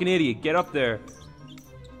 you fucking idiot. Get up there.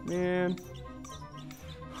 Man.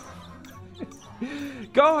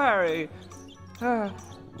 Go, Harry.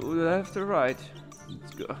 Left or right?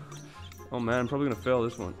 Let's go. Oh, man, I'm probably gonna fail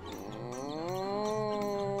this one.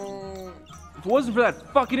 If it wasn't for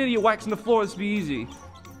that fucking idiot waxing the floor, this would be easy.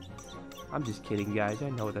 I'm just kidding, guys. I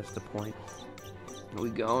know that's the point. Are we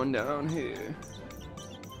going down here?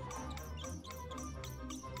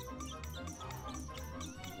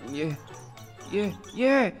 Yeah. Yeah.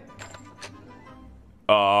 Yeah.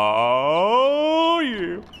 Oh,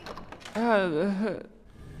 yeah.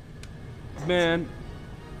 Man.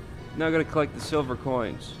 Now I gotta collect the silver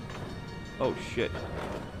coins. Oh, shit.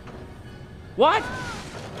 What?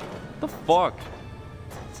 The fuck?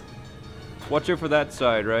 Watch out for that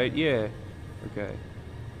side, right? Yeah. Okay.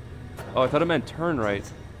 Oh, I thought it meant turn right.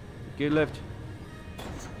 Get left.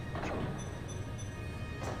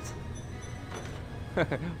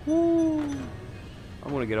 Woo!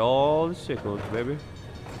 I'm gonna get all the sickles, baby.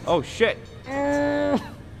 Oh shit! Yeah!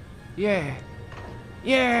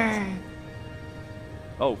 Yeah!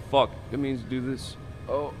 Oh fuck! That means do this.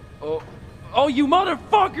 Oh! Oh! You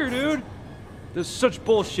motherfucker, dude! This is such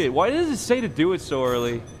bullshit. Why does it say to do it so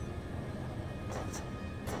early?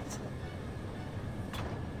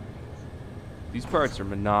 These parts are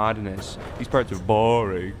monotonous. These parts are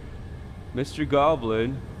boring. Mr.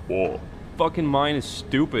 Goblin. Whoa. Fucking mine is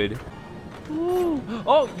stupid. Ooh.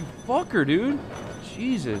 Oh, you fucker, dude.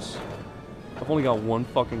 Jesus. I've only got one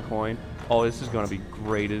fucking coin. Oh, this is gonna be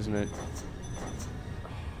great, isn't it?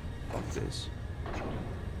 Fuck this.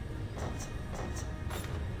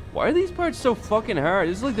 Why are these parts so fucking hard?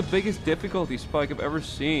 This is like the biggest difficulty spike I've ever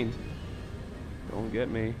seen. Don't get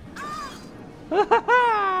me.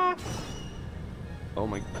 Oh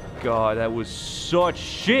my god, that was such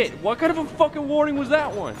shit. What kind of a fucking warning was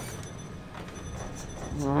that one?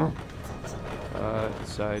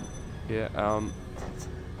 Side. Yeah,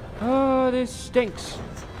 this stinks.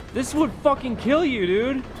 This would fucking kill you,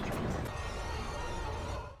 dude.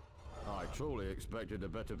 I truly expected a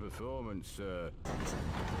better performance, sir.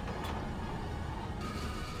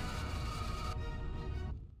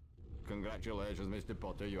 Congratulations, Mr.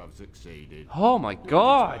 Potter, you have succeeded. Oh my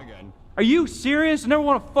god. Are you serious? I never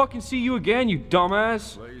want to fucking see you again, you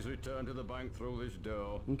dumbass. Please return to the bank through this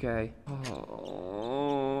door. Okay.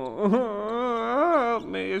 Oh, help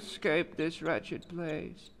me escape this wretched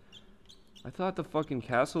place. I thought the fucking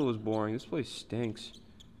castle was boring. This place stinks.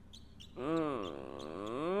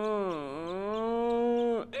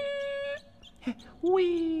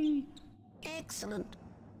 Whee! Excellent.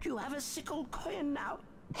 You have a sickle coin now.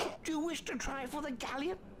 Do you wish to try for the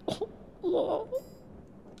galleon?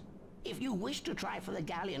 If you wish to try for the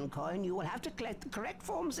galleon coin, you will have to collect the correct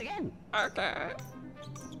forms again. Okay.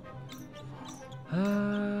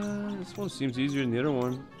 This one seems easier than the other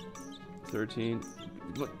one. 13.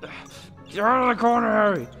 Get out of the corner,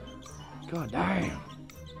 Harry! God damn.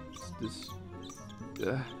 This.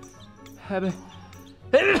 Habit.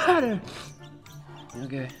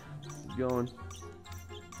 Okay. Keep going.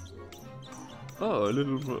 Oh, a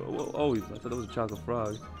little. Oh, I thought that was a chocolate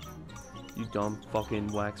frog. You dumb fucking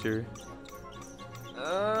waxer.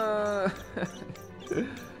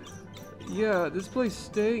 Yeah, this place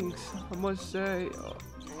stinks, I must say.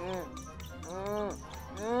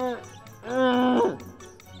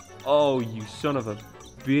 Oh, you son of a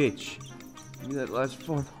bitch. Give me that last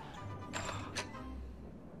form.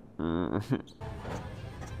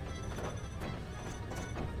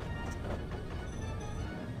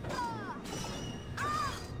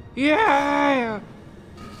 Yeah!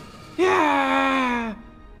 Yeah!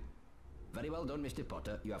 Very well done, Mr.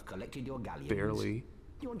 Potter. You have collected your galleons. Barely.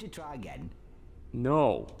 You want to try again?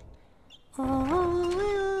 No.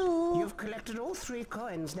 You've collected all 3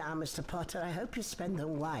 coins now, Mr. Potter. I hope you spend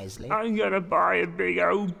them wisely. I'm gonna buy a big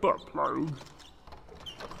old buttload.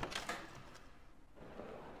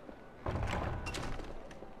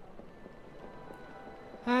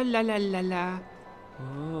 Ah, la la la la.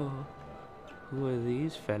 Oh. Who are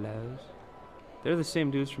these fellows? They're the same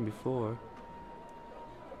dudes from before.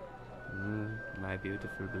 My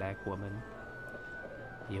beautiful black woman.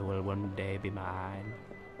 You will one day be mine.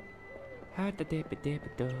 What the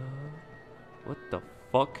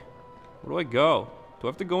fuck? Where do I go? Do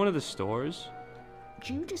I have to go into the stores?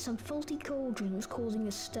 Due to some faulty cauldrons causing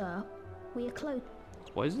a stir, we are closed.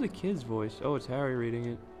 Why is it the kid's voice? Oh, it's Harry reading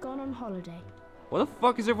it. Gone on holiday. Why the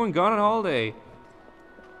fuck is everyone gone on holiday?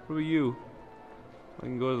 What about you? I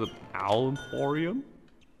can go to the Owl Emporium?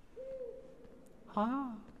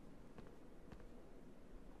 Ah.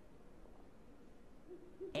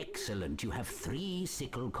 Excellent. You have 3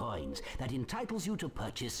 sickle coins. That entitles you to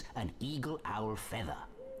purchase an eagle owl feather.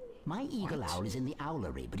 My eagle owl is in the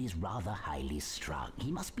owlery, but he's rather highly strung.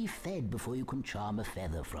 He must be fed before you can charm a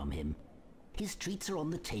feather from him. His treats are on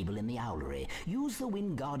the table in the owlery. Use the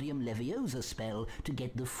Wingardium Leviosa spell to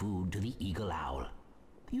get the food to the eagle owl.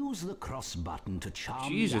 Use the cross button to charm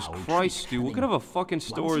Jesus the owl. Christ, dude. What kind of a fucking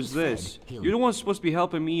store is this? You're the one supposed to be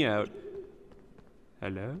helping me out.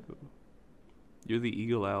 Hello? You're the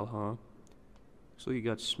eagle owl, huh? Looks like you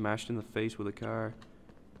got smashed in the face with a car.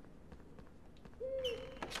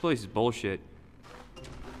 This place is bullshit.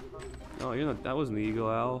 No, you're not. That wasn't the eagle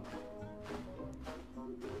owl.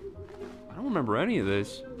 I don't remember any of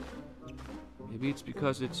this. Maybe it's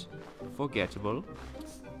because it's forgettable.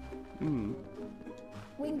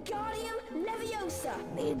 Wingardium Leviosa.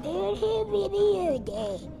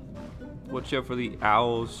 Watch out for the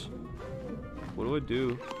owls. What do I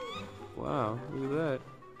do? Wow, look at that.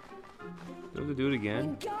 Do I have to do it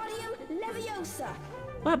again? Wingardium Leviosa.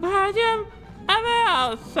 Wingardium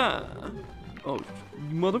Leviosa. Oh,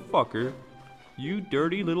 you motherfucker. You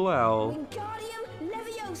dirty little owl. Wingardium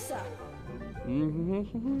Leviosa.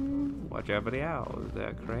 Watch out for the owls.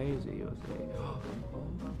 They're crazy, you'll see.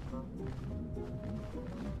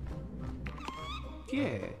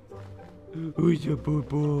 Yeah. Who's your boy?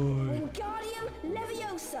 Wingardium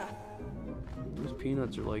Leviosa. Those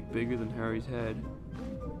peanuts are like bigger than Harry's head.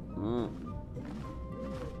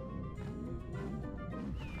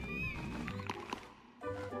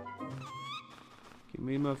 Give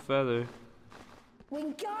me my feather.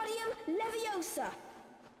 Wingardium Leviosa.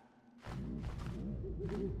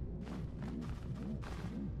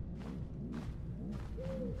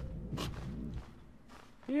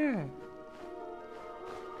 Yeah.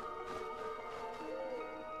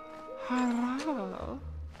 Hello.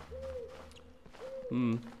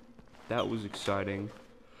 That was exciting.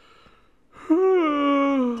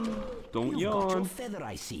 Don't You've got your yawn. feather,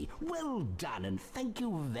 I see. Well done, and thank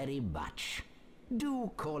you very much.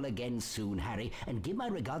 Do call again soon, Harry, and give my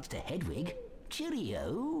regards to Hedwig.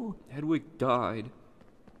 Cheerio. Hedwig died.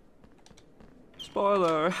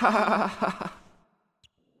 Spoiler. Look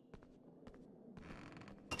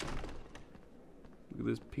at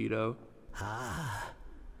this pedo. Ah,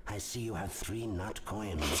 I see you have 3 nut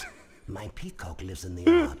coins. My peacock lives in the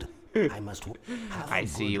yard. I must have I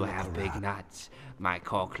see you have big nuts. My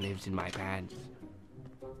cock lives in my pants.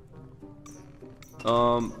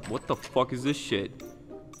 What the fuck is this shit?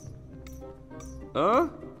 Huh?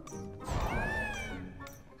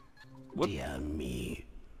 What? Dear me.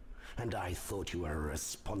 And I thought you were a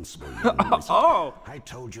responsible young wizard. Oh! I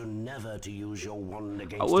told you never to use your wand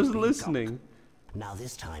against I wasn't a peacock. listening. Now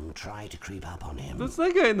this time, try to creep up on him. What's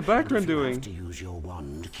that guy in the background And if you doing? have to use your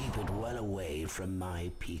wand, keep it well away from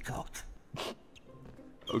my peacock.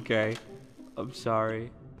 Okay. I'm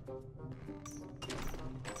sorry.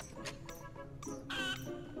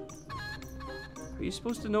 Are you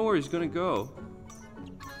supposed to know where he's gonna go?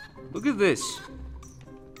 Look at this.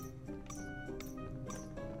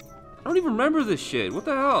 I don't even remember this shit. What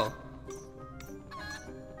the hell?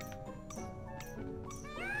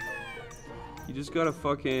 You just gotta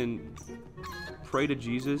fucking pray to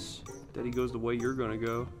Jesus that he goes the way you're gonna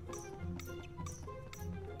go.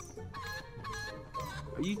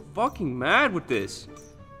 Are you fucking mad with this?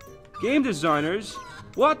 Game designers,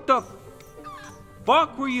 what the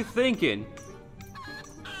fuck were you thinking?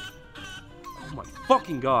 Oh my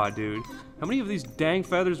fucking god, dude. How many of these dang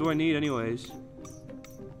feathers do I need anyways?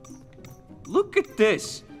 Look at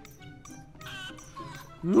this!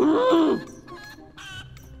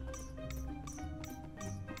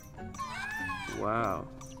 Wow.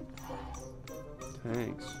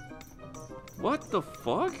 Thanks. What the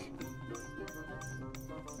fuck?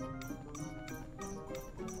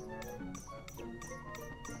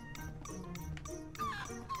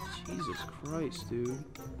 Jesus Christ, dude.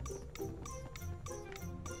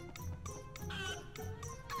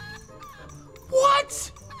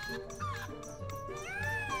 What?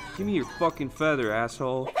 Give me your fucking feather,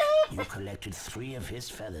 asshole. You collected 3 of his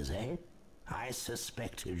feathers, eh? I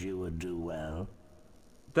suspected you would do well.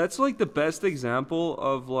 That's like the best example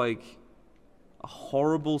of like a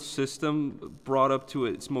horrible system brought up to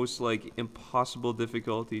its most like impossible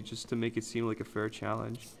difficulty just to make it seem like a fair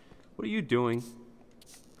challenge. What are you doing?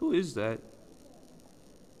 Who is that?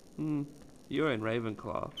 You're in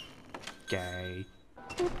Ravenclaw. Gay.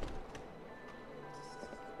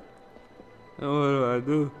 What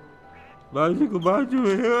do? Magical,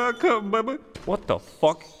 here I come, baby. What the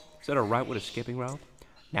fuck? Is that a rat with a skipping rope?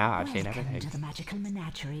 Now I've seen Welcome everything. to the magical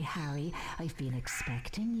menagerie, Harry. I've been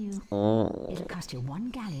expecting you. Oh. It'll cost you 1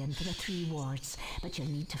 galleon for the 3 warts, but you'll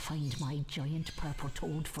need to find my giant purple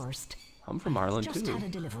toad first. I'm from Ireland Just too. had a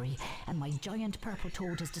delivery, and my giant purple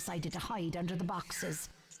toad has decided to hide under the boxes.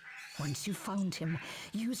 Once you've found him,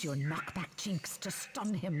 use your knockback jinx to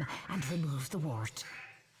stun him and remove the wart.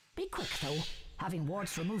 Be quick though. Having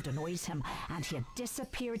warts removed annoys him, and he'll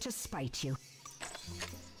disappear to spite you.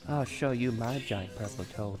 I'll show you my giant purple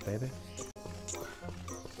toad, baby.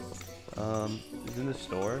 It's in the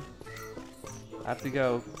store. I have to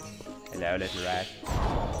go. Hello, little rat.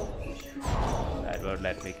 That won't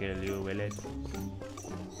let me kill you, will it?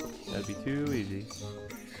 That'd be too easy.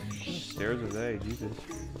 What kind of stairs are they? Jesus.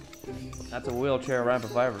 That's a wheelchair ramp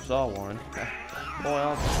if I ever saw one. Boy,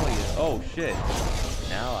 I'll tell you. Oh, shit.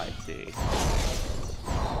 Now I see.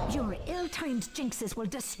 Your ill-timed jinxes will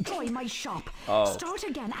destroy my shop. Oh. Start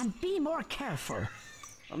again and be more careful.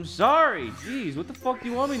 I'm sorry. Jeez, what the fuck do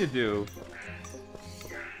you want me to do?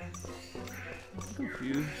 I'm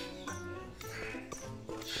confused.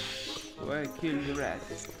 Do I kill the rat?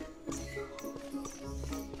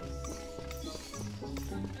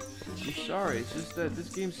 I'm sorry, it's just that this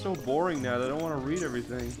game's so boring now that I don't want to read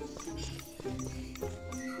everything.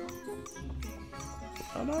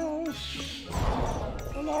 Hello?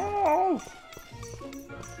 Hello?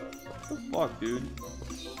 What the fuck, dude?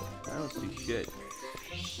 I don't see shit.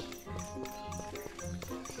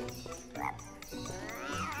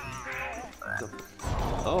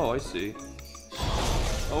 Oh, I see.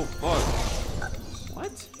 Oh, fuck.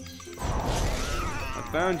 What? I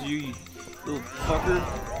found you, you little fucker.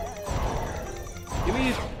 Give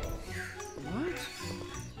me... What?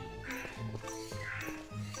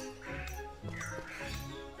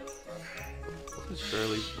 This is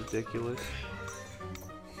fairly ridiculous.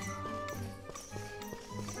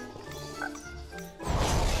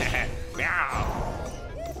 Meow.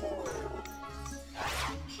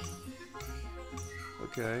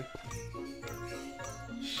 Okay.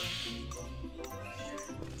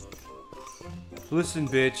 Listen,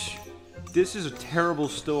 bitch. This is a terrible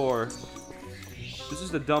store. This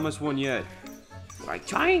is the dumbest one yet. Like,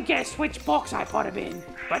 try and guess which box I put him in,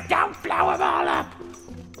 but don't blow them all up.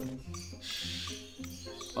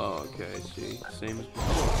 Oh, okay, I see. Same as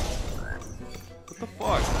before. What the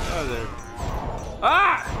fuck? Get out of there.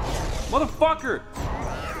 Ah! Motherfucker!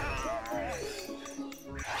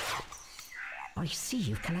 I see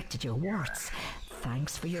you've collected your warts.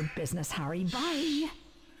 Thanks for your business, Harry. Bye.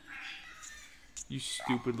 You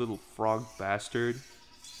stupid little frog bastard.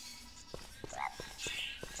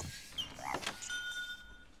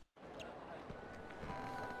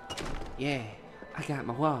 Yeah, I got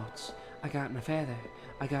my warts. I got my feather.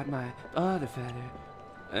 I got my other feather.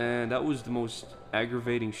 And that was the most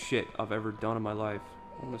aggravating shit I've ever done in my life.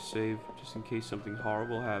 I'm gonna save just in case something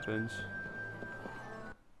horrible happens.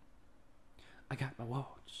 I got my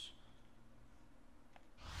warts.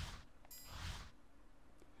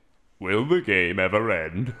 Will the game ever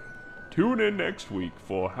end? Tune in next week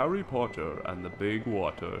for Harry Potter and the Big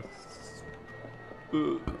Water.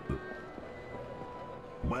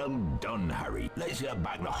 Well done, Harry. Let's get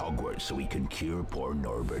back to Hogwarts so we can cure poor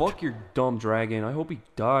Norbert. Fuck your dumb dragon. I hope he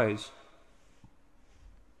dies.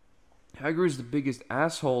 Hagrid's the biggest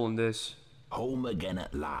asshole in this. Home again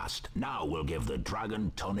at last. Now we'll give the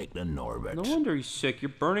dragon tonic to Norbert. No wonder he's sick. You're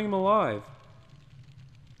burning him alive.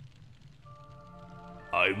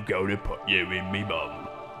 I'm gonna put you in me mum.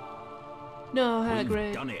 No, We've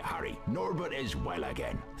Hagrid. done it, Harry. Norbert is well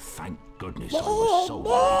again. Thank goodness. I was so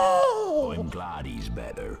worried. I'm glad he's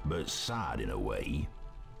better, but sad in a way.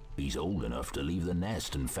 He's old enough to leave the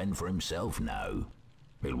nest and fend for himself now.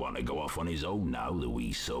 He'll want to go off on his own now, the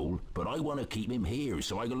wee soul, but I want to keep him here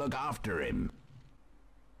so I can look after him.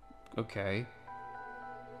 Okay.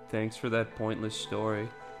 Thanks for that pointless story.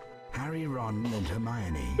 Harry, Ron, and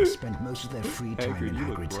Hermione spent most of their free time Hagrid, in you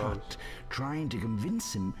look Hagrid's gross. hut, trying to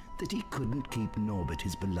convince him that he couldn't keep Norbert,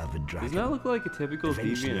 his beloved dragon. Doesn't that look like a typical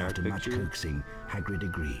Eventually, DeviantArt after much picture? coaxing, Hagrid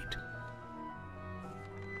agreed.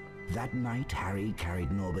 That night, Harry carried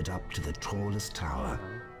Norbert up to the tallest tower.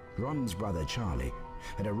 Ron's brother, Charlie,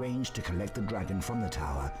 had arranged to collect the dragon from the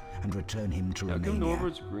tower and return him to How come Romania.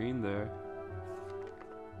 Norbert's green there?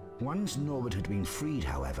 Once Norbert had been freed,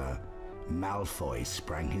 however, Malfoy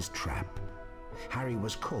sprang his trap. Harry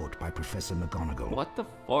was caught by Professor McGonagall. What the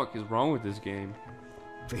fuck is wrong with this game?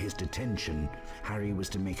 For his detention, Harry was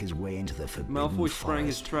to make his way into the Forbidden Malfoy sprang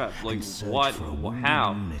his Forest trap. Like, and search what? for a wounded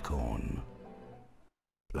How? unicorn.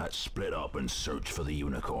 Let's split up and search for the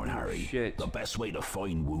unicorn, Harry. Shit. The best way to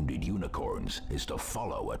find wounded unicorns is to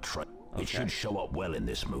follow a trail. It should show up well in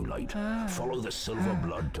this moonlight. Follow the silver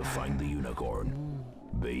blood to find the unicorn.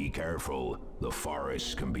 Be careful. The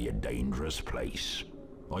forest can be a dangerous place.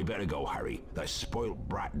 I better go, Harry. That spoilt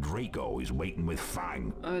brat Draco is waiting with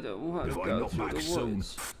Fang. I don't want If to I'm go not through back the soon.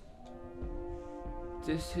 woods.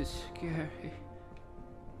 This is scary.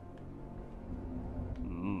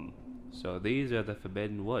 So these are the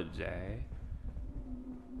Forbidden Woods, eh?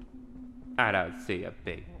 I don't see a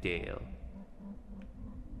big deal.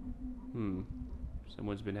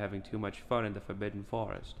 Someone's been having too much fun in the Forbidden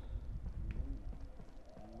Forest.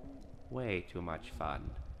 Way too much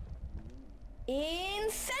fun.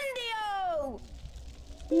 Incendio!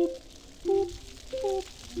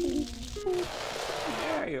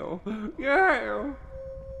 Yeah.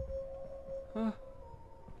 Huh.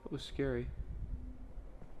 That was scary.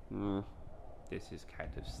 This is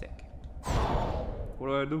kind of sick.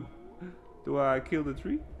 What do? Do I kill the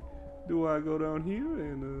tree? Do I go down here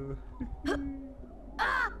and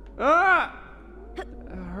ah! It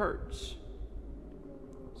hurts.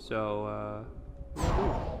 So what do I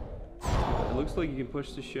do? It looks like you can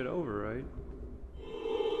push this shit over, right?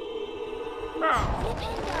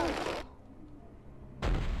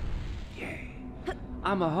 Yeah.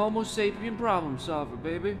 I'm a Homo sapien problem solver,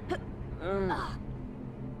 baby.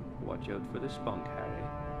 Watch out for the spunk, Harry.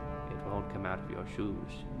 It won't come out of your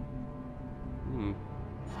shoes. Where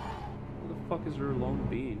the fuck is her long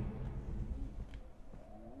bean?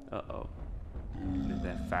 Uh-oh.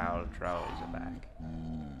 That foul trolls are back.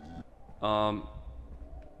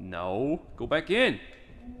 No. Go back in.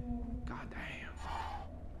 God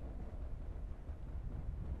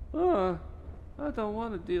damn. I don't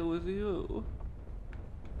want to deal with you.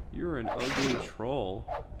 You're an ugly troll.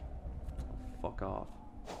 Fuck off.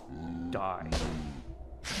 Die.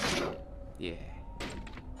 Yeah.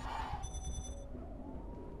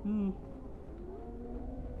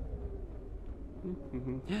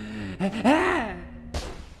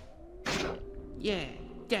 Yeah,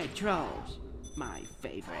 dead trolls. My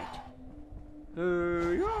favorite.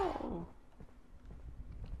 Yo.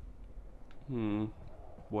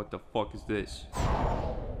 What the fuck is this?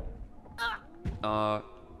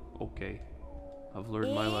 Okay. I've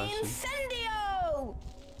learned my lesson. Incendio!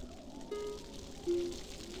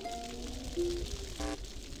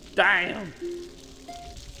 Damn!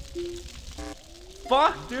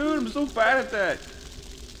 Fuck, dude, I'm so bad at that.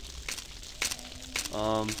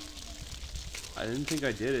 I didn't think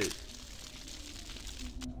I did it.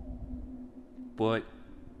 But,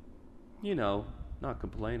 you know, not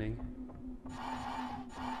complaining.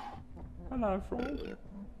 Hello, frog.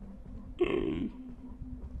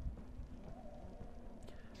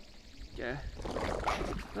 Yeah.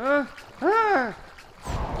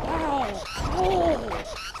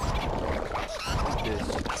 This.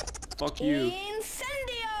 Fuck you.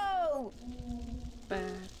 Incendio!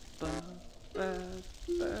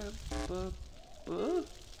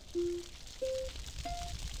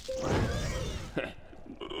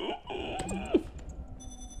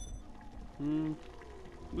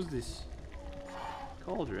 What's this?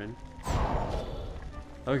 Cauldron.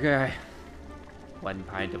 Okay. 1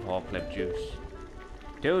 pint of whole clip juice.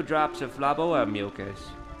 2 drops of flabberwort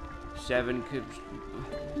mucus. 7 cubes.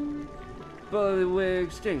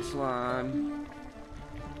 Bullywig stink slime.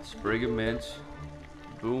 Sprig of mint.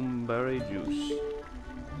 Boomberry juice.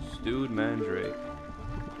 Stewed mandrake.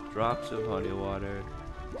 Drops of honey water.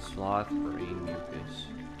 Sloth brain mucus.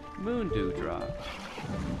 Moon dewdrop.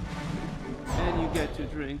 And you get to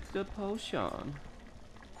drink the potion.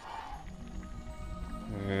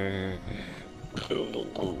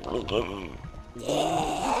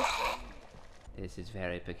 This is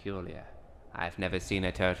very peculiar. I've never seen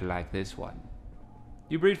a turtle like this one.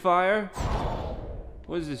 You breathe fire?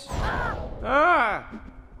 What is this? Ah!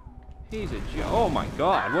 He's a oh my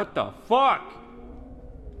god, what the fuck?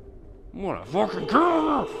 What a fucking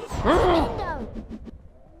girl!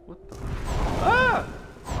 What the? Ah!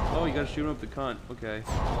 Oh, you gotta shoot him up the cunt. Okay.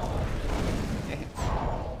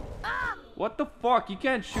 What the fuck? You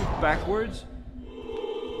can't shoot backwards.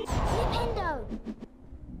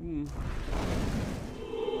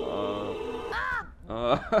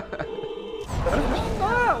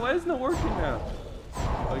 Why isn't it working now?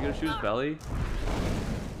 Oh, you gotta shoot his belly?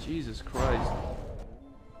 Jesus Christ.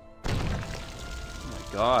 Oh my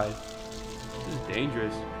god. This is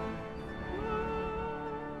dangerous.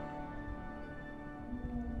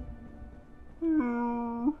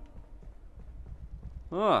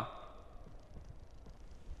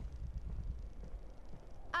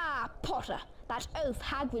 Ah, Potter, That oath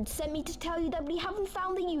Hagrid sent me to tell you that we haven't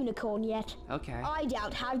found the unicorn yet. Okay. I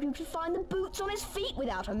doubt Hagrid would find the boots on his feet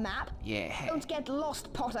without a map. Yeah. Don't get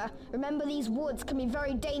lost, Potter. Remember, these woods can be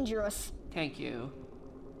very dangerous. Thank you.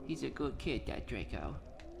 He's a good kid, that Draco.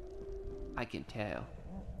 I can tell.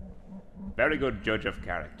 Very good judge of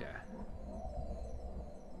character.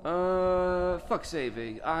 Fuck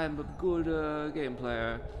saving. I'm a good game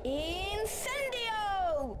player.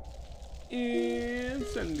 Incendio!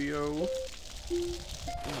 Incendio. Oh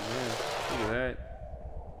man, look at that.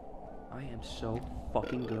 I am so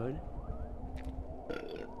fucking good.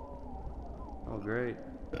 Oh great.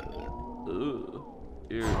 Ugh.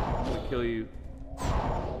 Here, I'm gonna kill you. Fuck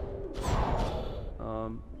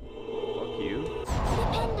you.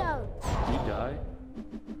 Flipendo! You die.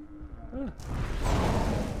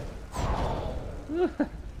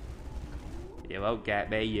 You won't get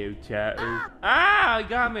me, you turtle. Ah, it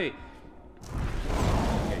got me.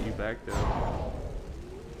 Get you back though.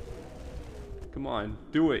 Come on,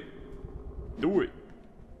 do it. Do it.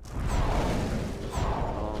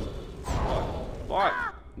 Fuck.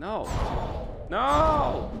 No.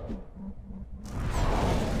 No.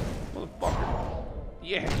 Motherfucker.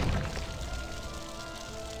 Yeah.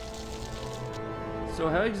 So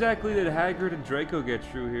how exactly did Hagrid and Draco get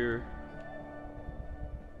through here?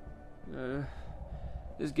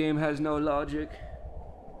 This game has no logic.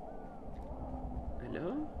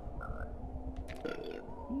 Hello?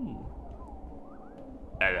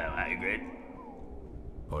 Hello, Hagrid.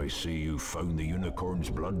 I see you found the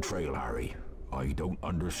unicorn's blood trail, Harry. I don't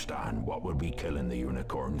understand what would be killing the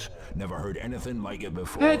unicorns. Never heard anything like it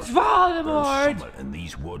before. It's Voldemort! There's something in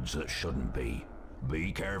these woods that shouldn't be.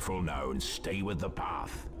 Be careful now and stay with the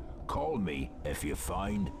path. Call me if you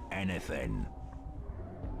find anything.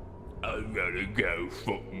 I'm gonna go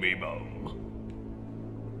fuck me mum.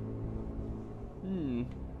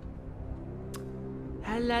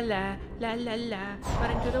 La la la, la la la,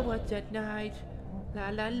 running to the woods at night. La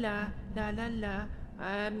la la, la la la,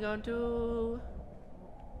 I'm going to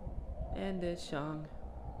end this song.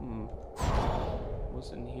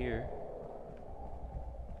 What's in here?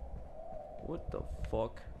 What the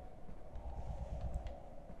fuck?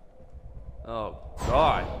 Oh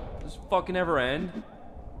god, does this fucking ever end?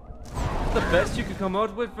 Is the best you could come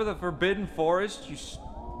out with for the Forbidden Forest, you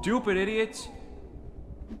stupid idiots?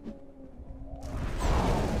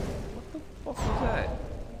 What the fuck was that?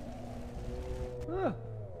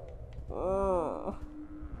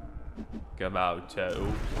 Come out,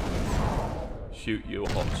 turtle. Shoot your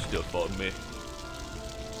hot stuff on me.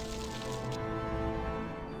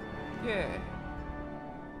 Yeah.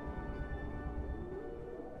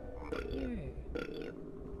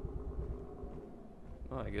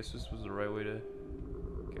 Oh, I guess this was the right way to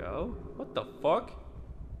go. What the fuck?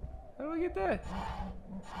 How do I get that?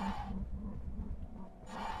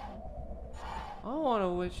 I want a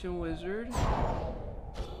witch and wizard.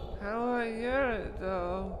 How do I get it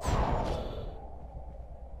though?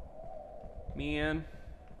 Man,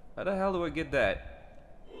 how the hell do I get that?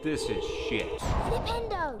 This is shit.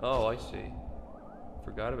 Flipendo! Oh, I see.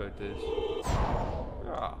 Forgot about this.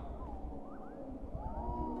 Ah.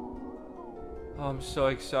 Oh, I'm so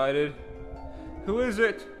excited. Who is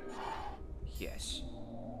it? Yes.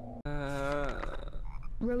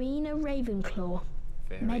 Rowena Ravenclaw.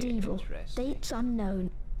 Very Medieval. interesting. Dates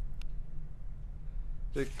unknown.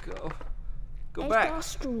 Go. Go Edgar back.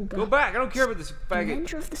 Struger. Go back. I don't care about this faggot.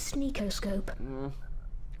 Inventor of the sneakoscope.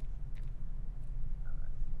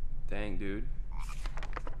 Dang, dude.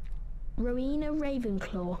 Rowena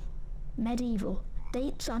Ravenclaw. Medieval.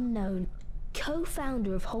 Dates unknown.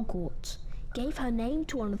 Co-founder of Hogwarts. Gave her name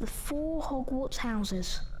to one of the 4 Hogwarts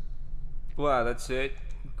houses. Wow, that's it?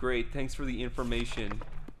 Great, thanks for the information.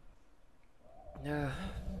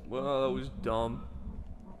 Well, that was dumb.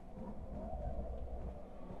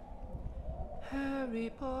 Harry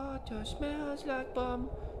Potter smells like bum.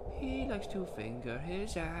 He likes to finger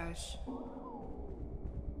his ass.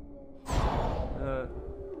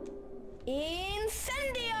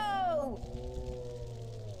 Incendio!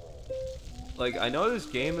 Like, I know this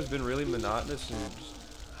game has been really monotonous and just...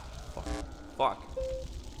 Fuck.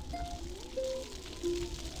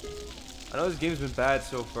 I know this game's been bad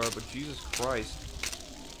so far, but Jesus Christ.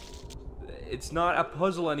 It's not a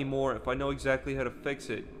puzzle anymore if I know exactly how to fix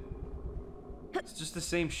it. It's just the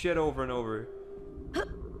same shit over and over.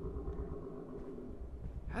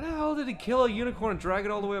 How the hell did he kill a unicorn and drag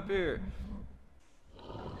it all the way up here?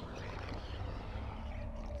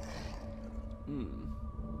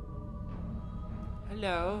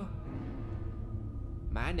 Hello.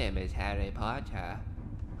 My name is Harry Potter.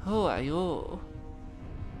 Who are you?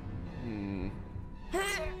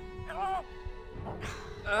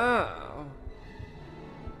 Oh.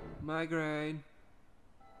 Migraine.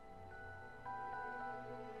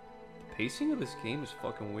 The pacing of this game is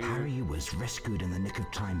fucking weird. Harry was rescued in the nick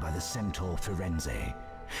of time by the centaur Firenze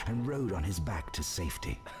and rode on his back to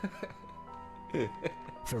safety.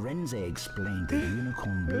 Firenze explained that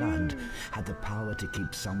unicorn blood had the power to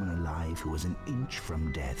keep someone alive who was an inch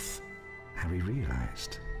from death. Harry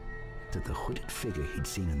realized that the hooded figure he'd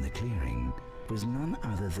seen in the clearing was none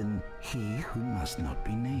other than he who must not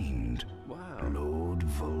be named. Wow. Lord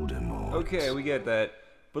Voldemort. Okay, we get that.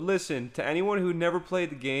 But listen, to anyone who never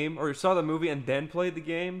played the game, or saw the movie and then played the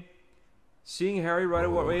game, seeing Harry ride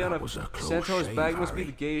away on a centaur's back must be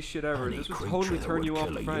the gayest shit ever. This would totally turn you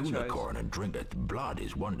off the franchise. Unicorn and drink its blood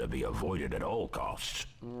is one to be avoided at all costs.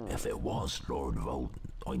 If it was Lord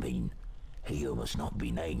he who must not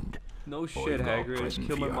be named. No shit, Hagrid.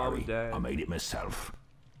 Kill my mom and dad. I made it myself.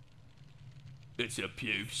 It's a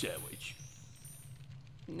pube sandwich.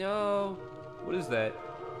 No. What is that?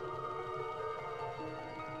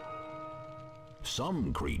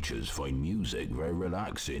 Some creatures find music very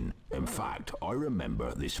relaxing. In fact, I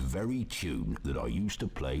remember this very tune that I used to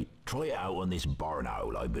play. Try it out on this barn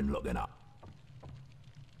owl I've been looking at.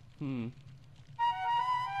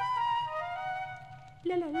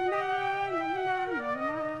 La la la la la la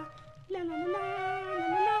la la la la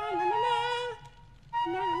la.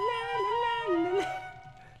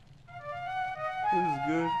 This is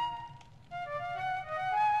good.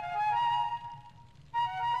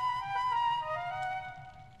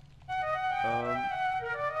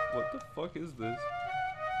 What the fuck is this?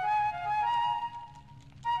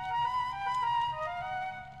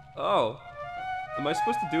 Oh. Am I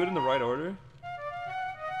supposed to do it in the right order?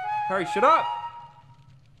 Harry, shut up!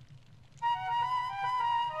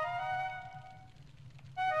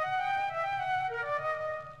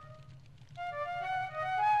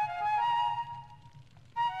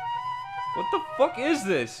 What the fuck is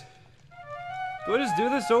this? Do I just do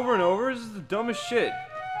this over and over? This is the dumbest shit.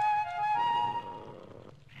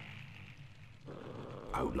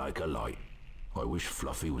 Out like a light. I wish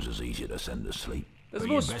Fluffy was as easy to send to sleep. That's the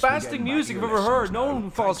most spastic music I've ever heard. No one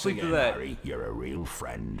would fall asleep to that. Harry, you're a real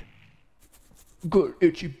friend. Good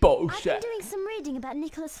itchy ball I've been doing some reading about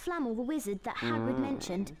Nicholas Flamel, the wizard that Hagrid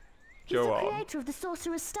mentioned. He's the creator of the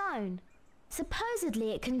Sorcerer's Stone.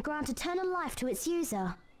 Supposedly it can grant eternal life to its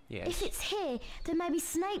user. Yes. If it's here, then maybe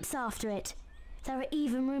Snape's after it. There are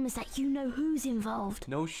even rumours that you know who's involved.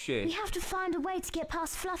 No shit. We have to find a way to get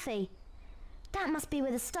past Fluffy. That must be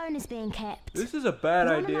where the stone is being kept. This is a bad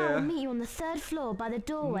Ron idea. and I will meet you on the 3rd floor by the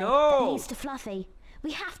doorway No. that leads to Fluffy.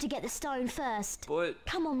 We have to get the stone first. But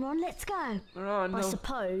come on, Ron, let's go. Ron, no. I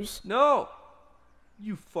suppose. No!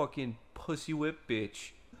 You fucking pussy whip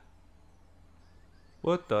bitch.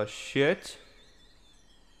 What the shit?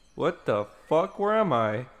 What the fuck? Where am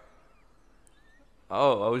I?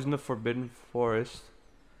 Oh, I was in the Forbidden Forest.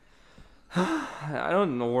 I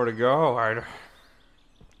don't know where to go. Where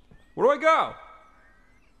do I go?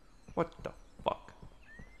 What the fuck?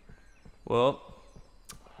 Well,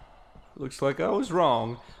 looks like I was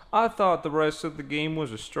wrong. I thought the rest of the game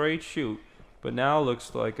was a straight shoot, but now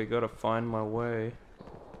looks like I gotta find my way.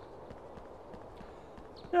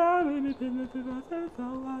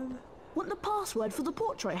 Want the password for the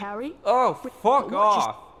portrait, Harry? Oh, fuck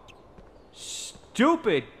off!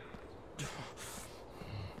 Stupid!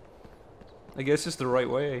 I guess it's the right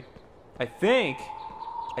way. I think.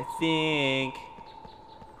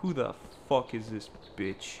 Who the fuck is this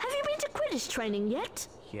bitch? Have you been to Quidditch training yet?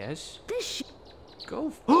 Yes. This Go.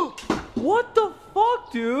 What the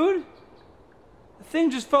fuck, dude? The thing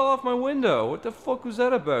just fell off my window. What the fuck was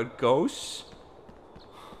that about? Ghosts?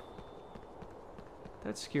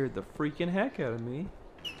 That scared the freaking heck out of me.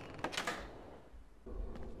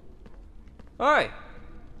 Hi.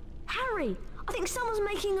 Harry, I think someone's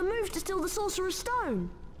making a move to steal the Sorcerer's Stone.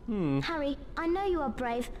 Harry, I know you are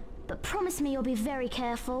brave, but promise me you'll be very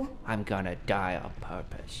careful. I'm gonna die on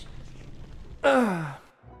purpose.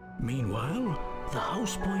 Meanwhile, the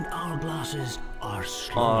House Point hourglasses are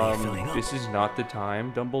slowly filling up. This is not the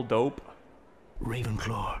time, Dumbledore.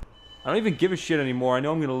 Ravenclaw. I don't even give a shit anymore. I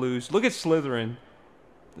know I'm gonna lose. Look at Slytherin.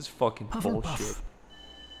 This is fucking bullshit. Hufflepuff.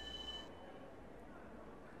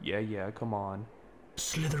 Yeah, come on.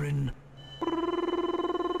 Slytherin.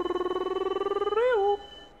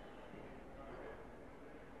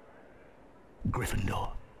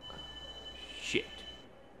 Gryffindor. Shit.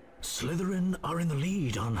 Slytherin are in the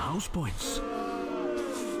lead on house points.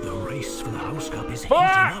 The race for the House Cup is Fuck!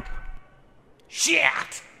 heating up.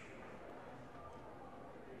 Shit!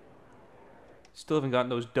 Still haven't gotten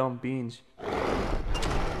those dumb beans.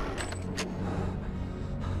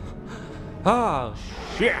 Oh,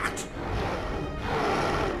 shit!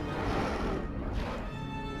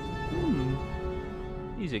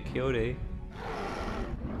 He's a cutie.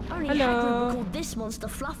 Only Hello. Hagrid would call this monster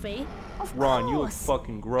Fluffy. Of Ron, you look course.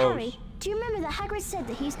 fucking gross. Harry, do you remember that Hagrid said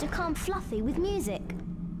that he used to calm Fluffy with music?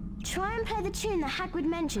 Try and play the tune that Hagrid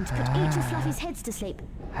mentioned to put each of Fluffy's heads to sleep.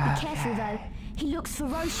 Be careful though, he looks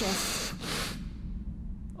ferocious.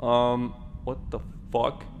 What the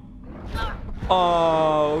fuck?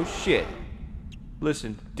 Oh, shit.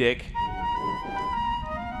 Listen, dick.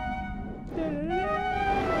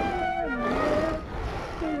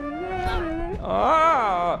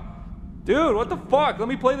 Ah! Dude, what the fuck? Let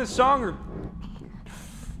me play this song or...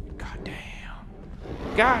 God damn.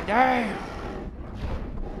 God damn!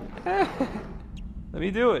 Let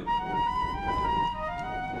me do it.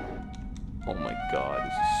 Oh my god,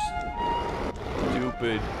 this is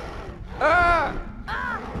stupid. Ah!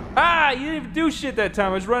 Ah! You didn't even do shit that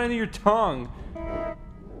time. I was running into your tongue.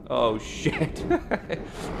 Oh shit.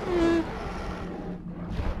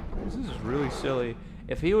 This is really silly.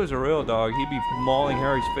 If he was a real dog, he'd be mauling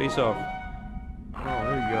Harry's face off. Oh,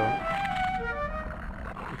 there you go.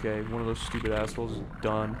 Okay, one of those stupid assholes is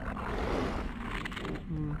done.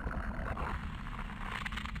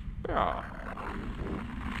 Yeah.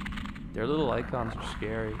 Their little icons are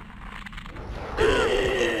scary.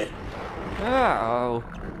 Oh.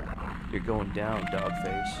 You're going down, dog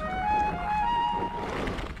face.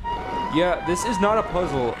 Yeah, this is not a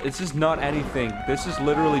puzzle. This is not anything. This is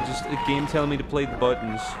literally just a game telling me to play the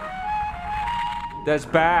buttons. That's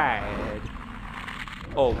bad.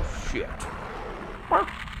 Oh, shit.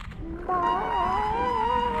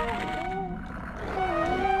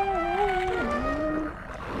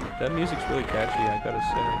 That music's really catchy, I gotta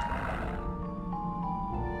say.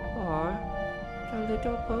 Oh, the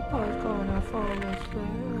little purple's gonna fall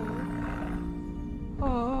asleep.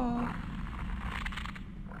 Oh.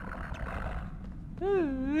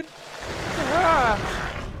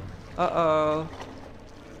 Uh-oh.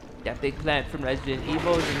 That big plant from Resident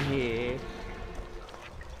Evil's in here.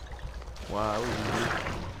 Wow.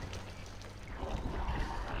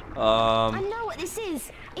 I know what this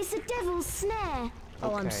is. It's a devil's snare.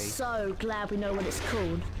 Oh, I'm Okay. so glad we know what it's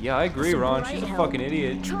called. Yeah, I agree, It's a Ron. great She's a help. fucking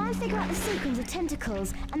idiot. Try and figure out the sequence of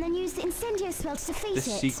tentacles, and then use the incendio spell to defeat The it.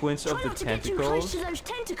 sequence of Try the not to get too close tentacles? to those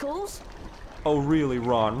tentacles. Oh, really,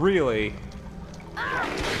 Ron? Really?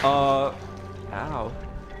 Ow.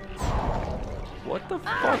 What the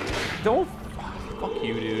fuck? Don't... Fuck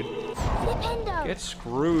you, dude. Flipendo. Get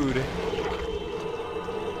screwed.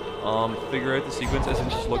 Figure out the sequence as in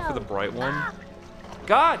just look for the bright one.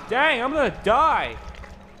 God dang, I'm gonna die!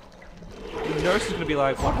 The nurse is gonna be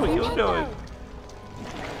like, what were you doing?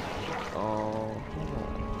 Oh.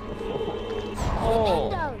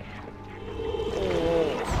 Oh.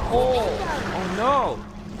 Oh no!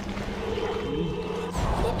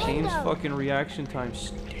 James' fucking reaction time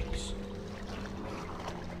stinks.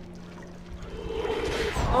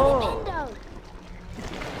 Oh!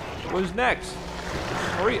 What's next?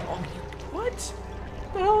 Hurry! Oh, what?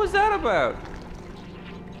 The hell was that about?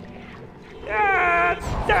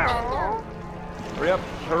 Hurry up!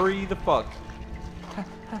 Hurry the fuck!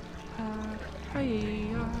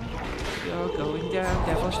 You're going down,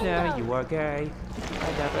 devil's now. You are gay.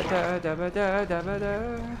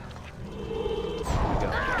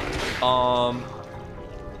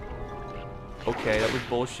 Okay, that was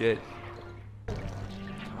bullshit.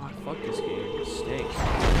 God, fuck this game. It stinks.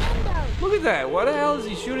 Look at that! Why the hell is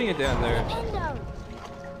he shooting it down there?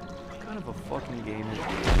 What kind of a fucking game is this?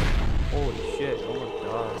 Holy shit, oh my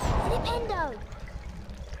god.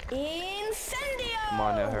 Incendio! Come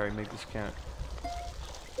on now, Harry, make this count.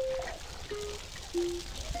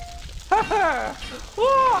 Haha!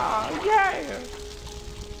 Whoa! Yeah!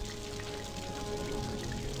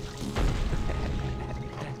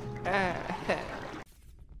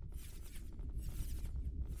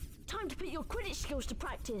 Time to put your Quidditch skills to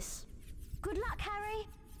practice. Good luck, Harry.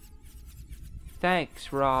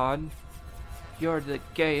 Thanks, Ron. You're the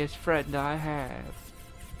gayest friend I have.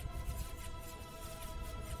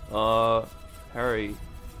 Harry.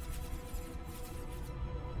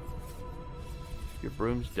 Your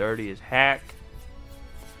broom's dirty as heck.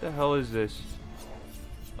 What the hell is this?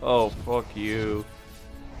 Oh, fuck you.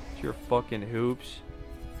 It's your fucking hoops.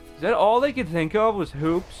 Is that all they could think of was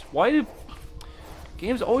hoops? Why do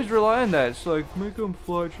games always rely on that? It's like, make them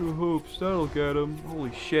fly through hoops. That'll get them.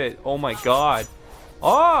 Holy shit. Oh my god.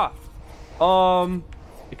 Ah!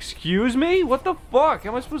 Excuse me? What the fuck? How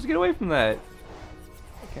am I supposed to get away from that?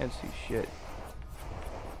 I can't see shit.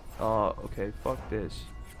 Okay, fuck this.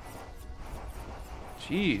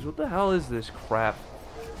 Jeez, what the hell is this crap?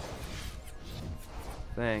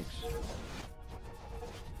 thanks.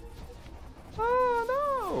 Oh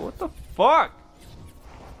no! What the fuck?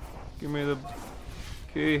 Give me the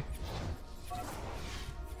key.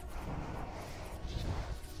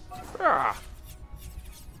 Ah!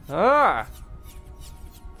 Ah!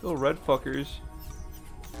 Little red fuckers.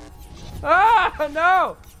 Ah!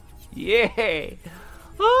 No! Yeah!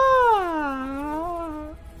 Ah!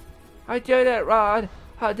 I did it, Rod.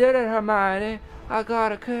 I did it, Hermione. I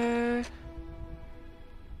got a key.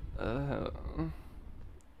 I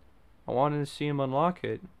wanted to see him unlock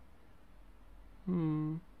it.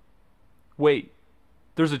 Wait.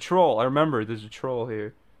 There's a troll. I remember there's a troll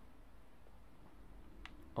here.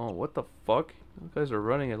 Oh, what the fuck? Those guys are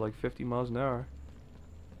running at like 50 miles an hour.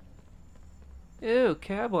 Ew,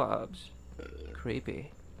 cowbobs.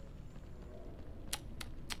 Creepy.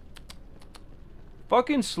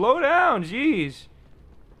 Fucking slow down, jeez.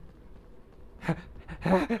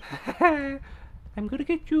 I'm gonna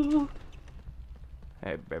get you.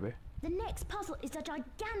 Hey, baby. The next puzzle is a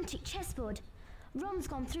gigantic chessboard. Ron's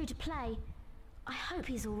gone through to play. I hope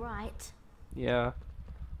he's alright. Yeah.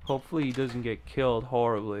 Hopefully he doesn't get killed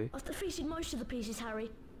horribly. I've defeated most of the pieces, Harry.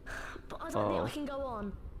 But I don't think I can go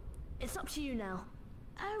on. It's up to you now.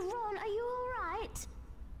 Oh, Ron, are you alright?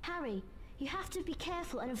 Harry, you have to be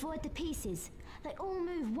careful and avoid the pieces. They all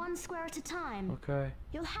move one square at a time. Okay.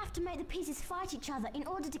 You'll have to make the pieces fight each other in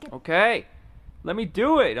order to get... Okay. Let me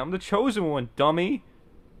do it. I'm the chosen one, dummy.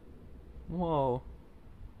 Whoa.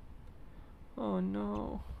 Oh,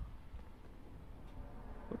 no.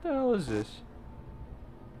 What the hell is this?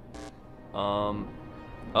 Oh,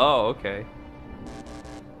 okay.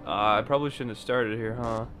 I probably shouldn't have started here,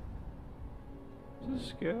 huh? This is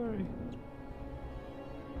scary.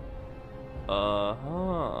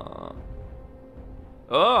 Oh,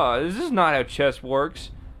 this is not how chess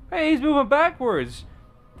works. Hey, he's moving backwards.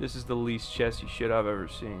 This is the least chessy shit I've ever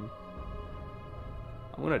seen.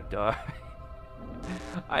 I'm gonna die.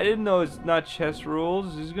 I didn't know it's not chess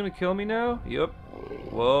rules. Is he gonna kill me now? Yep.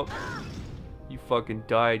 Well, you fucking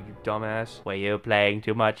died, you dumbass. Were you playing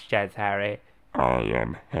too much chess, Harry? I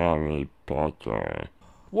am Harry Potter.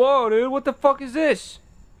 Whoa, dude, what the fuck is this?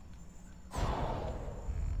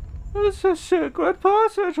 It's a secret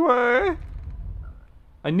passageway.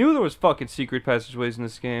 I knew there was fucking secret passageways in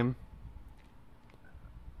this game.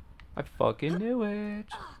 I fucking knew it.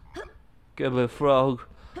 Give me a frog.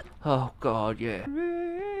 Oh god, yeah.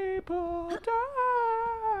 Harry Potter.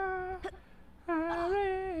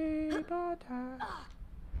 Harry Potter.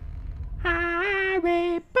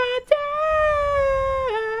 Harry Potter.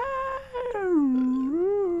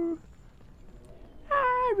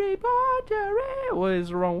 Harry Potter. What is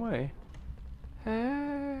the wrong way?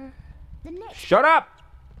 Shut up!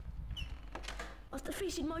 I've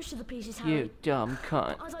defeated most of the pieces, Harry. You dumb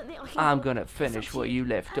cunt. I don't think I can I'm go. gonna finish what you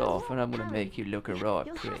left off, and I'm gonna make you look a right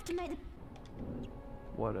You'll prick. have to make the...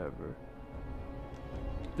 Whatever.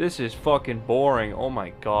 This is fucking boring. Oh my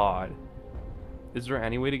god. Is there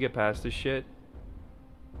any way to get past this shit?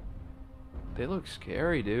 They look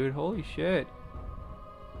scary, dude. Holy shit.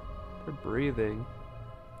 They're breathing.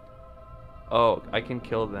 Oh, I can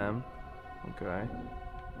kill them. Okay.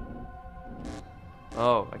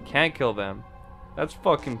 Oh, I can't kill them. That's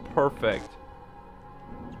fucking perfect.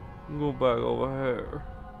 Go back over here.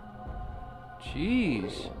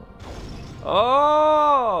 Jeez.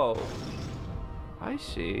 Oh! I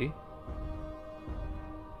see.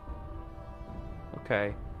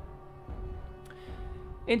 Okay.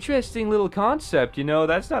 Interesting little concept, you know,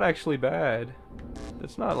 that's not actually bad.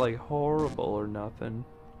 That's not like horrible or nothing.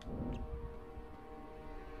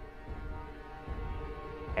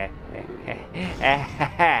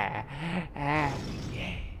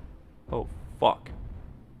 Oh, fuck.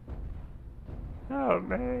 Help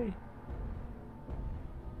me.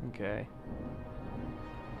 Okay.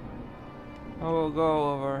 I will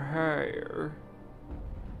go over here.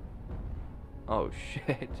 Oh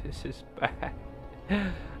shit, this is bad.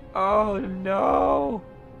 Oh no!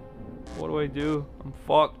 What do I do? I'm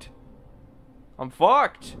fucked. I'm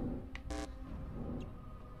fucked!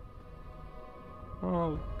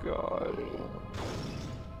 Oh god.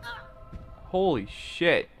 Holy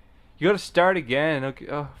shit. You gotta start again. Okay.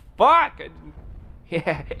 Oh, fuck!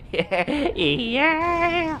 Yeah. Yeah.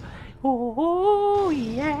 Yeah. Oh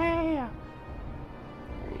yeah.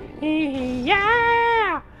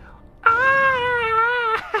 Yeah. Ah!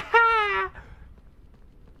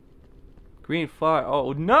 Green fire.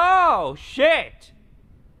 Oh no! Shit!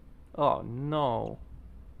 Oh no.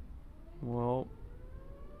 Well,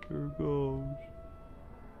 here goes.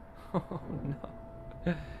 Oh no.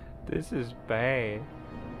 This is bad.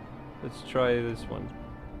 Let's try this one.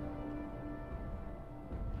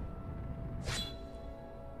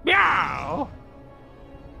 Ow!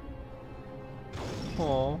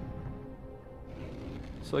 Aw.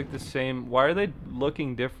 It's like the same. Why are they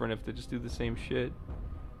looking different if they just do the same shit?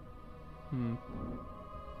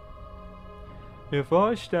 If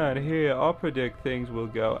I stand here, I'll predict things will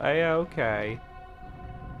go A-okay.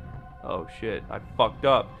 Oh shit, I fucked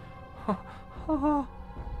up. Oh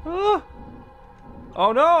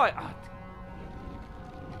no!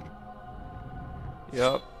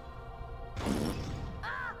 Yep.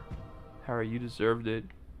 Harry, you deserved it.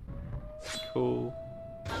 Cool.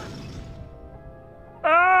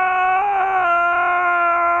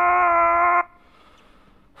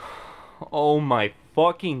 Oh my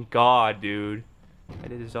fucking god, dude.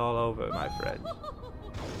 It is all over, my friend.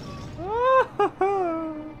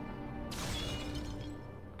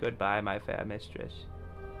 Goodbye, my fair mistress.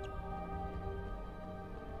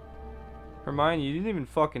 Hermione, you didn't even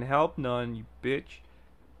fucking help none, you bitch.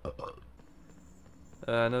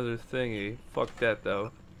 Another thingy. Fuck that,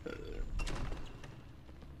 though.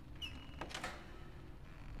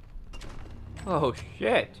 Oh,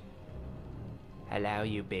 shit. Hello,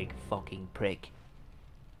 you big fucking prick.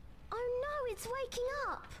 Oh no, it's waking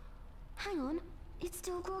up! Hang on, it's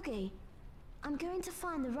still groggy. I'm going to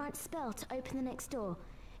find the right spell to open the next door.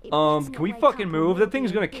 Can we fucking move? That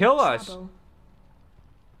thing's gonna kill us. Oh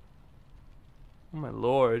my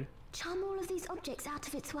lord. Charm all of these objects out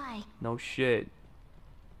of its way. No shit.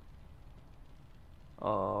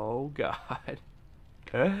 Oh god.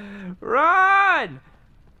 Run!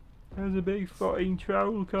 There's a big fucking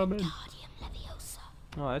troll coming.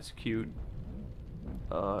 Oh, that's cute.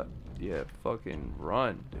 Yeah, fucking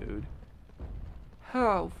run, dude.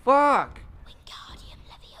 Oh, fuck!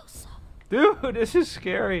 Dude, this is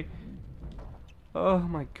scary. Oh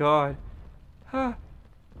my god. Huh.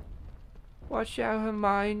 Watch out,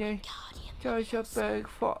 Hermione. There's a big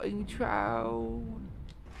fucking troll.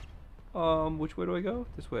 Which way do I go?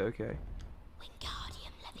 This way, okay.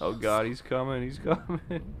 Oh god, he's coming, he's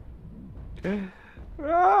coming.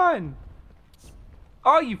 Run!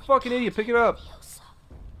 Oh, you fucking idiot, pick it up.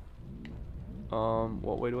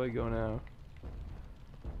 What way do I go now?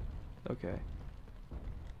 Okay.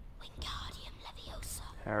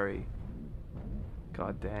 Harry.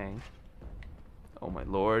 God dang. Oh my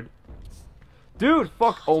lord. Dude,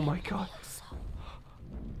 fuck. Oh my god.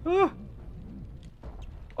 Ah.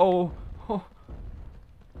 Oh. Oh.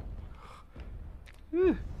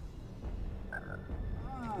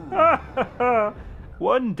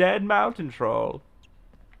 One dead mountain troll.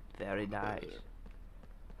 Very nice.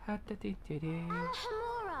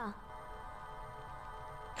 Hamora!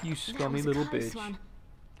 You scummy little bitch. One.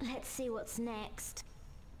 Let's see what's next.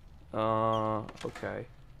 Okay.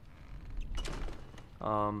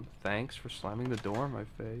 Thanks for slamming the door in my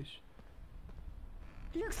face.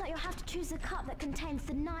 Looks like you'll have to choose a cup that contains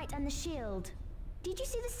the knight and the shield. Did you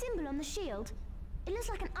see the symbol on the shield? It looks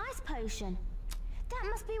like an ice potion. That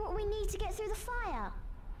must be what we need to get through the fire.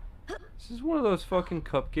 This is one of those fucking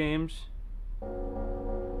cup games.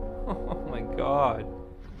 Oh my god.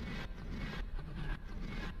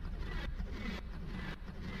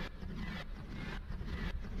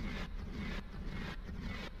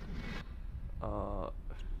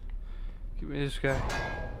 Give me this guy.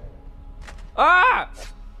 Ah!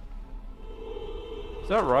 Is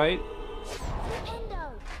that right?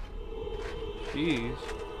 Jeez.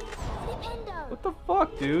 What the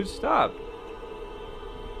fuck, dude? Stop.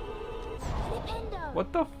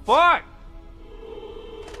 What the fuck?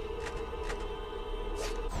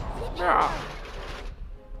 Ah.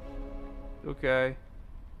 Okay.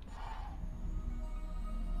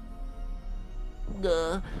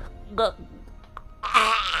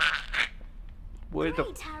 Wait,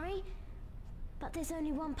 Great, Harry. But there's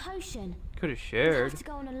only one potion. Could have You'll shared. have to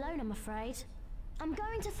go on alone, I'm afraid. I'm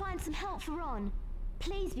going to find some help for Ron.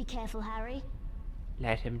 Please be careful, Harry.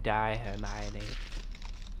 Let him die, Hermione.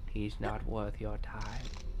 He's not worth your time.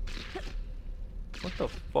 What the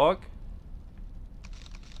fuck?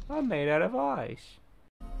 I'm made out of ice.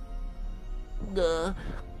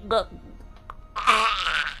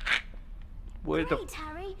 Wait, Great,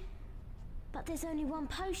 Harry. But there's only one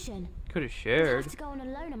potion. Could have You'll shared. have to go on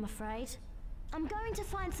alone, I'm afraid. I'm going to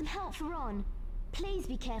find some help for Ron. Please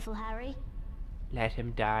be careful, Harry. Let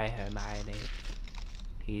him die, Hermione.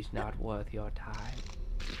 He's not worth your time.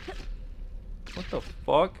 What the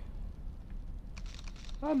fuck?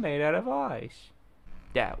 I'm made out of ice.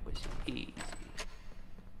 That was easy.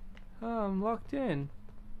 Oh, I'm locked in.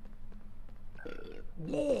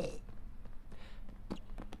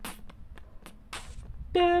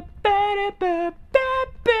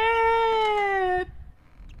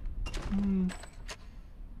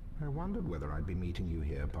 I wondered whether I'd be meeting you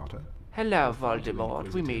here, Potter. Hello,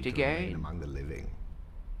 Voldemort. We meet To remain again. among the living.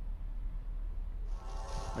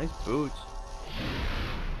 Nice boots.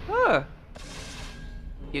 Huh.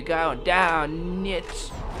 You're going down,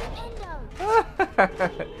 nits.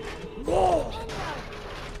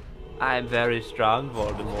 I'm very strong,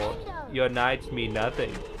 Voldemort. Your knights mean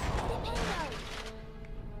nothing.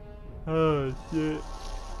 Oh, shit.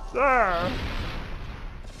 Ah.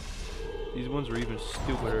 These ones are even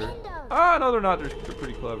stupider. Ah, no, they're not. They're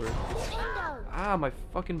pretty clever. Ah, my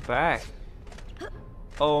fucking back.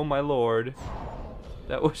 Oh, my lord.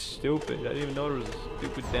 That was stupid. I didn't even know there was a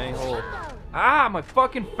stupid dang hole. Ah, my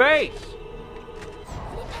fucking face!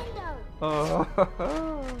 Oh,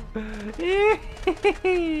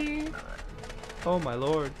 oh my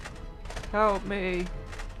lord. Help me.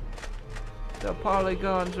 The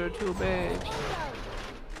polygons are too big.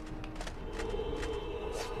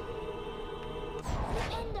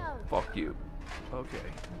 Fuck you. Okay.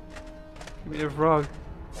 Give me the frog.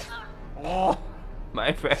 Oh,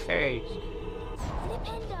 my face.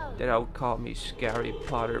 They don't call me Scary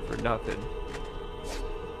Potter for nothing.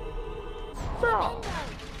 What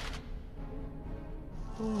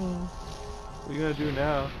are you gonna do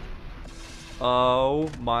now? Oh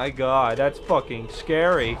my god, that's fucking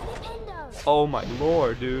scary. Oh my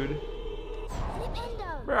lord, dude.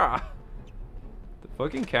 The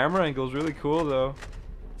fucking camera angle is really cool though.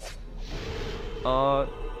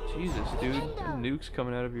 Jesus, dude. The nuke's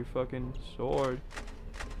coming out of your fucking sword.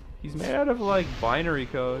 He's made out of like binary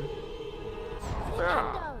code.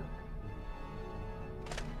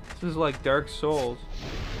 This is like Dark Souls.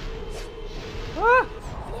 Ah!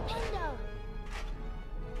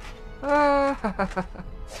 Ah!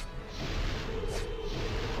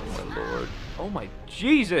 Oh my lord. Oh my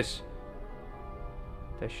Jesus!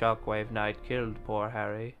 The Shockwave Knight killed poor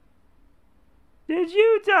Harry. Did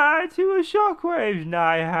you die to a Shockwave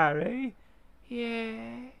Knight, Harry?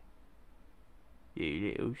 Yeah.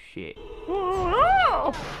 You little shit.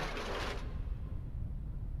 Oh,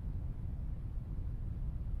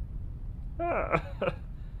 no! Ah.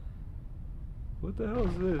 What the hell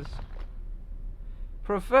is this?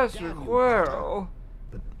 Professor Quirrell!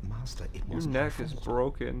 But Master, it Your wasn't neck is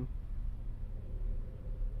broken.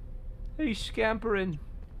 Hey, scampering.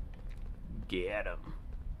 Get him.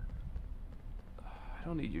 I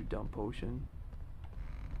don't need your dumb potion.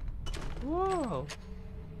 Whoa!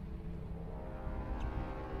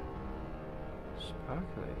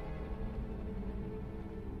 Sparkly.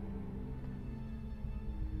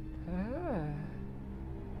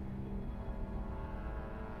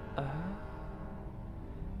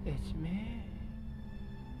 It's me.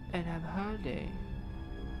 And I'm holding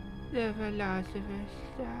the Philosopher's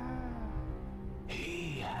Stone.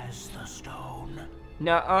 He has the stone.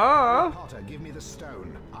 Nuh-uh. Potter, give me the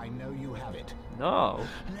stone. I know you have it. No.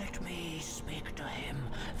 Let me speak to him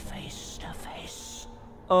face to face.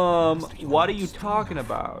 What are you talking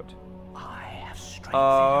about? I have strength.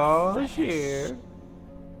 Oh, shit.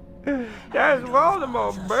 That's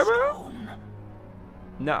Voldemort, baby.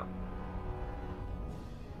 No.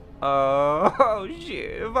 Oh,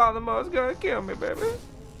 shit. Voldemort's gonna kill me, baby.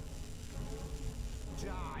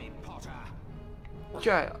 Die,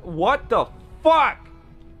 Potter. What the fuck?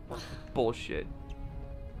 Bullshit.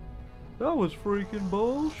 That was freaking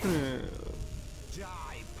bullshit.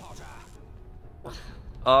 Die, Potter.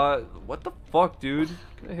 What the fuck, dude?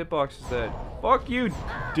 What kind of hitbox is that? Fuck you,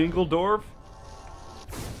 Dingledorf.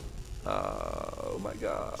 Oh my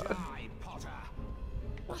god. Die, Potter.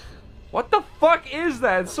 What the fuck is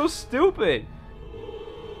that? It's so stupid.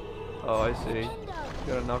 Oh, I see.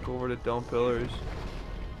 Gotta knock over the dumb pillars.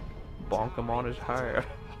 Bonk him on his hair.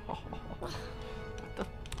 What the?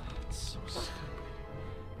 That's so stupid.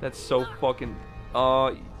 That's so fucking.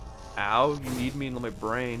 Ow! You need me in my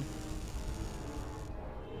brain.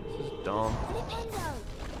 This is dumb.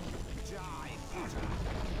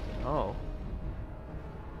 Oh.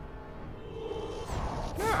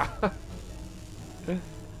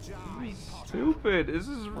 Stupid. This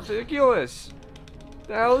is ridiculous.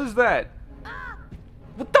 The hell is that?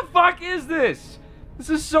 What the fuck is this? This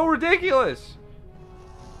is so ridiculous.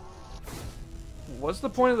 What's the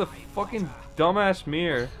point of the fucking dumbass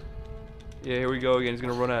mirror? Yeah, here we go again. He's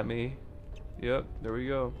gonna run at me. Yep, there we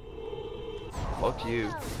go. Fuck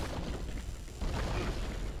you.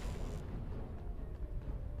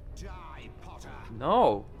 Die, Potter.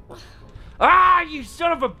 No. Ah, you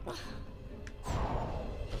son of a...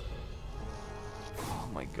 Oh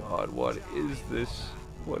my god, what is this?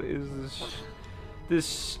 What is this? This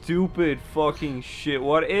stupid fucking shit.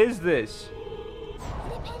 What is this?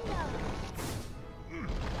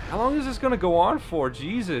 How long is this gonna go on for?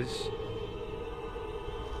 Jesus.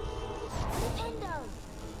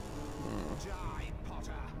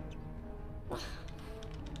 Oh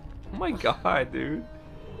my god, dude.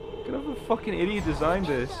 What kind of a fucking idiot designed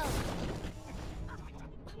this?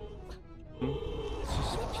 It's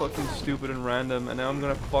just fucking stupid and random, and now I'm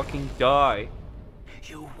gonna fucking die.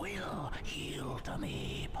 You will yield to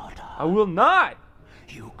me, Potter. I will not!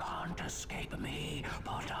 You can't escape me,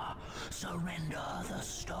 Potter. Surrender the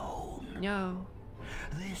stone. No.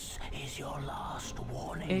 This is your last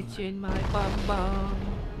warning. It's in my bum bum.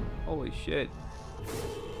 Holy shit.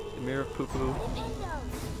 The mirror of poo poo.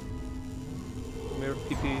 Mirror of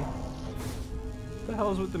pee pee. What the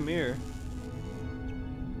hell is with the mirror?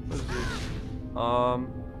 What is this?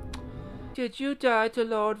 Did you die to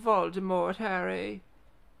Lord Voldemort, Harry?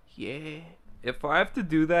 Yeah. If I have to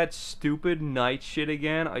do that stupid night shit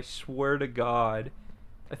again, I swear to God.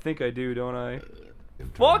 I think I do, don't I?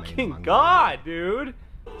 Fucking God, dude!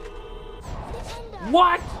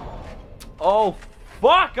 What? Oh,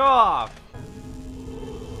 fuck off!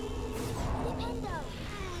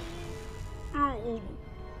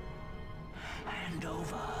 Hand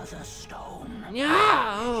over the stone.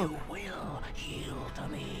 No! You will yield to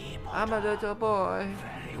me, Potter. I'm a little boy.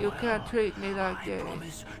 You can't treat me like I this.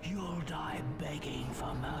 promise you'll die begging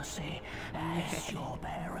for mercy, as your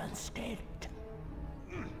parents did.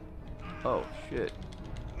 Oh, shit.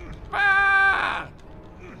 Ah!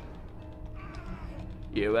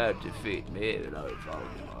 You won't defeat me, Lord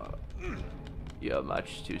Voldemort. You're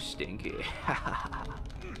much too stinky.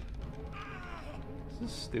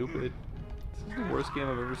 This is stupid. This is the worst game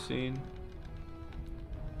I've ever seen.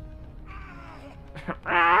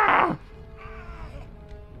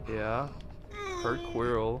 Yeah. Hurt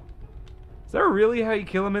Quirrell. Is that really how you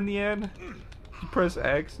kill him in the end? You press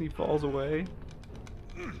X and he falls away?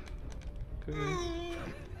 Okay.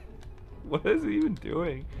 What is he even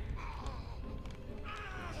doing?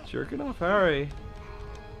 He's jerking off Harry.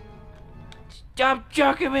 Stop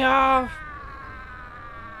jerking me off!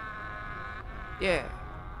 Yeah.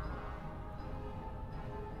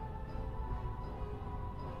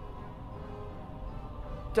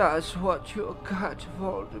 That's what you got,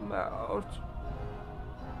 Voldemort.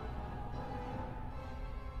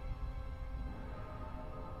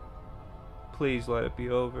 Please let it be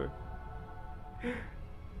over.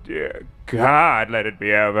 Dear God, let it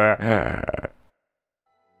be over.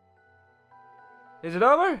 Is it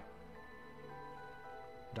over?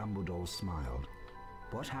 Dumbledore smiled.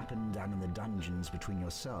 What happened down in the dungeons between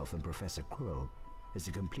yourself and Professor Quirrell is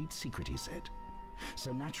a complete secret, he said.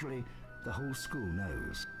 So naturally, the whole school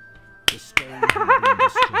knows. The stone had been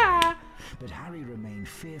destroyed, but Harry remained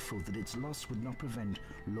fearful that its loss would not prevent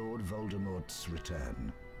Lord Voldemort's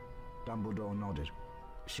return. Dumbledore nodded,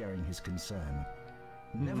 sharing his concern.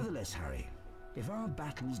 Nevertheless, Harry, if our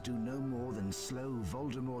battles do no more than slow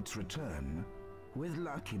Voldemort's return, with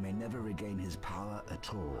luck he may never regain his power at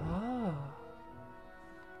all. Oh.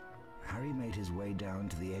 Harry made his way down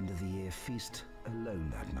to the end of the year feast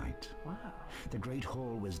alone that night. Wow. The Great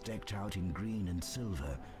Hall was decked out in green and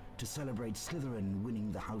silver to celebrate Slytherin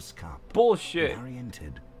winning the House Cup. Bullshit. When Harry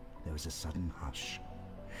entered, there was a sudden hush.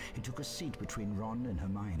 He took a seat between Ron and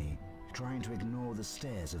Hermione, trying to ignore the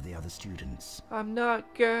stares of the other students. I'm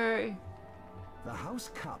not gay. The House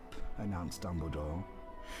Cup, announced Dumbledore,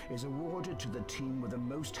 is awarded to the team with the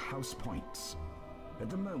most house points. At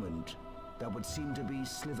the moment, that would seem to be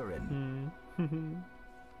Slytherin.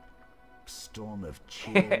 Storm of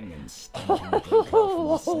cheering and stamping broke out from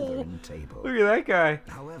the Slytherin table. Look at that guy.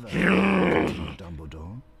 However,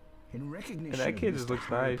 Dumbledore, in recognition and that kid of just Mr. looks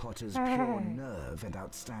Harry nice. Potter's pure nerve and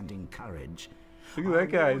outstanding courage, Look at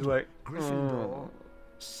that guy. He's like, Gryffindor,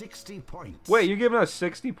 60 points. Wait, you're giving us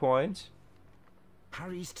 60 points?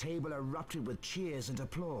 Harry's table erupted with cheers and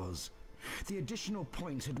applause. The additional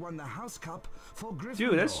point had won the House Cup for Gryffindor.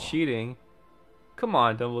 Dude, that's cheating. Come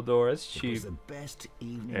on, Dumbledore, that's cheap. It was the best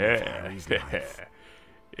evening of Harry's life.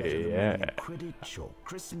 Whether winning Quidditch or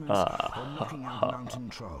Christmas or knocking out mountain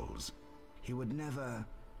trolls, he would never,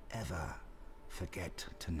 ever forget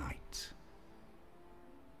tonight.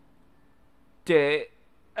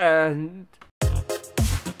 And